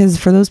 because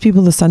for those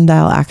people, the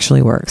sundial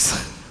actually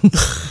works.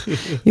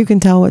 You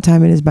can tell what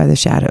time it is by the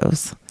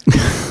shadows.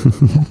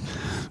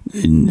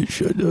 In the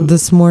shadow.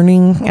 This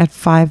morning at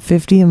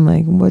 5:50, I'm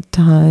like, what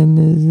time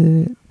is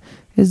it?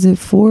 Is it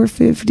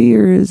 4:50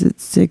 or is it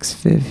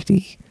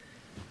 6:50?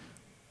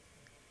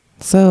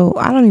 So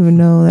I don't even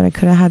know that I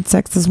could have had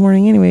sex this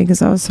morning anyway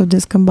because I was so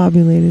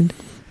discombobulated.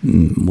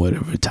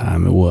 Whatever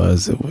time it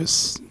was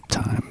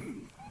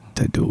time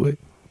to do it.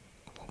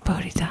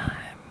 Booty time.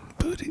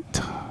 Booty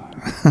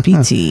time.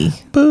 BT.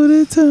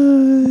 Booty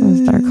time.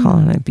 I'll start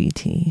calling it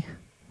BT.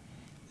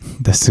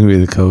 That's going to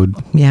be the code.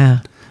 Yeah.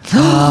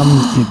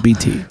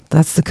 BT.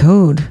 That's the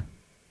code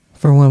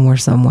for when we're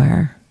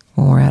somewhere.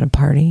 When we're at a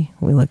party,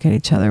 we look at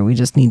each other. We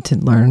just need to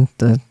learn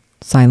the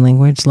sign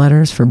language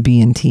letters for B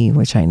and T,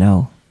 which I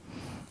know.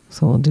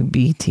 So we'll do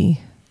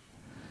BT.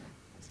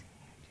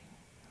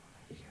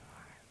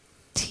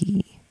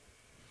 T.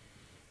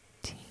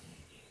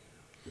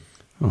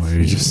 Oh,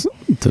 you just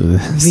do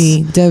this.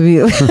 V,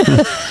 W.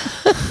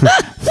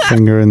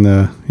 Finger in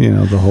the,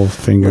 the whole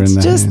finger in the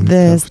It's just hand.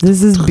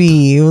 this is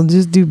B. We'll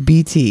just do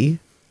BT.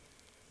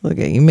 Look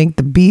at you. Make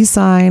the B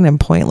sign and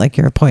point like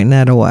you're pointing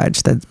at a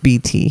watch. That's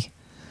BT.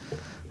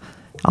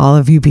 All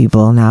of you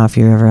people, now if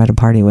you're ever at a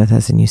party with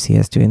us and you see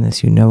us doing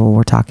this, you know what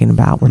we're talking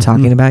about. We're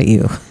talking about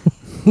you.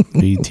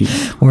 BT.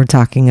 We're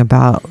talking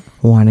about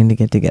wanting to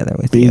get together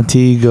with you.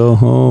 BT, go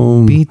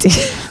home. BT.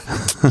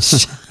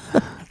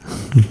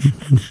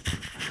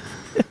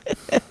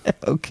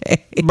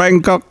 Okay.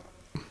 Bangkok.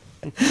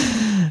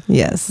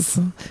 Yes.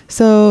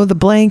 So the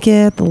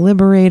blanket, the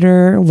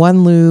Liberator,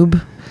 one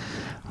lube,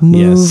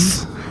 move.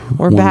 Yes.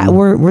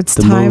 It's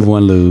time. Move,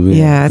 one lube.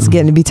 Yeah, it's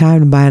getting to be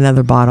time to buy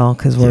another bottle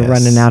because we're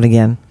running out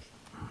again.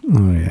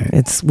 Oh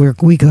yeah.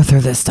 We go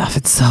through this stuff.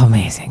 It's so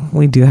amazing.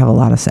 We do have a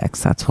lot of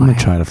sex. That's why. I'm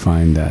gonna try to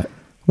find that.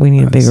 We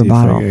need a bigger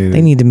bottle.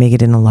 They need to make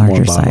it in a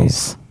larger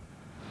size.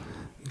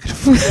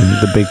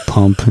 The big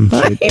pump and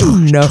shit.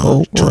 I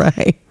know,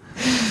 right?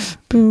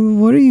 But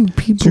what are you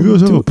people? Do you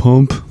guys have a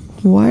pump?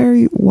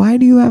 Why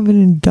do you have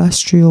an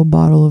industrial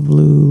bottle of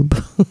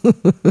lube?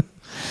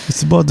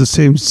 It's about the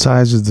same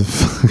size as the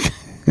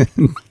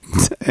fucking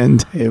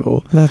end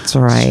table. That's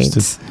right.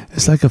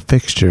 It's like a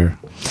fixture.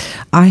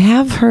 I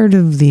have heard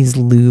of these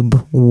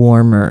lube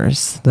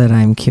warmers that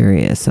I'm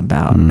curious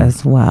about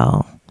as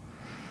well.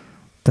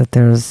 That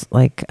there's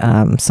like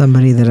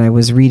somebody that I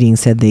was reading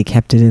said they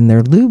kept it in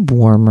their lube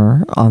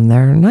warmer on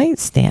their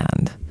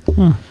nightstand.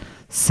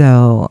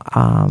 So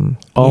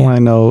all I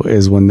know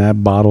is when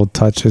that bottle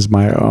touches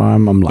my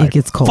arm, I'm like, it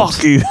gets cold.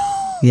 Fuck you.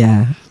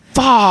 Yeah.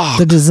 Fuck.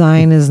 The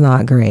design is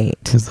not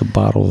great. Because the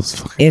bottle is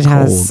fucking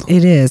cold.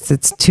 It is.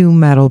 It's 2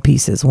 metal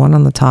pieces, one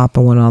on the top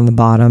and one on the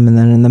bottom, and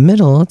then in the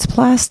middle it's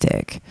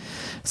plastic.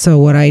 So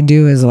what I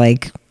do is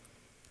like,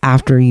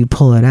 after you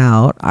pull it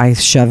out, I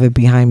shove it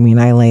behind me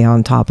and I lay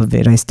on top of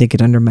it. I stick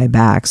it under my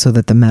back so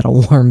that the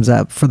metal warms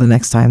up for the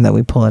next time that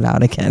we pull it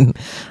out again.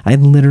 I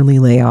literally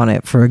lay on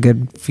it for a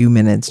good few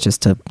minutes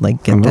just to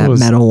like get that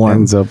metal warm.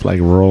 Ends up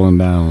like rolling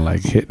down,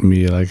 like hitting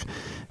me like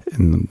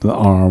in the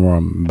arm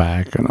or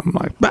back, and I'm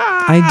like,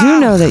 ah! I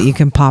do know that you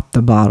can pop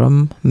the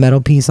bottom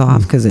metal piece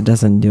off because it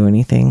doesn't do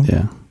anything.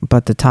 Yeah.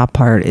 But the top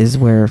part is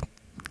where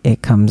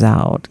it comes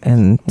out,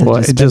 and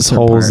it just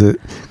holds it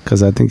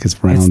because I think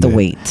it's rounded. It's the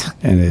weight,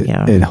 and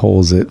it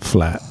holds it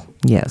flat.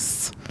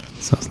 Yes.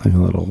 So it's like a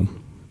little.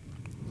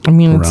 I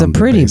mean, it's a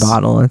pretty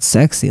bottle. It's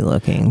sexy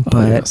looking,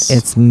 but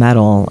it's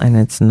metal and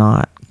it's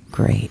not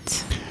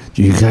great.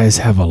 Do you guys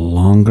have a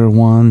longer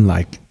one,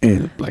 like a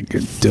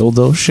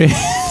dildo shape?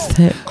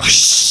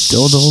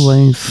 Dildo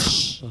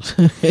length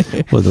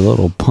with a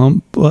little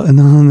pump button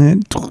on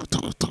it.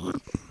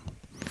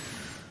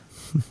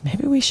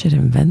 Maybe we should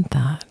invent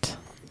that.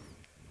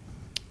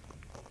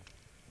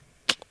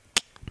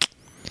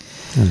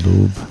 A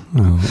lube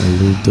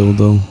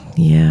dildo.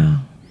 Yeah.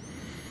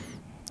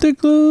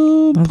 Dick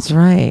lube. That's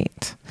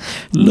right.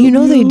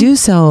 They do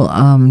sell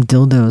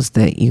dildos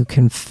that you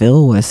can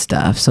fill with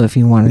stuff. So if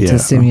you wanted to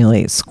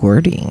simulate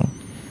squirting.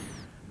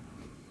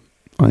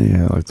 Oh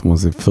yeah, like the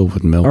ones that fill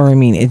with milk. Or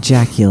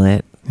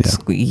ejaculate.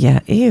 Yeah.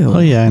 Ew. Oh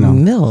yeah, I know.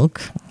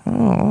 Milk.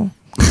 Oh.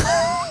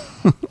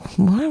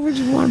 Why would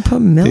you want to put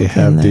milk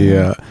in there? They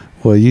have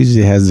well, it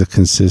usually has the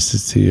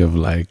consistency of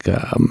like,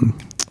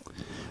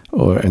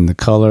 or in the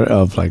color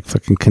of like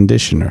fucking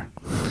conditioner.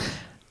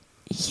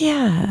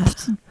 Yeah.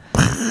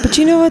 But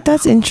you know what?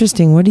 That's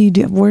interesting. What do you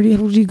do? Where do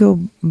you go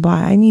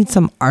buy? I need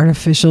some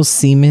artificial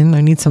semen.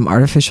 I need some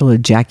artificial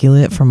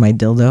ejaculate from my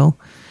dildo,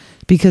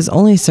 because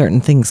only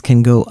certain things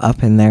can go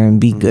up in there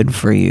and be good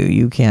for you.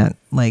 You can't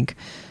like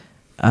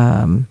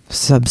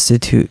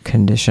substitute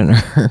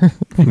conditioner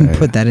and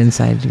put that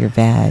inside your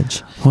vag.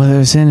 Well,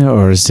 there's in it,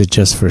 or is it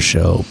just for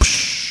show?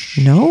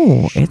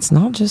 No, it's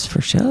not just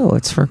for show.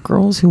 It's for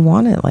girls who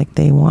want it. Like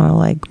they want to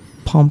like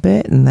pump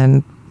it and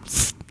then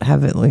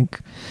have it like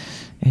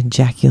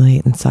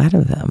ejaculate inside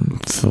of them.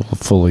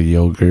 Full of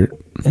yogurt.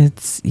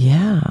 It's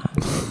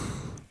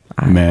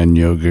man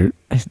yogurt.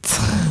 It's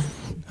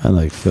I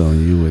like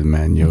filling you with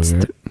man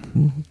yogurt.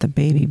 The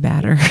baby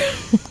batter.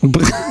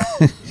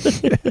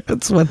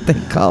 That's what they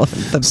call it.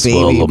 The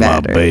Swallow baby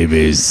batter. My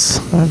babies.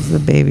 That's the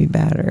baby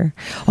batter.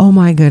 Oh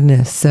my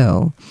goodness.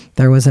 So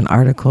there was an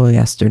article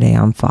yesterday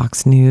on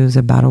Fox News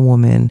about a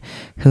woman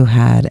who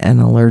had an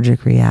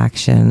allergic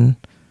reaction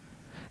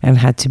and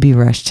had to be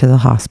rushed to the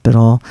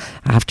hospital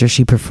after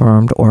she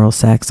performed oral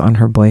sex on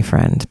her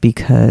boyfriend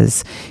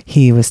because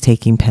he was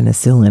taking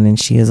penicillin and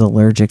she is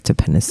allergic to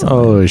penicillin.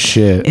 Oh,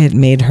 shit. It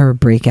made her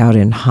break out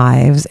in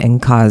hives and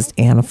caused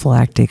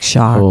anaphylactic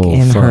shock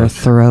in her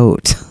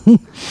throat.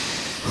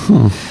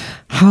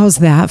 How's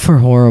that for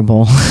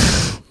horrible?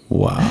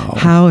 Wow.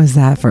 How is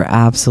that for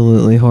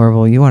absolutely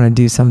horrible? You want to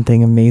do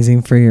something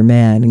amazing for your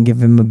man and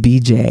give him a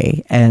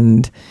BJ,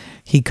 and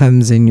he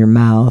comes in your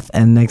mouth,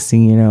 and next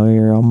thing you know,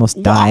 you're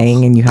almost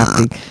dying and you have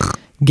to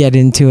get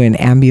into an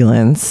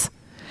ambulance,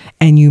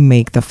 and you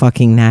make the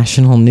fucking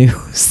national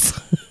news.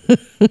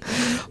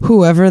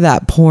 Whoever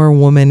that poor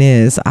woman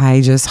is, I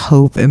just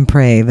hope and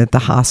pray that the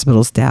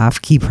hospital staff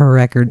keep her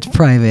records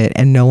private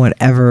and no one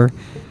ever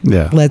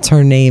lets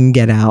her name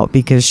get out,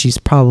 because she's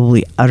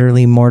probably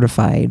utterly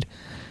mortified.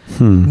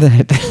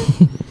 That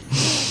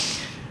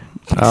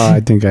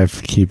I think I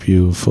keep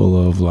you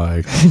full of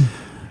like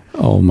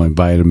all my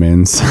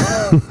vitamins.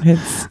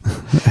 It's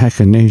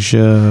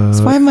echinacea. That's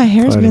why my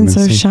hair's been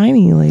so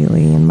shiny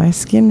lately and my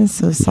skin is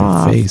so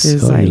soft. Face. You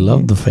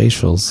love the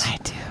facials. I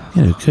do.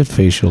 You had a good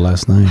facial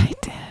last night. I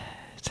did.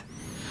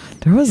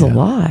 There was a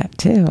lot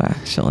too,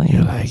 actually.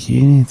 You're like,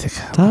 you need to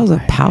come. That was a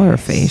power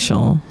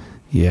facial.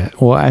 Yeah.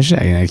 Well,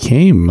 actually, I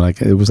came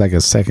like it was like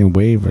a second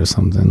wave or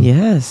something.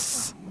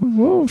 Yes.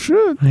 Oh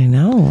shit! I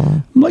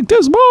know. I'm like,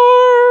 there's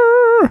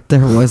more.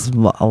 There was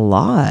a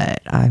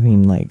lot. I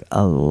mean, like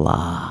a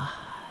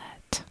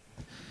lot.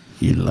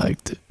 You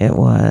liked it. It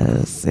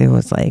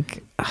was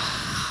like,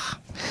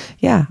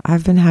 yeah.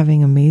 I've been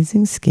having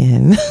amazing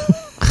skin.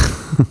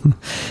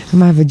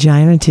 My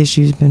vagina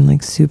tissue's been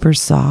like super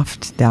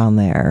soft down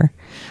there.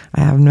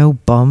 I have no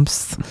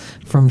bumps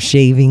from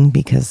shaving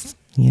because,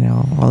 you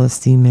know, all the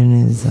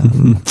semen is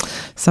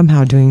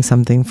somehow doing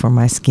something for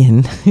my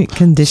skin. It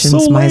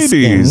conditions my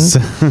skin.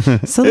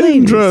 So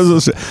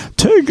ladies,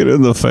 take it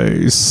in the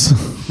face.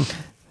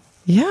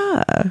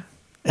 Yeah.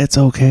 It's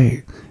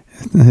okay.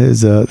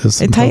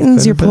 It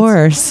tightens your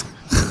pores.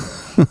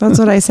 That's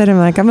what I said. I'm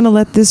like, I'm going to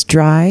let this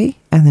dry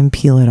and then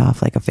peel it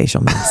off like a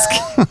facial mask.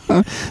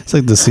 It's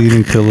like the scene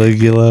in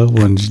Caligula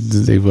when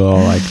they were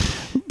all like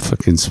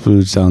fucking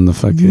spooched on the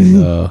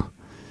fucking...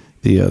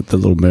 the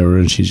little mirror,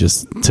 and she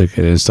just took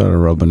it and started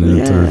rubbing it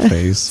into her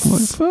face. I'm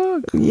like,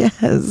 fuck.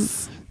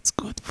 Yes. It's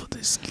good for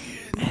the skin.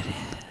 It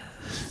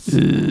is.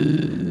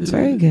 It's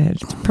very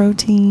good. It's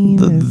protein.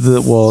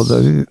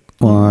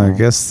 I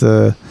guess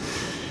the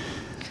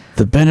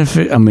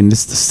benefit, I mean,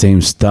 it's the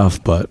same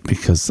stuff, but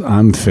because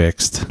I'm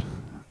fixed.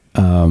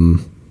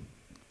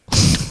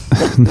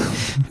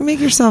 Make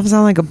yourself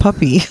sound like a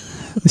puppy.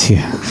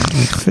 Yeah,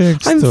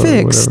 fixed. I'm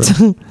fixed.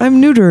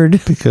 I'm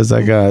neutered because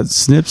I got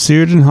snip,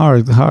 seared, and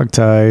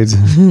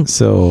hogtied.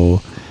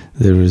 So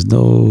there is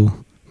no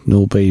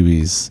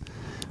babies.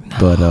 No.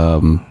 But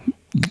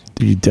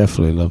you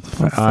definitely love the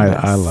fact.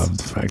 I love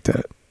the fact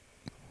that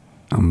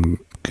I'm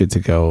good to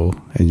go,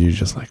 and you're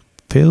just like,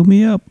 fill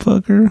me up,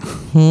 fucker.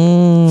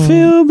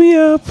 Fill me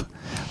up,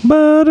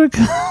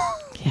 buttercup.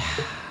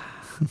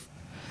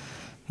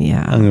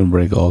 Yeah. I'm gonna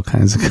break all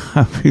kinds of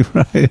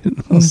copyright.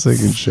 I'm sick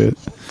and shit.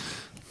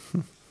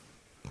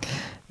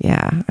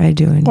 Yeah, I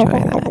do enjoy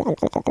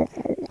that.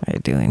 I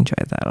do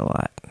enjoy that a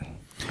lot.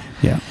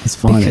 Yeah, it's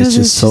fun. Because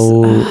it's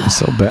so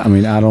bad. I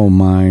mean, I don't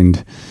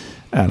mind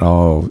at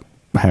all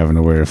having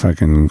to wear a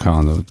fucking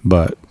condom,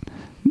 but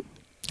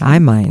I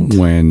mind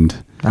when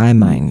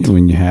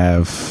you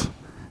have,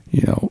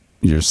 you know,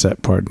 your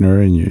set partner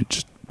and you're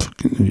just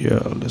fucking,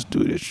 let's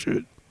do this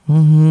shit.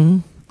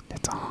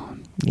 It's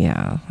on.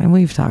 Yeah, and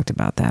we've talked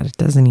about that. It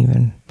doesn't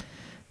even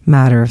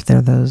matter if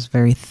they're those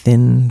very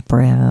thin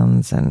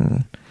brands,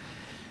 and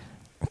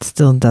it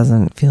still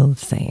doesn't feel the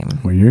same.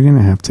 Well, you're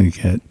gonna have to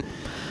get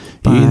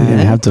But you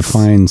have to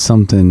find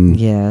something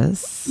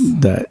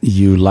that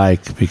you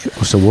like.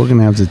 So we're going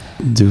to have to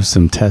do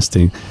some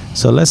testing.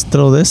 So let's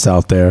throw this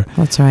out there.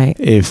 That's right.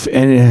 If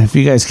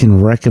you guys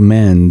can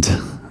recommend,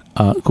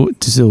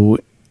 so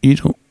you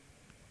don't,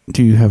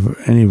 do you have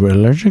any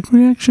allergic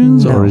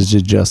reactions? No. Or is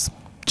it just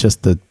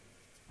the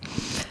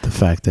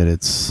fact that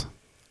it's...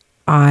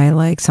 I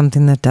like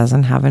something that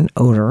doesn't have an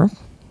odor.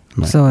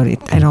 Right. So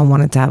I don't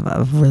want it to have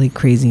a really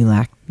crazy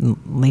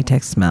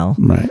latex smell.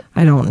 Right.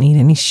 I don't need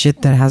any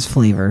shit that has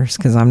flavors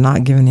because I'm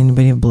not giving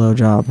anybody a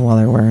blowjob while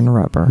they're wearing a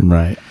rubber.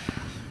 Right.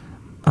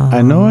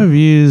 I know I've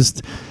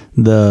used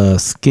the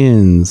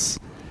Skins,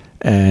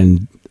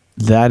 and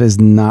that is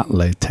not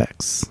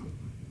latex.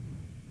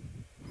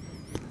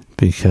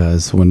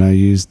 Because when I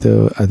used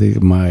I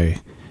think my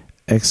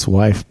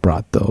ex-wife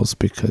brought those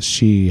because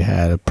she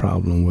had a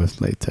problem with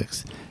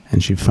latex.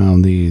 And she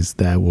found these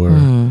that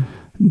were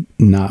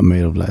not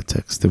made of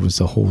latex. There was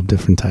a whole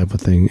different type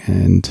of thing,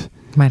 and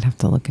might have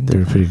to look into.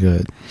 They're pretty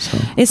good. So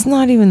it's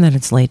not even that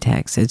it's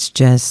latex. It's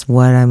just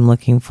what I'm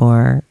looking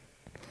for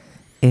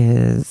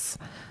is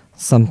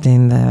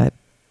something that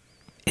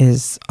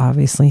is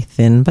obviously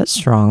thin but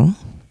strong,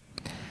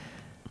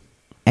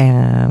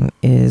 and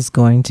is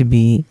going to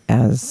be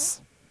as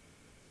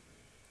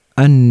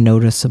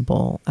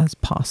unnoticeable as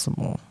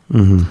possible,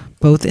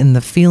 both in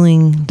the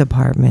feeling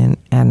department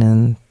and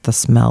in the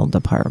smell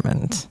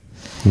department.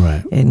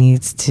 Right. It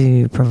needs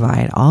to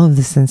provide all of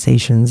the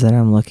sensations that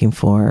I'm looking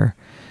for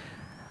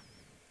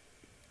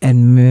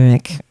and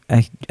mimic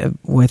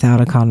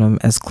without a condom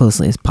as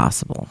closely as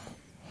possible.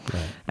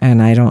 Right.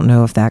 And I don't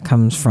know if that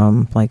comes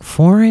from like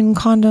foreign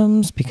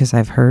condoms, because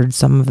I've heard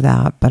some of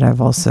that, but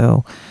I've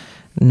also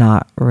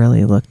not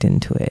really looked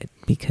into it,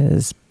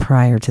 because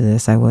prior to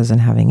this I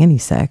wasn't having any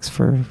sex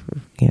for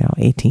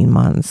 18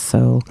 months.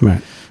 So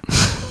right.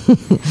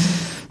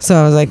 So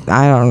I was like,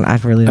 I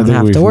really don't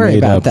have to worry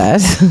about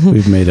that.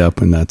 We've made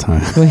up in that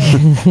time.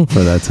 For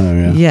that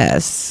time, yeah.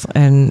 Yes.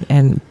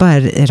 And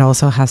but it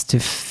also has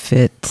to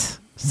fit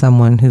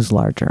someone who's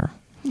larger.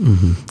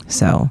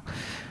 So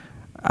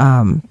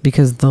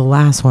because the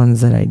last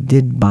ones that I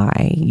did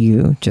buy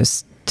you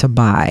just to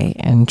buy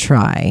and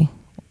try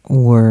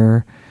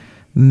were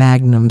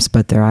Magnums,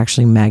 but they're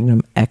actually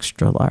Magnum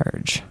extra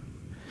large.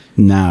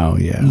 Now,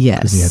 yeah. Yes.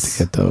 Because you have to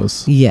get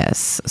those.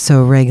 Yes.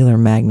 So regular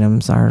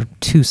Magnums are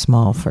too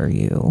small for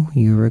you.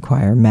 You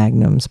require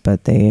Magnums,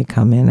 but they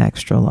come in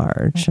extra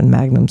large, and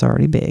Magnum's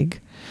already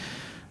big.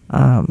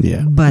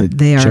 Yeah. But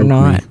they are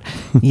not.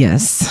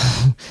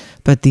 Yes.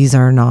 But these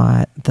are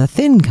not the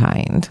thin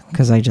kind,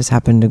 because I just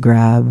happened to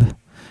grab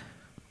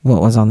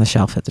what was on the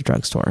shelf at the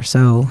drugstore.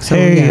 So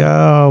hey,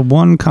 yeah.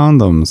 One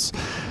Condoms.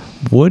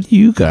 What do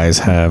you guys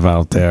have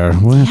out there?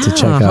 We'll have to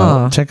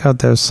check out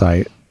their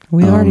site.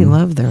 We already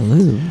love their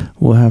lube.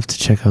 We'll have to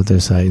check out their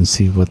site and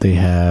see what they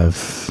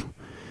have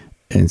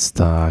in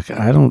stock.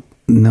 I don't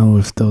know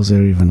if those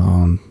are even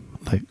on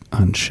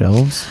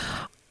shelves.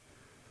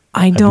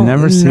 I've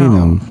never seen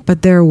them.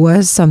 But there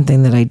was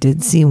something that I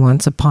did see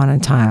once upon a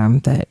time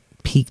that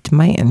piqued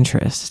my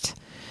interest.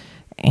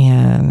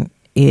 And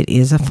it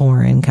is a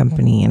foreign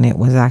company, and it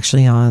was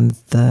actually on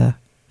the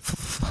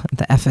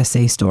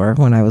FSA store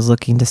when I was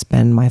looking to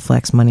spend my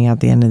flex money at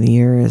the end of the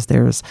year.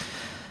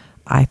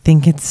 I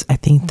think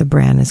the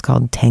brand is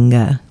called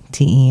Tenga,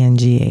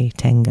 Tenga,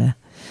 Tenga,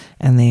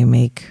 and they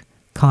make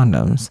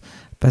condoms,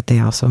 but they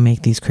also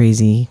make these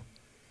crazy.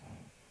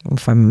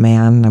 If I'm a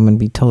man, I'm going to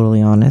be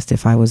totally honest.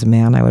 If I was a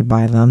man, I would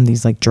buy them.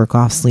 These jerk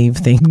off sleeve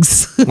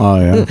things. Oh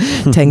yeah,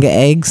 Tenga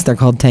eggs. They're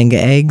called Tenga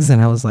eggs,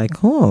 and I was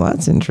like, oh,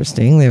 that's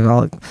interesting.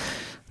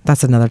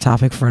 That's another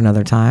topic for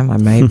another time. I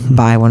might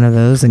buy one of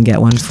those and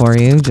get one for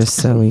you, just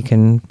so we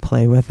can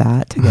play with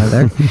that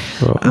together.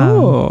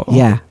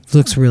 Yeah,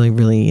 looks really,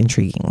 really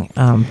intriguing.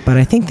 But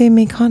I think they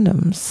make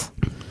condoms.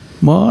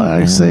 Well,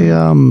 I say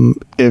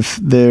if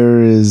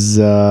there is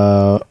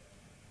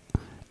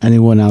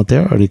anyone out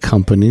there or any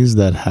companies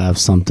that have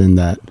something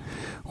that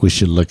we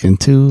should look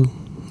into,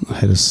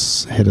 hit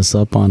us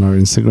up on our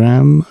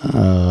Instagram.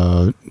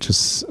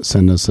 Just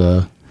send us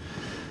a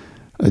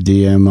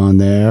DM on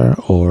there,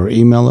 or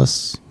email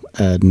us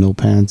at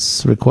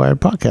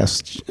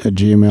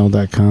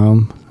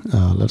nopantsrequiredpodcast@gmail.com.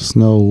 Let us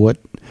know what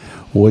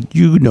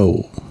you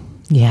know.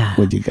 Yeah.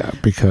 What you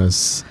got,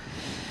 because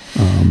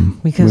we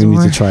need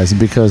to try it.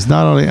 Because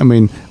not only,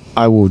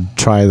 I would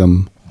try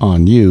them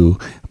on you,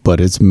 but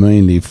it's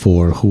mainly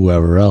for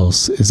whoever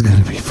else is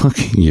going to be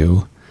fucking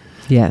you.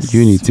 Yes.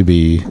 You need to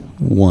be,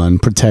 one,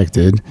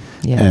 protected,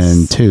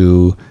 and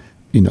two,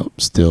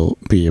 still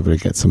be able to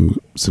get some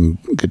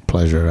good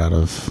pleasure out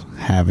of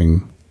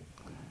having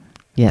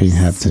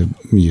have to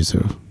use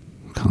a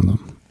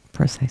condom.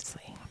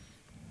 Precisely.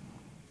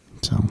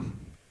 So.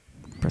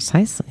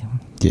 Precisely.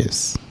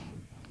 Yes.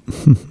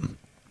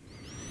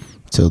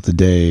 So the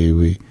day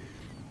we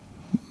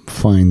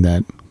find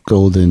that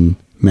golden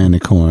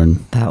manicorn.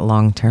 That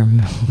long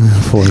term.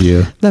 For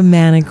you. The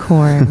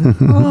manicorn.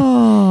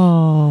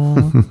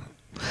 Oh.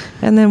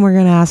 And then we're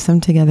going to ask them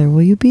together,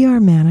 will you be our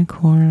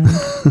manicorn?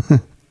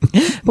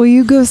 Will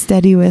you go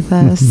steady with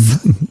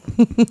us?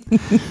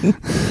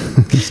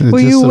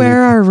 Will you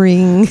wear our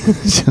ring?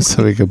 Just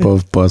so we could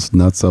both bust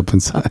nuts up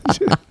inside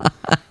you.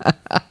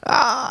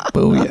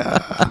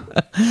 Booyah.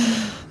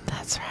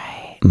 That's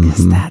right.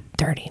 Because that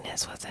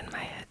dirtiness was in my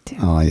head too.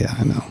 Oh, yeah,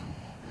 I know. Oh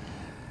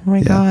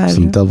my God.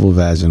 Some double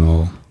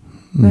vaginal.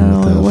 No,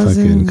 with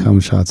the fucking cum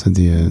shots at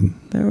the end.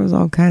 There was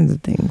all kinds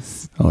of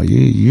things. Oh,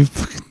 you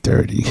fucking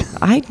dirty.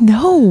 I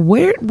know.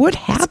 What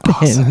happened?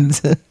 Awesome.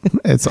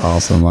 It's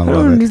awesome. I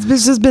love it. This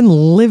bitch has been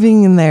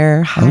living in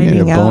there, hiding I'm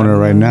getting a boner out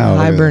right now.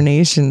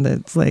 Hibernation.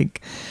 That's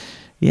like,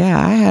 yeah,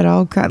 I had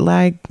all cut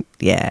like,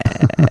 yeah.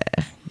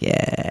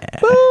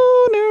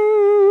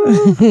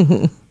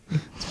 Boner.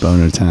 It's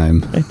boner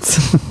time.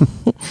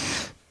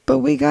 But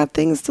we got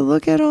things to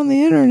look at on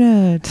the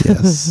internet.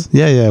 Yes.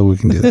 Yeah, we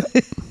can do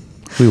that.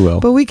 We will.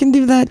 But we can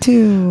do that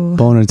too.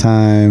 Boner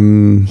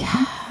time.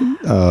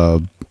 Yeah.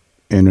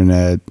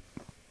 Internet.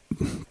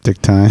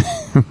 Dick time.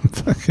 We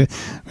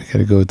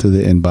gotta go to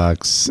the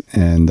inbox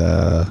and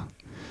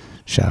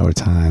shower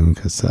time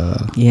because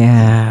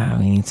yeah,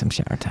 we need some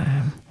shower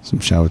time. Some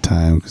shower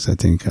time because I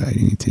think I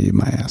need to eat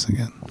my ass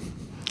again.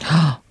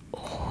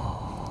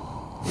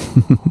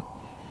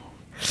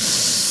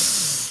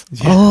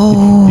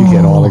 Oh, you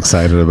get all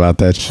excited about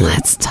that shit.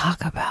 Let's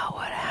talk about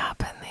what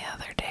happened the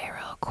other day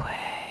real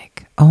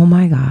quick. Oh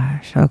my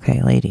gosh.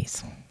 Okay,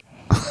 ladies.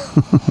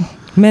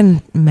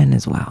 men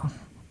as well.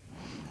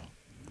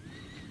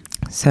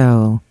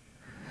 So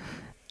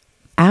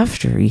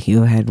after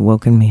you had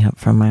woken me up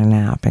from my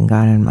nap and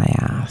got in my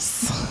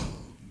ass,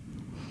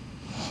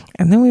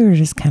 and then we were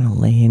just kind of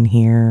laying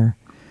here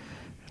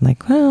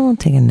like, well, we'll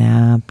take a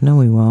nap. No,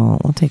 we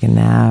won't. We'll take a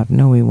nap.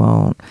 No, we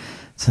won't.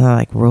 So I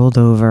like rolled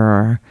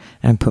over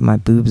and put my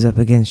boobs up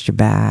against your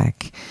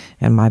back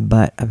and my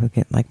butt up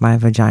against, like my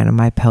vagina,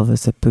 my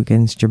pelvis up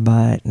against your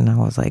butt. And I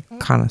was like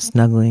kind of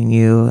snuggling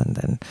you. And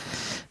then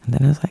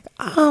I was like,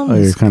 oh,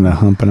 you're kind of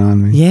humping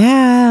on me.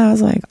 Yeah. I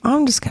was like,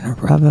 I'm just going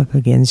to rub up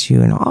against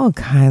you in all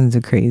kinds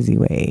of crazy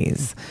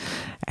ways.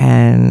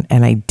 And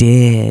I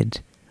did.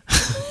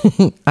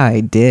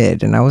 I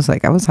did. And I was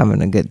like, I was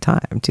having a good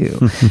time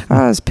too.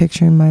 I was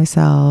picturing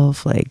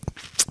myself like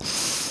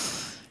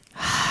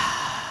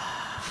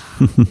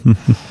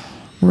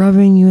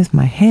rubbing you with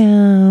my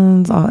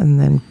hands,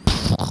 and then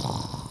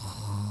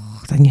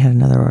you had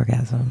another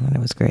orgasm, and it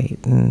was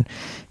great. And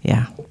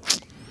yeah,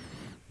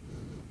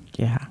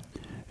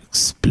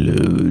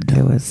 explode.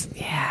 It was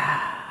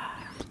that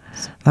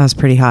was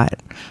pretty hot.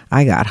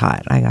 I got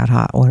hot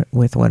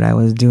with what I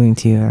was doing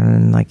to you,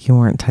 and like you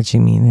weren't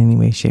touching me in any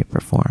way, shape,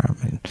 or form.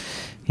 And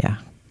yeah.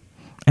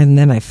 And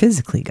then I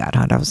physically got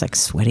hot. I was like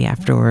sweaty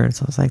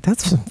afterwards. I was like,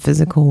 that's some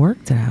physical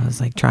work that I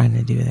was like trying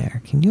to do there.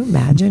 Can you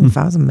imagine if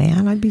I was a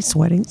man, I'd be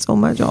sweating so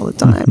much all the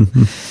time.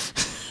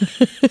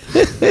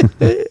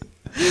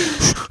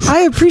 I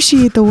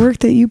appreciate the work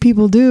that you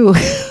people do.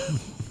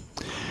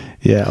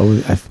 Yeah,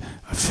 I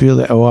feel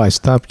that. Oh, I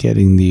stopped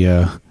getting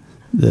the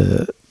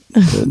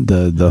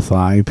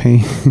thigh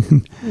pain.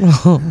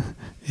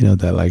 You know,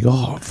 that like,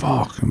 oh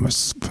fuck, my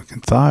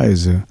fucking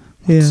thighs. What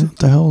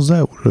the hell is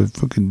that? What a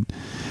fucking.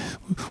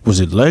 Was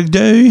it leg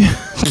day?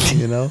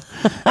 You know,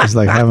 it's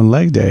like having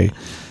leg day.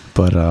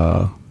 But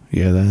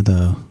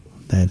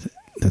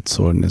that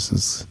soreness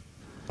is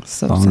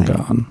long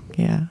gone.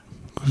 Yeah,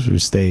 because we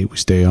stay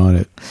on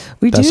it.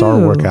 That's do.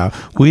 Our workout.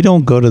 We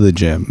don't go to the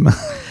gym.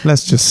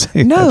 Let's just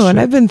say no. And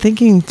I've been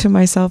thinking to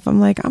myself,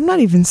 I'm like, I'm not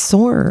even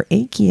sore or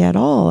achy at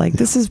all. Like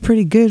this is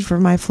pretty good for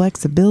my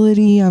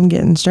flexibility. I'm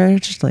getting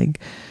stretched. Like,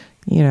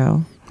 you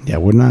know. Yeah,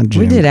 we're not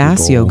gym We did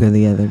ass people. yoga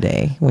the other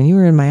day. When you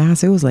were in my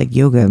ass, it was like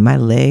yoga. My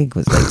leg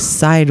was like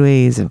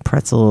sideways and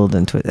pretzeled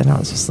and twisted. And I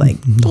was just like,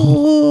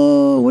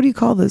 oh, what do you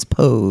call this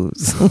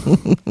pose?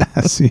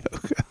 Ass yoga.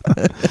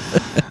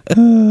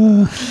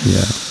 Yeah.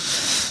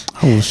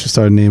 We should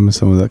start naming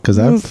some of that because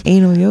I've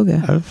anal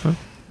yoga. I've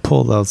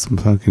pulled out some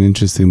fucking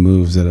interesting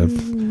moves that I've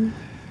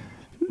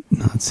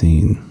not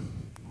seen.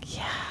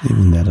 Yeah.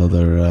 Even that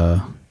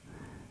other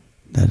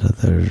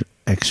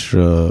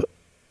extra.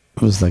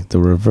 It was like the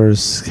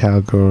reverse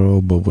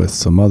cowgirl, but with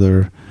some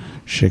other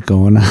shit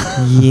going on.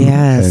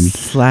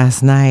 Yes,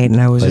 last night, and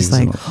I was just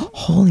like,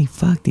 holy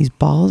fuck, these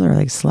balls are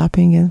like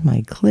slapping against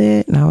my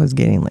clit, and I was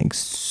getting like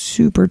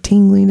super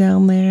tingly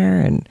down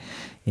there, and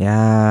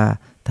yeah,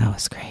 that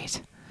was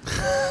great.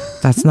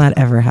 That's not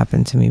ever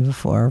happened to me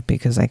before,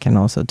 because I can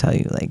also tell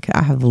you, like,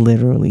 I have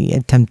literally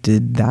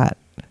attempted that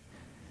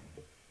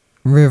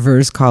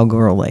reverse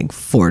cowgirl like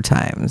 4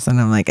 times, and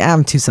I'm like,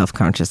 I'm too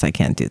self-conscious, I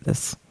can't do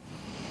this.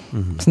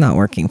 It's not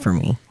working for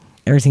me.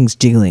 Everything's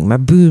jiggling. My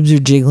boobs are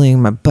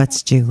jiggling. My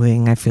butt's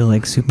jiggling. I feel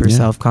like super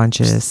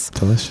self-conscious. It's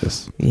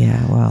delicious.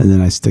 Yeah, well. And then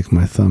I stick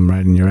my thumb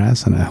right in your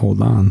ass and I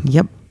hold on.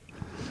 Yep.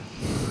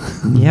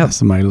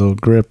 That's my little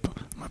grip,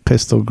 my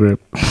pistol grip.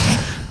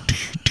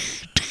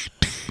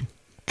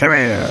 Come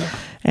here.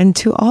 And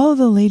to all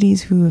the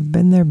ladies who have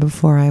been there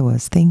before I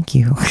was, thank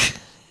you.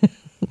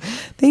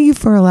 Thank you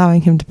for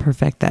allowing him to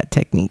perfect that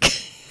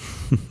technique.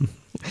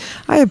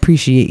 I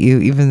appreciate you,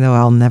 even though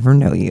I'll never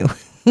know you.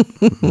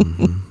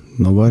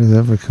 nobody's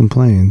ever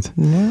complained.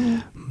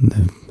 No.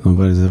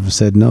 Nobody's ever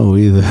said no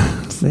either.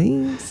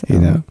 See? So. You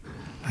know,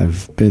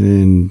 I've been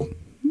in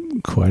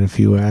quite a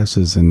few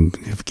asses and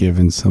have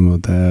given some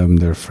of them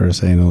their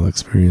first anal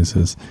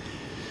experiences.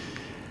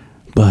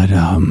 But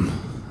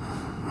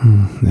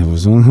there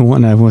was only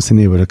one I wasn't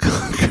able to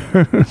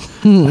conquer.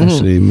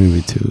 Actually,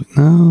 maybe two.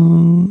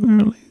 No,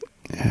 early.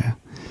 Yeah.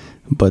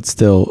 But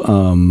still,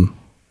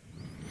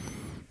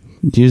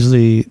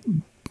 usually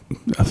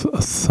a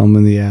thumb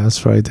in the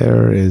ass right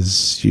there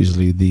is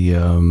usually the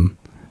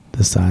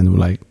sign of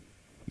like,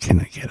 can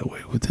I get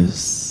away with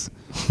this?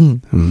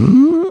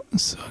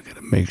 So I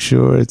gotta make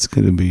sure it's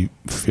gonna be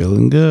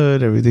feeling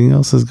good. Everything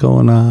else is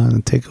going on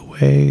and take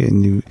away,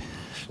 and you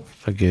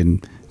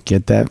fucking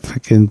get that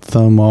fucking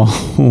thumb all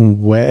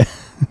wet,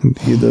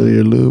 either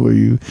your lube or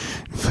you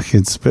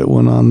fucking spit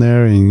one on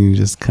there, and you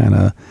just kind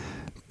of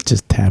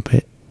just tap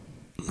it,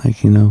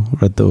 like, you know,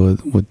 right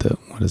with the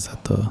what is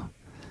that, the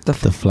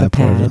flat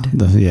part of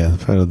the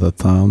part of the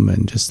thumb,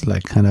 and just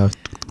like kind of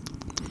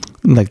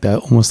like that,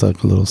 almost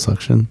like a little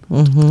suction.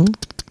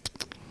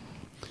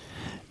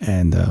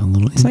 And a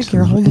little. It's like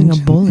you're holding a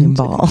bowling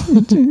ball.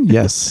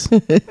 Yes,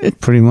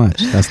 pretty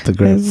much. That's the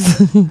grip.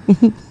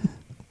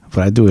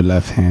 But I do it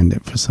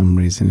left-handed for some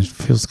reason. It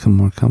feels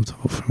more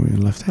comfortable for me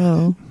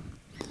left-handed. Oh.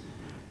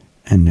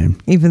 And then,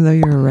 even though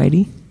you're a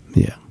righty?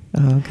 Yeah.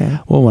 Oh, okay.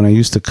 Well, when I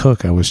used to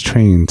cook, I was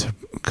trained to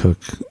cook,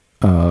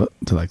 to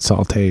like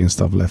saute and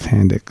stuff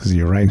left-handed, because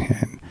your right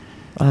hand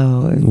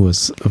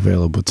was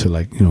available to,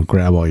 like, you know,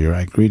 grab all your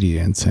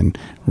ingredients and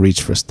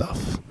reach for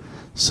stuff.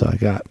 So I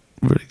got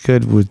really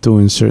good with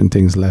doing certain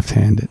things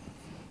left-handed.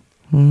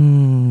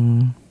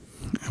 And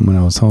when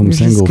I was home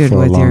single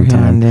for a long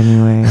time,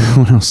 anyway.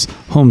 When I was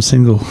home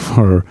single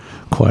for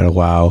quite a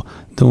while,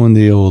 doing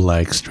the old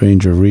like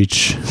stranger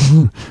reach,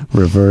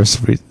 reverse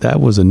reach, that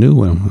was a new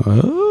one.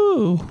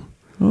 Oh,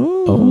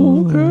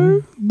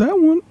 okay, that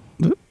one.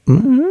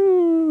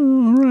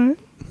 All right.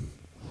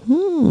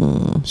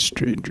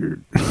 Stranger.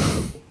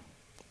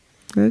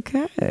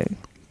 Okay.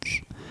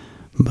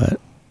 But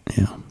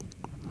yeah,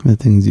 the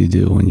things you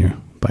do when you're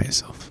by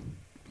yourself.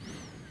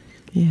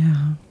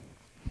 Yeah.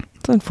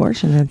 It's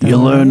unfortunate, though. You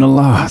learn a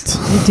lot.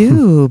 You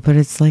do, but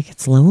it's like,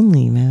 it's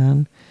lonely,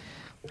 man.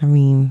 I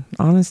mean,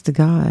 honest to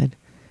God,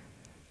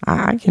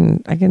 I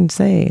can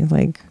say,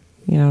 like,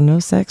 you know, no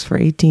sex for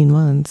 18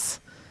 months.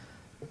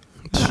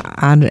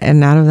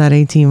 And out of that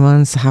 18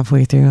 months,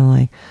 halfway through, I'm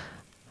like,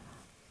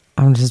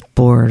 I'm just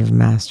bored of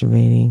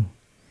masturbating.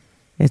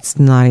 It's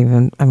not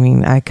even, I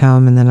mean, I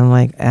come and then I'm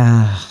like,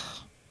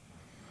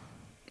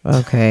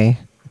 okay.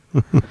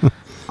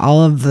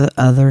 All of the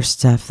other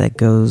stuff that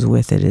goes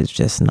with it is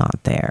just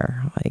not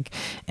there. Like,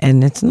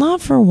 and it's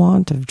not for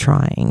want of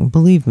trying.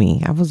 Believe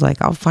me, I was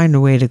like, I'll find a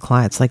way to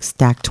climb. It's like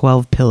stack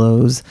 12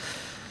 pillows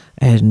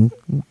and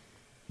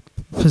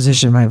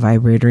position my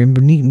vibrator in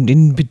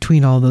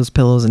between all those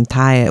pillows and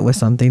tie it with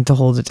something to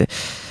hold it to.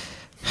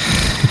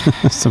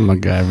 Some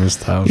MacGyver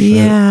style shit.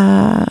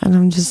 Yeah, and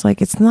I'm just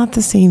like, it's not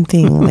the same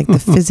thing. Like the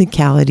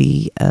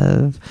physicality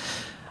of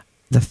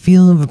the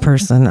feel of a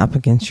person up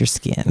against your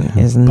skin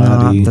is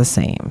not the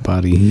same.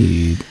 Body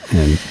heat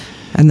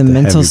and the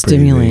mental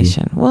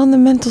stimulation. Breathing. Well, and the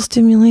mental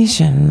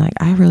stimulation, like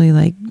I really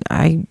like,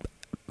 I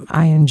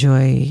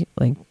enjoy,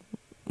 like,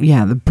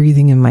 the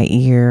breathing in my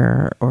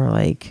ear, or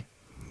like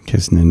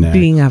kissing the neck,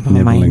 being up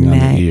on my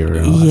neck.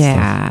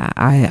 Yeah,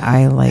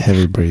 I like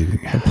heavy breathing,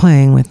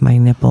 playing with my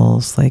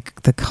nipples,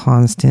 like the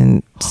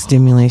constant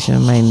stimulation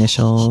of my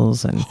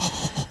initials, and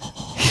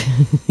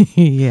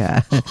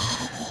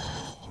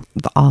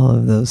all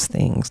of those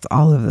things,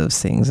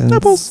 and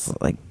nipples.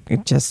 Like,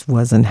 it just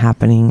wasn't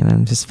happening. And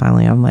I'm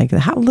like,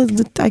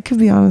 I could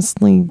be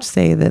honestly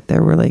say that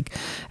there were like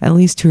at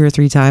least 2 or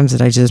 3 times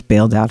that I just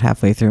bailed out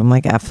halfway through. I'm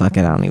like, fuck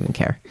it, I don't even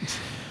care.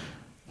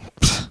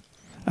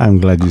 I'm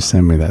glad you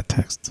sent me that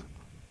text.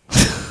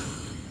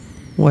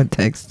 What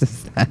text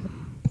is that?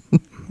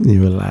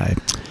 You were like,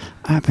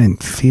 I've been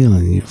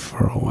feeling you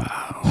for a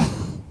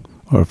while,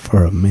 or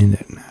for a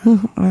minute now.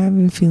 I've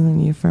been feeling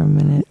you for a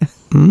minute.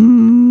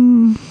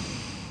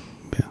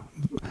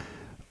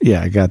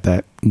 Yeah, I got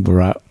that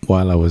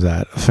while I was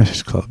at a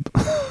fetish club.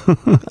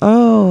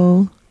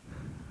 Oh,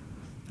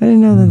 I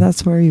didn't know that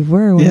that's where you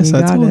were when you got it.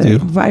 Yes, I told you.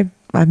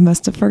 I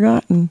must have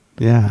forgotten.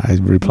 Yeah, I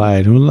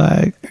replied,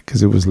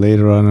 because it was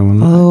later on.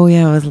 And it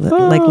was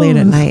like late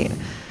at night.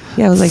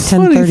 Yeah, it was like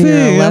 10:30 or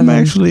 11. I'm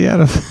actually at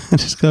a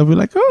fetish club. Be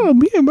like,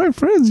 me and my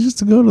friends used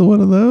to go to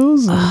one of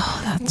those.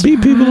 That's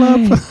beat people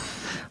up.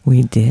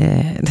 We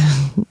did.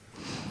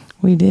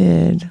 We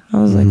did. I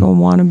was like a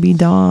wannabe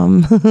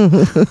dom.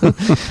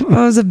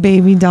 I was a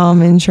baby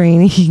dom in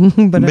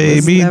training, but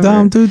baby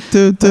dom.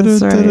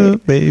 That's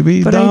right.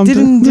 Baby but dom.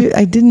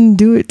 I didn't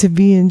do it to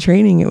be in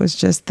training. It was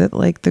just that,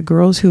 like, the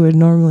girls who would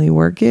normally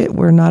work it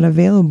were not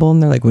available,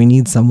 and they're like, "We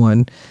need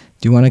someone. Do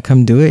you want to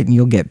come do it? And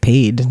you'll get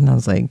paid." And I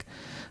was like,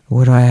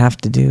 "What do I have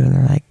to do?" And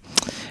they're like,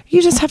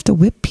 "You just have to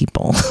whip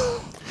people."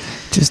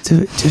 Just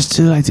do it. Just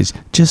do it like this.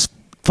 Just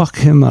fuck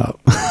him up.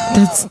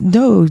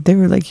 They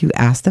were like, you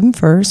ask them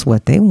first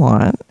what they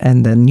want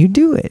and then you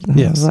do it. And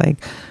I was like,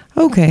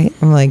 okay.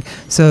 I'm like,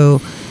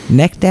 so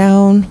neck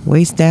down,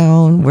 waist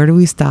down, where do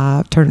we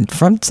stop? Turn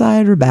front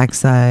side or back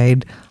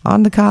side,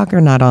 on the cock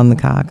or not on the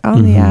cock,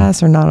 on the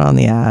ass or not on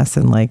the ass.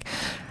 And like,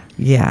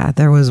 yeah,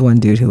 there was one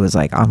dude who was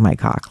like on my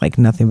cock, like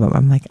nothing but,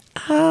 I'm like,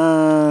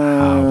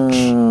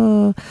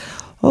 oh,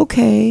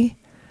 okay.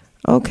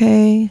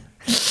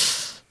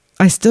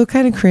 I still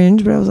kind of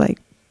cringe, but I was like,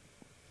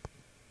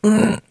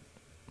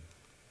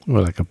 Or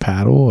like a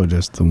paddle or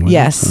just the one?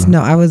 Yes.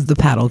 No, I was the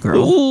paddle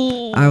girl.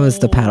 Ooh. I was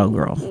the paddle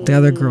girl. The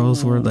other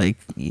girls were like,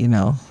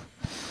 yeah,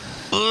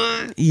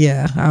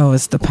 I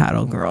was the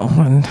paddle girl.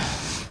 And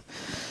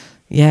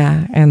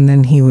yeah, and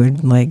then he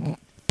would like,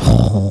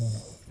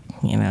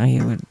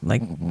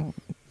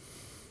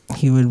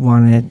 he would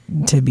want it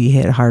to be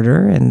hit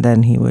harder, and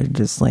then he would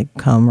just like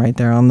come right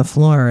there on the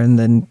floor and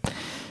then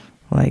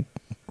like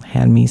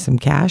hand me some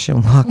cash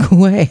and walk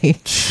away.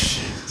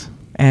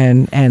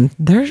 And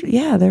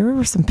there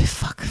were some,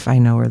 fuck if I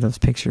know where those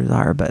pictures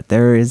are, but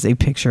there is a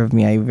picture of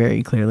me I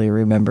very clearly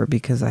remember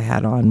because I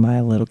had on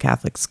my little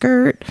Catholic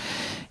skirt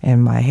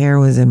and my hair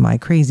was in my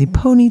crazy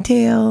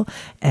ponytail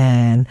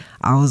and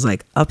I was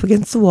like up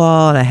against the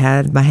wall and I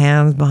had my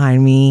hands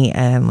behind me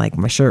and like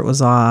my shirt was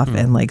off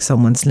and like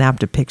someone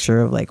snapped a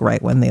picture of like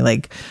right when they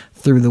like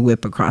threw the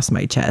whip across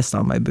my chest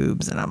on my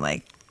boobs and I'm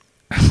like.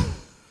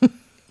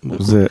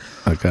 Was it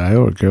a guy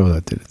or a girl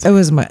that did it?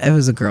 It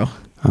was a girl.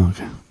 Oh,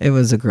 okay. It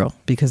was a girl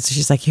because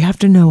she's like, you have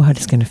to know what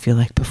it's going to feel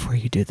like before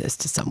you do this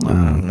to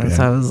someone. Okay.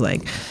 So I was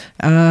like,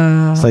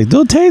 it's like,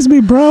 don't tase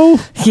me, bro.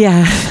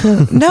 Yeah.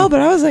 No, but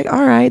I was like,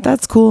 all right,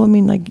 that's cool. I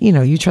mean, like,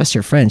 you trust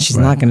your friend. She's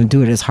not going to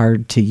do it as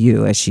hard to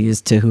you as she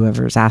is to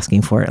whoever's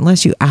asking for it,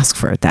 unless you ask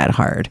for it that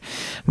hard.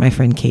 My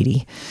friend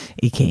Katie,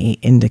 aka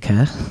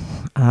Indica.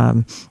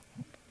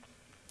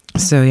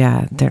 So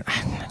yeah,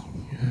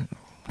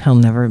 he'll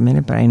never admit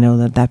it, but I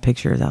know that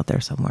picture is out there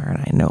somewhere,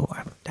 and I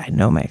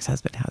know my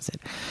ex-husband has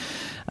it.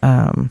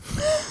 I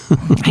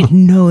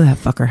know that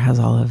fucker has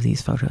all of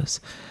these photos,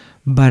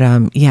 but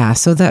yeah.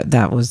 So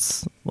that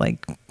was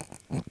like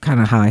kind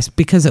of how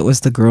because it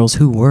was the girls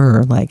who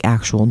were like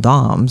actual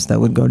doms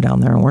that would go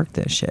down there and work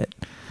this shit,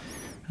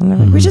 and they're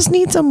like, we just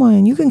need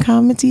someone. You can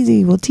come. It's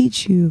easy. We'll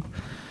teach you.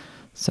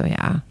 So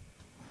yeah.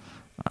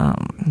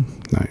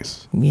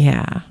 Nice.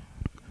 Yeah.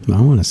 I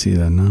want to see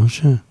that now.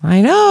 Shit. I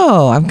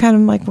know. I'm kind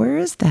of like, where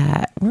is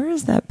that? Where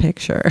is that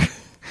picture?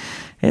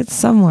 It's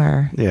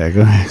somewhere. Yeah,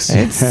 go ask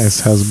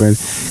husband.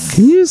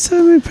 Can you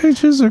send me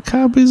pictures or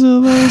copies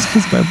of those?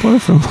 Because my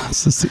boyfriend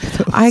wants to see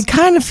those. I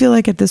kind of feel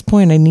like at this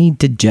point I need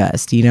to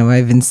just,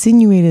 I've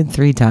insinuated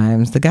 3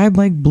 times. The guy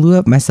like blew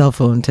up my cell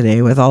phone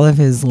today with all of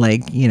his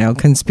like,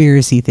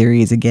 conspiracy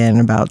theories again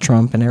about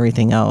Trump and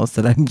everything else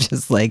that I'm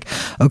just like,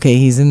 okay,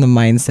 he's in the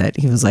mindset.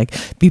 He was like,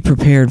 be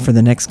prepared for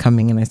the next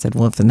coming. And I said,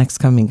 well, if the next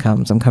coming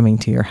comes, I'm coming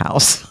to your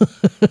house.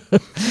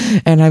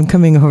 And I'm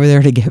coming over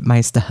there to get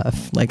my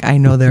stuff. Like, I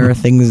know there are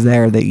things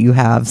there that you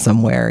have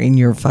somewhere in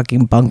your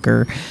fucking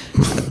bunker.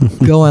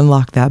 Go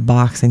unlock that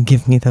box and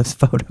give me those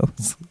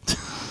photos.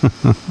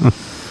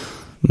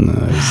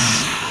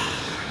 Nice.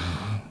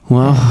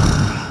 Well,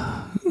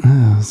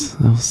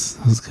 that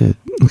was good.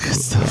 Good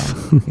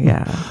stuff.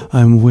 Yeah.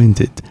 I'm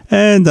winded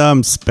and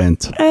I'm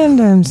spent.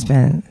 We're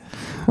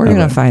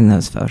gonna find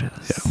those photos.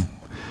 Yeah.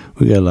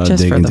 We got a lot of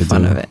digging to do.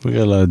 Of it. We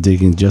got a lot of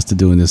digging just to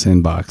do in this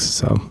inbox.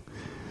 So,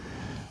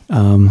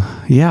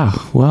 yeah.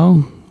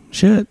 Well,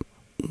 shit.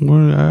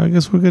 I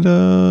guess we're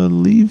gonna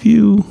leave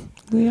you.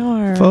 We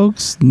are,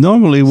 folks.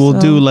 Normally we'll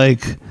do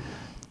like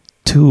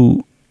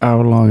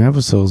 2-hour-long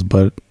episodes,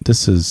 but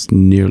this is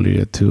nearly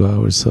at 2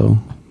 hours, so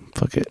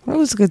fuck it. It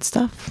was good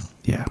stuff.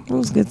 Yeah, it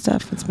was good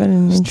stuff. It's been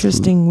an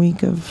interesting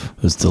week of.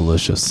 It was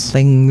delicious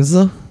Things.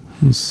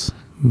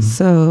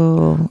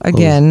 So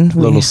again,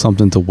 little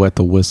something to wet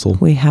the whistle.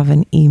 We have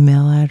an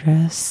email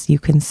address. You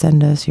can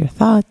send us your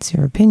thoughts,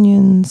 your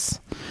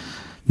opinions.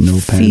 No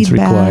Pants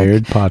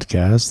Required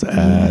podcast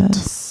at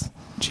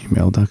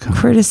gmail.com.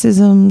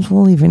 Criticisms,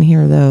 we'll even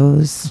hear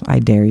those. I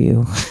dare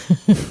you.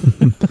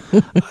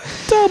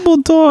 Double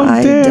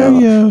dog dare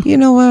you. You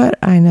know what?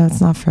 I know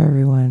it's not for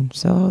everyone.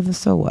 So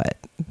what?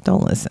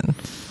 Don't listen.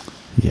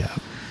 Yeah.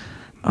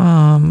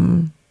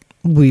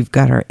 We've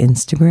got our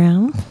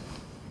Instagram.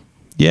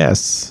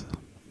 Yes.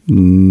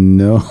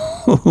 No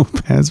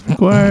Pants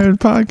Required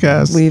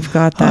podcast. We've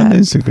got that on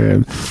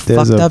Instagram.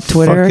 There's fucked up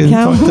Twitter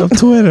account. Fucked up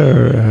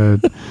Twitter.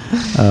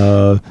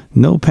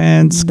 No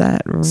Pants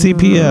that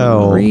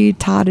CPL.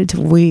 Retarded.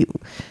 Wait,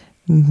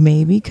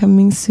 maybe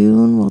coming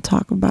soon. We'll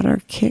talk about our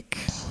kick.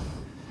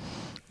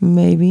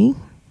 Maybe.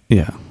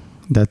 Yeah,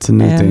 that's a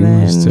new thing.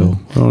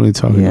 We're only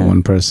talking to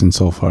one person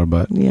so far,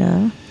 but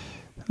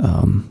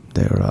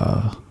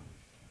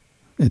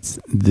it's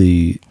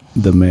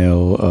the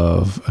male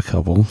of a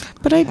couple.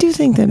 But I do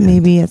think that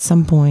maybe at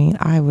some point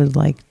I would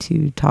like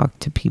to talk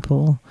to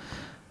people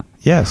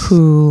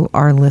who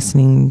are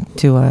listening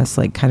to us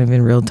like kind of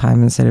in real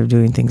time instead of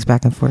doing things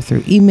back and forth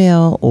through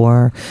email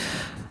or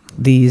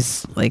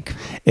these, like,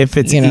 if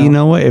it's you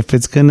know what, if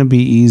it's gonna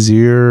be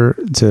easier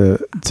to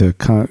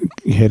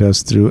hit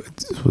us through,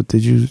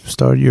 did you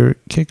start your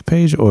Kick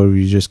page, or are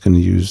you just gonna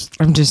use?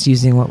 I'm just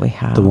using what we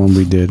have, the one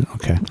we did.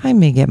 Okay, I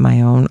may get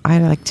my own. I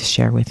like to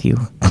share with you.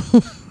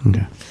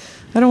 Okay,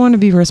 I don't want to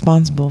be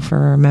responsible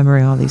for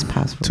remembering all these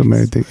passwords. Too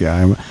many things.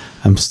 Yeah,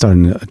 I'm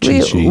starting a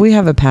cheat sheet. We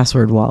have a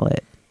password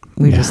wallet.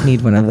 We just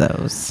need one of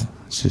those.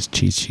 It's just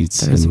cheat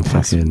sheets and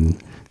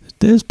fucking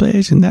this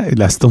page and that.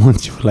 That's the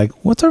ones you were like,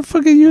 what's our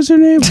fucking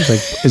username? It's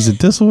like, is it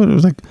this one? It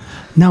was like,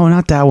 no,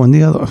 not that one.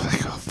 The other. I was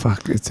like, oh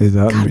fuck, it's it.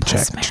 Let me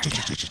check.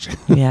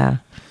 Yeah,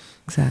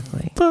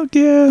 exactly. Fuck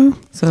yeah.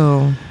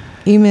 So,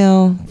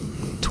 email,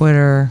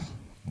 Twitter.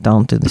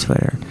 Don't do the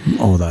Twitter.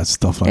 Oh, that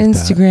stuff like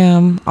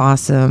Instagram,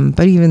 awesome.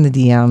 But even the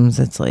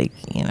DMs, it's like,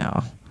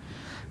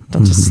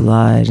 don't just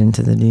slide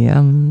into the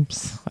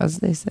DMs, as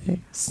they say.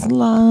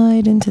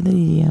 Slide into the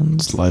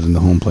DMs. Slide in the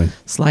home plate.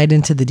 Slide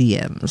into the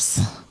DMs.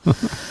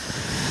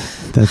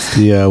 That's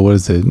the, what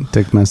is it?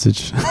 Text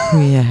message?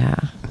 Yeah.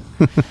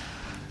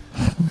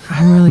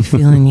 I'm really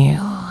feeling you.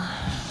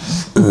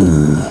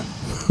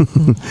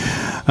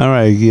 All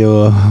right,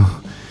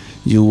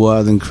 you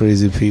wild and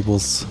crazy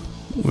peoples.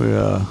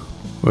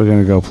 We're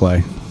going to go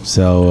play.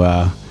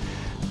 So,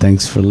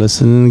 thanks for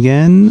listening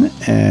again.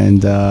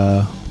 And,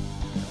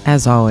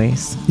 as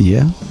always.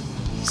 Yeah.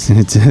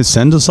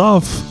 Send us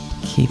off.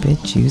 Keep it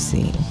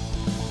juicy.